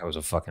like, oh, that guy was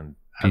a fucking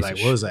piece of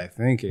shit. What was I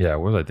thinking? Yeah,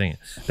 what was I thinking?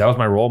 That was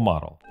my role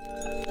model.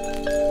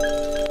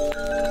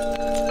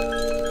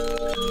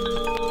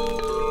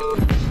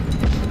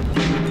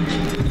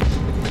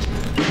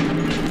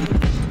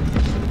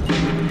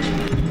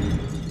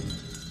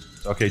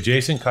 Okay,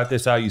 Jason, cut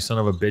this out, you son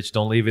of a bitch.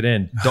 Don't leave it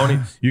in.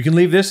 You can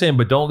leave this in,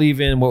 but don't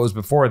leave in what was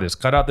before this.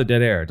 Cut out the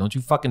dead air. Don't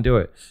you fucking do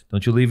it.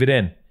 Don't you leave it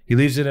in. He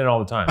leaves it in all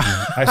the time.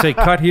 I say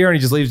cut here and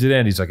he just leaves it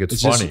in. He's like,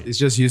 it's funny. It's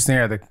just you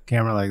staring at the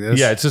camera like this.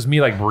 Yeah, it's just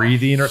me like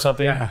breathing or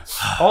something. Yeah.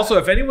 Also,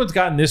 if anyone's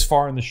gotten this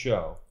far in the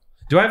show,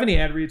 do I have any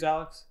ad reads,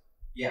 Alex?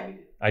 Yeah, we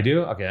did. I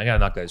do? Okay, I gotta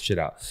knock that shit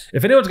out.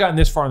 If anyone's gotten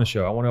this far in the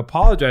show, I want to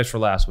apologize for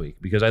last week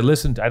because I don't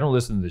listen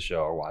to the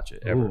show or watch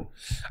it ever. Ooh.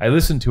 I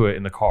listened to it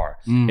in the car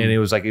and it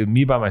was like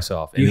me by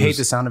myself. And you hate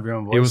the sound of your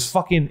own voice?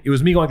 It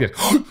was me going like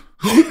this.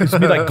 It was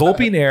me like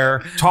gulping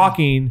air,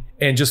 talking,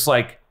 and just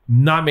like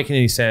not making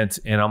any sense.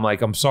 And I'm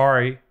like, I'm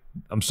sorry.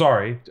 I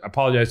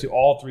apologize to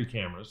all three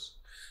cameras.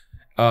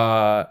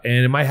 And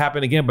it might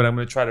happen again, but I'm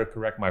going to try to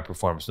correct my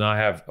performance. Now I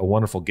have a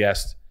wonderful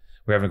guest.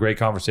 We're having a great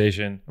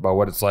conversation about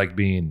what it's like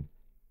being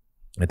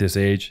at this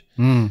age,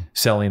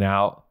 selling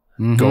out,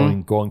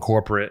 going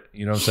corporate,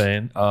 you know what I'm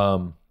saying?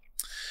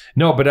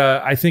 No, but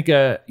I think,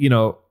 you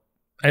know,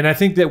 and I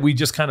think that we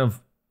just kind of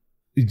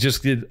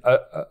just did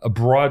a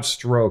broad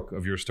stroke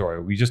of your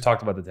story. We just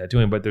talked about the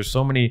tattooing, but there's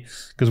so many,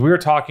 because we were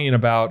talking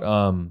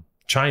about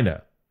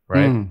China,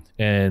 right?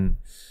 And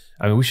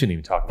I mean, we shouldn't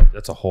even talk about it.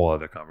 That's a whole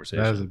other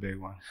conversation. That was a big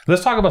one.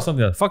 Let's talk about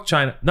something else. Fuck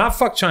China. Not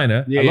fuck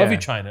China. I love you,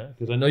 China,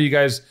 because I know you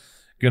guys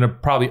gonna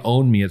probably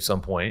own me at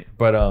some point,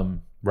 but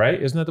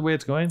right? Isn't that the way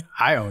it's going?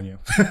 I own you.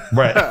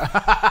 Right.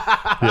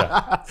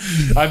 Yeah.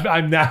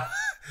 I'm now.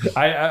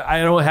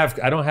 I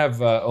don't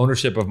have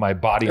ownership of my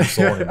body and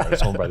soul anymore.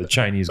 It's owned by the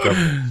Chinese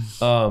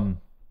government.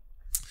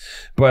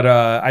 But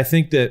I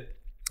think that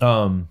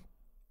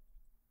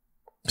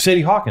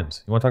Sadie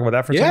Hawkins. You want to talk about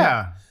that for a second?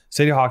 Yeah.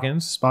 Sadie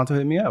Hawkins. Sponto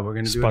hit me up. We're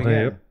gonna do it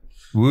again.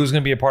 Woo's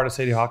going to be a part of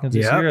Sadie Hawkins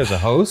this year as a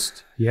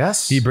host.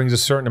 Yes. He brings a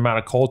certain amount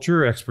of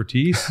culture,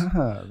 expertise.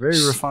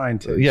 Very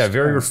refined taste. Yeah,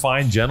 very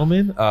refined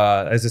gentleman.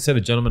 As I said, a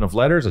gentleman of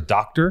letters, a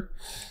doctor.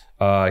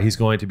 He's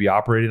going to be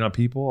operating on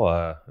people.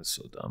 That's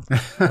so dumb.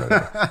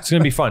 It's going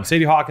to be fun.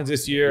 Sadie Hawkins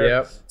this year.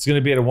 Yep. It's going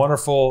to be at a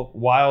wonderful,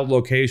 wild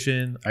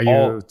location. Are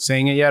you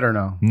saying it yet or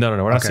no? No,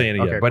 we're not saying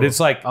it yet. But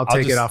it's like... I'll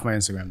take it off my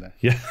Instagram then.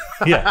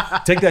 Yeah.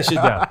 Take that shit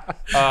down.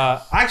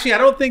 Actually, I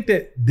don't think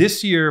that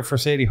this year for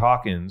Sadie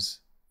Hawkins...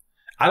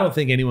 I don't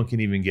think anyone can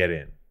even get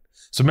in.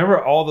 So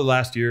remember all the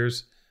last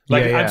years,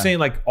 like I'm saying,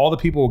 like all the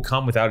people will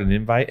come without an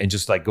invite and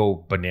just like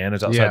go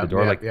bananas outside the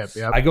door.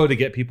 I go to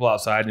get people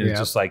outside and it's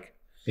just like,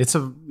 it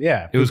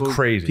was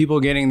crazy.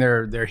 People getting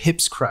their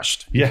hips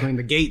crushed between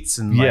the gates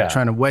and like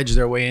trying to wedge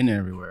their way in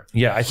everywhere.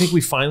 Yeah, I think we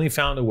finally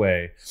found a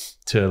way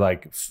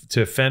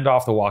to fend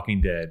off the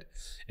Walking Dead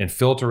and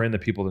filter in the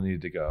people that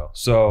needed to go.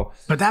 So,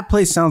 but that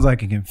place sounds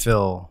like it can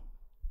fill.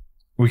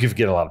 We could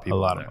get a lot of people.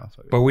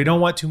 But we don't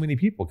want too many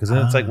people because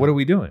then it's like, what are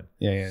we doing?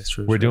 Yeah, it's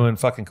true. We're doing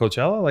fucking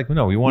Coachella? Like,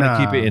 no, we want to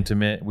keep it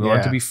intimate. We want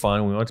it to be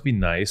fun. We want it to be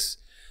nice.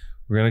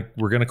 We're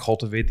gonna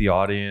cultivate the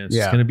audience.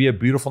 It's gonna be a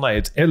beautiful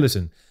night.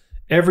 Listen,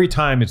 every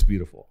time it's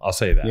beautiful. I'll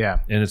say that. Yeah.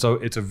 And it's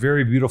a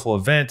very beautiful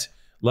event.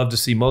 Love to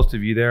see most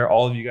of you there.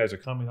 All of you guys are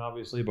coming,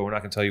 obviously, but we're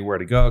not gonna tell you where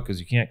to go because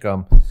you can't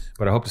come.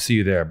 But I hope to see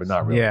you there, but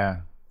not really.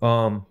 Yeah.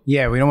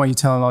 We don't want you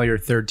telling all your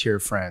third tier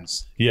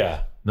friends.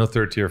 Yeah. No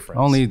third tier friends.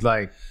 Only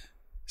like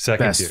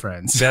second best tier.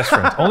 Friends. Best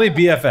friends. Only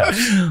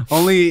BFFs.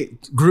 Only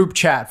group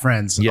chat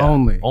friends. Yeah.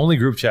 Only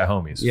group chat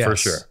homies, for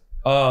sure.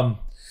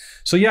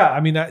 So yeah, I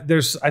mean, I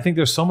think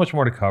there's so much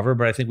more to cover,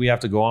 but I think we have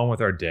to go on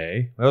with our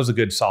day. That was a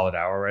good solid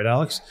hour, right,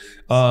 Alex?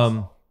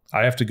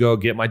 I have to go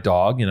get my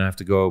dog, and I have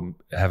to go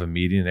have a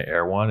meeting at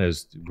Erewhon,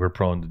 as we're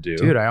prone to do.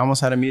 Dude, I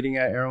almost had a meeting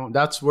at Erewhon.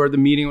 That's where the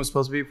meeting was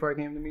supposed to be before I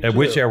came to meet you. At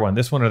which Erewhon?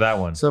 This one or that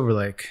one? Silver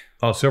Lake.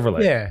 Oh, Silver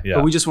Lake. Yeah.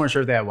 But we just weren't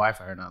sure if they had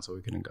Wi-Fi or not, so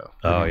we couldn't go.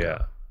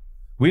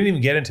 We didn't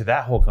even get into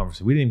that whole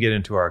conversation. We didn't even get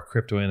into our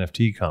crypto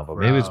NFT combo.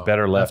 Maybe it's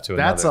better left to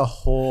another. That's a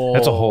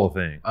whole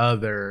thing.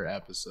 Other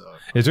episode.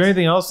 Is there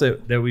anything else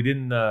that we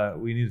didn't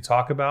we need to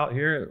talk about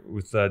here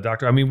with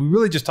Dr.? I mean, we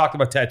really just talked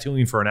about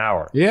tattooing for an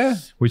hour. Yeah.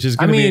 Which is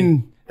going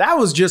to be... that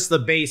was just the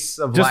base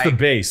of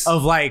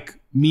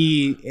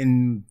me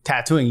in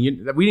tattooing.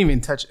 We didn't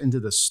even touch into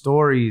the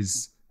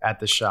stories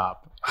at the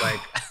shop. Like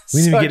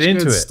we didn't even get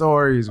into it.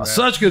 Stories, man.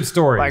 Such good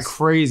stories. Like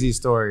crazy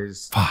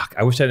stories. Fuck.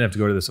 I wish I didn't have to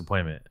go to this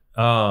appointment.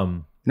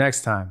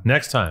 Next time.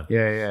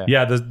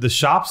 Yeah. The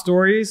shop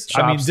stories.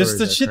 Just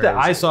the shit that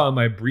I saw in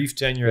my brief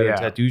tenure at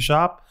a tattoo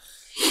shop.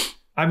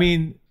 I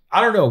mean, I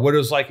don't know what it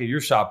was like at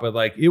your shop, but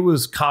like it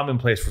was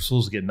commonplace for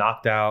souls to get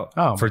knocked out.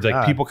 For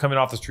like people coming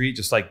off the street,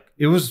 just like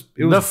it was.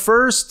 The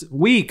first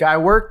week I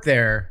worked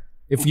there.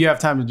 If you have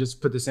time to just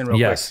put this in real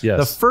quick. Yes.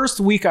 The first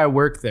week I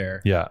worked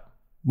there. Yeah.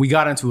 We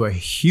got into a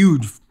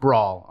huge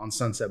brawl on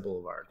Sunset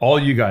Boulevard. All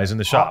you guys in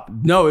the shop?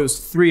 No, it was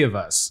 3 of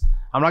us.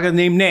 I'm not going to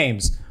name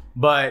names,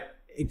 but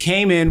it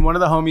came in. One of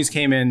the homies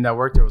came in that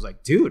worked there was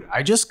like, dude,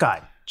 I just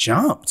got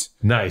jumped.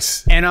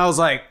 Nice. And I was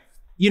like,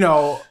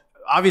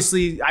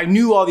 obviously I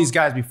knew all these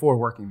guys before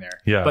working there.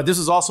 Yeah. But this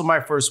was also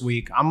my first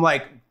week. I'm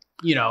like,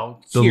 the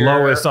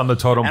lowest on the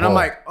totem pole. And I'm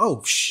like,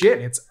 oh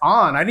shit, it's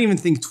on. I didn't even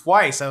think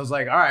twice. I was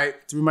like, all right,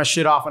 threw my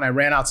shit off and I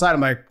ran outside.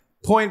 I'm like,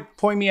 point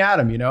me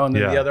at him, And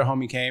then the other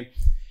homie came.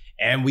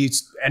 And we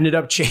ended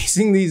up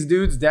chasing these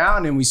dudes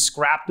down, and we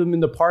scrapped them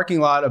in the parking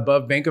lot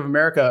above Bank of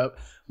America,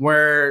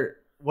 where,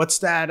 what's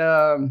that,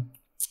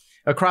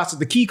 across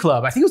the Key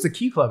Club. I think it was the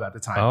Key Club at the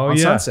time on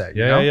Sunset.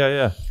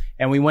 Yeah.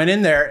 And we went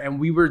in there, and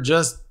we were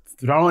just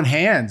throwing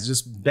hands,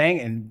 just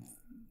banging.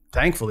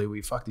 Thankfully,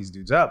 we fucked these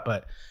dudes up.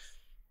 But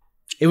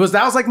that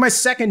was like my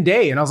second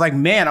day, and I was like,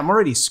 man, I'm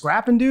already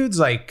scrapping dudes.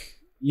 Like,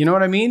 you know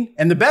what I mean?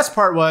 And the best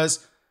part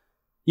was,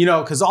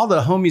 because all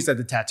the homies at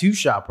the tattoo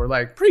shop were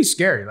like pretty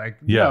scary. Like,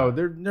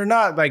 they're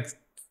not like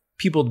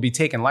people to be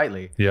taken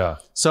lightly. Yeah.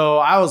 So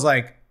I was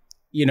like,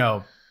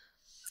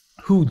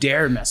 who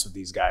dare mess with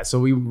these guys? So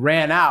we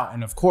ran out.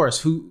 And of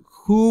course,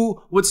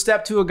 who would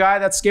step to a guy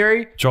that's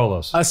scary?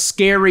 Cholos. A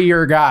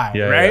scarier guy,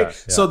 right? Yeah.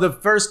 So the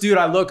first dude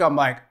I look, I'm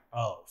like,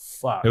 oh,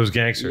 fuck. It was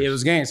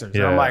gangsters.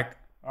 And I'm like,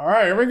 all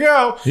right, here we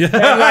go. Yeah.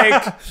 And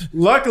like,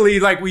 luckily,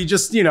 like we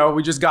just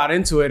got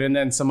into it, and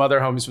then some other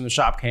homies from the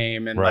shop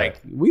came, and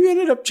like we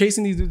ended up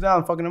chasing these dudes down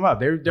and fucking them up.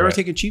 They were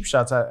taking cheap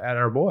shots at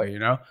our boy,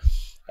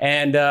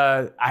 And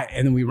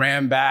and then we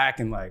ran back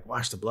and like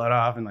washed the blood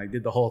off and like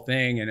did the whole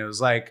thing, and it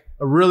was like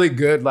a really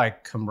good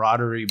like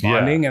camaraderie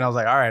bonding. And I was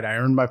like, all right, I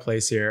earned my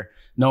place here.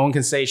 No one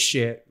can say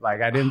shit.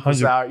 Like I didn't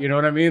push out. You know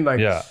what I mean?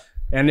 Like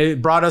And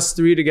it brought us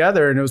 3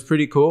 together, and it was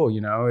pretty cool.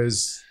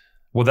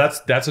 Well, that's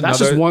another. That's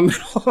just one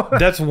little.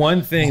 That's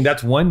one thing.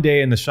 That's one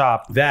day in the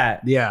shop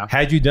that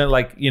had you done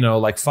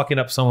like fucking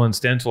up someone's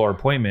stencil or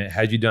appointment,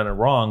 had you done it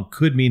wrong,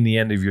 could mean the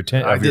end of your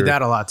tent. I did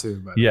that a lot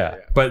too.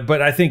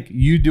 But I think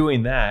you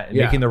doing that and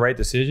making the right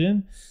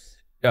decision,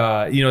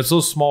 it's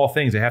those small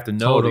things. They have to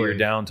know that you're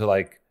down to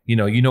like, you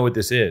know what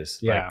this is.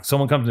 Yeah. Like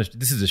someone comes in,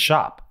 this is a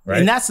shop, right?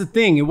 And that's the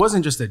thing. It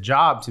wasn't just a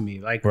job to me.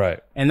 Like,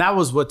 and that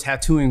was what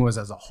tattooing was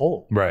as a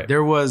whole. Right.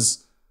 There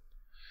was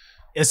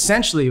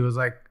essentially, it was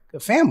like a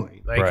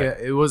family. Like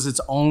it was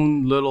its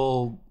own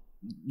little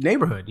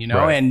neighborhood,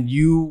 and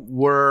you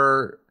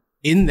were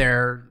in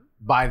there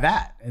by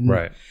that.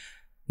 And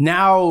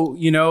now,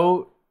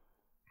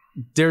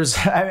 there's,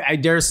 I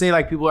dare say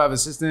like people have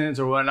assistants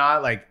or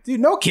whatnot. Like, dude,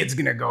 no kid's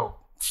going to go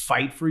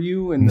fight for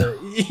you. And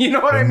you know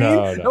what I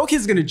mean? No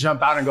kid's going to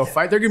jump out and go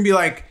fight. They're going to be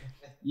like,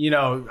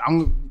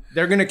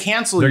 they're going to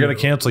cancel you. They're going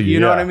to cancel you. You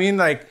know what I mean?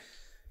 Like,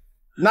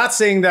 not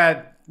saying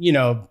that,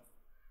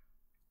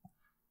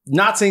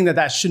 not saying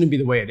that shouldn't be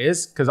the way it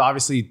is, because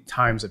obviously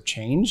times have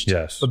changed.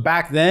 Yes. But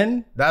back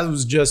then, that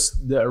was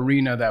just the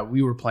arena that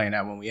we were playing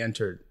at when we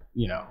entered,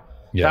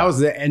 That was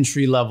the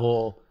entry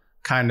level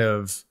kind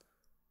of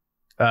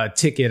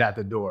ticket at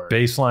the door.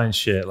 Baseline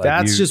shit. Like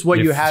that's just what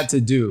you had to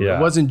do. Yeah.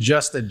 It wasn't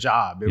just a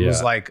job. It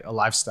was like a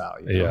lifestyle.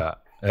 Yeah.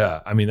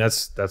 I mean,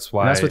 that's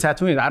why. And that's what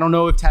tattooing is. I don't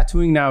know if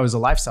tattooing now is a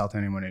lifestyle to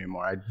anyone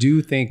anymore. I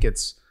do think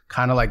it's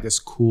kind of like this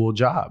cool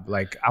job.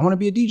 Like, I want to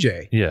be a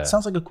DJ. Yeah. It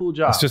sounds like a cool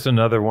job. It's just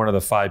another one of the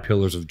 5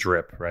 pillars of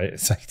drip, right?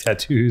 It's like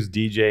tattoos,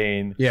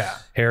 DJing,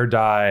 hair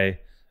dye.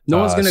 No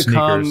one's going to sneakers.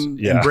 come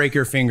and break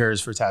your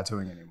fingers for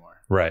tattooing anymore.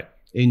 Right.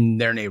 In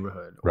their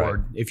neighborhood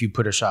or if you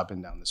put a shop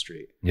in down the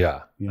street.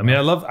 Yeah. I mean,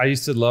 I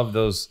used to love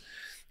those.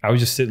 I would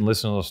just sit and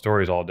listen to those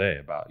stories all day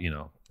about,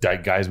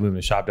 guys moving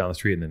the shop down the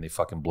street and then they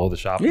fucking blow the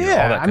shop. Yeah.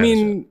 All that I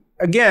mean,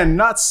 again,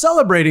 not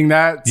celebrating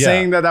that,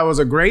 saying that was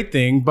a great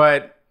thing,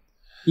 but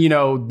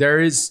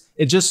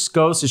it just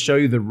goes to show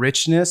you the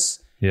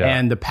richness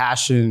and the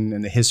passion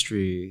and the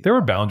history. There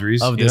were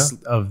boundaries of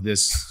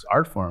this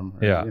art form.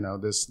 Or, you know,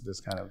 this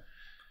kind of.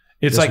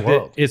 It's like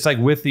it's like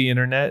with the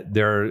internet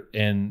there,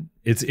 and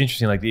it's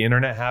interesting. Like the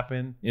internet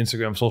happened,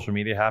 Instagram, social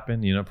media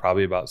happened. You know,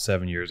 probably about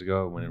 7 years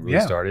ago when it really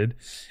started,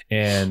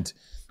 and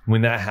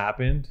when that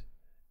happened,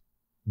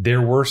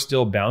 there were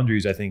still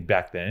boundaries, I think,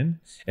 back then.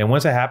 And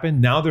once that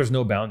happened, now there's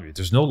no boundaries.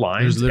 There's no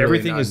lines.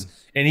 Everything is,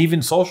 and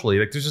even socially,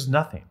 like there's just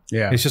nothing.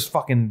 Yeah. It's just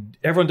fucking,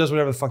 everyone does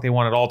whatever the fuck they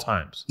want at all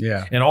times.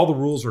 Yeah. And all the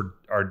rules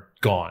are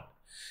gone.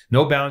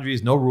 No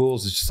boundaries, no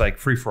rules. It's just like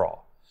free for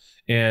all.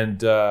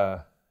 And,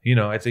 you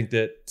know, I think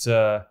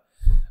that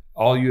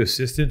all you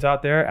assistants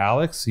out there,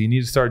 Alex, you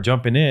need to start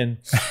jumping in.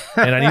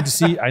 And I need to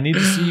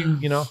see you,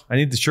 you know, I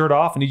need the shirt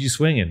off. I need you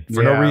swinging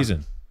for no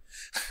reason.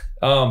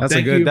 That's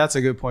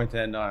a good point to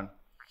end on.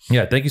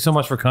 Yeah, thank you so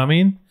much for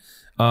coming.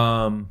 It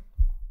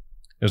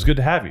was good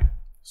to have you.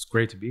 It's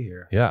great to be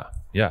here. Yeah,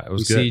 it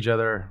was good. We see each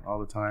other all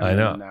the time. I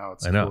know. And now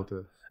it's cool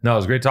to. No, it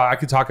was great talk. I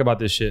could talk about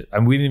this shit. I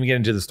mean, we didn't even get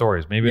into the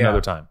stories. Maybe another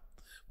time.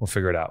 We'll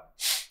figure it out.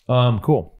 Cool.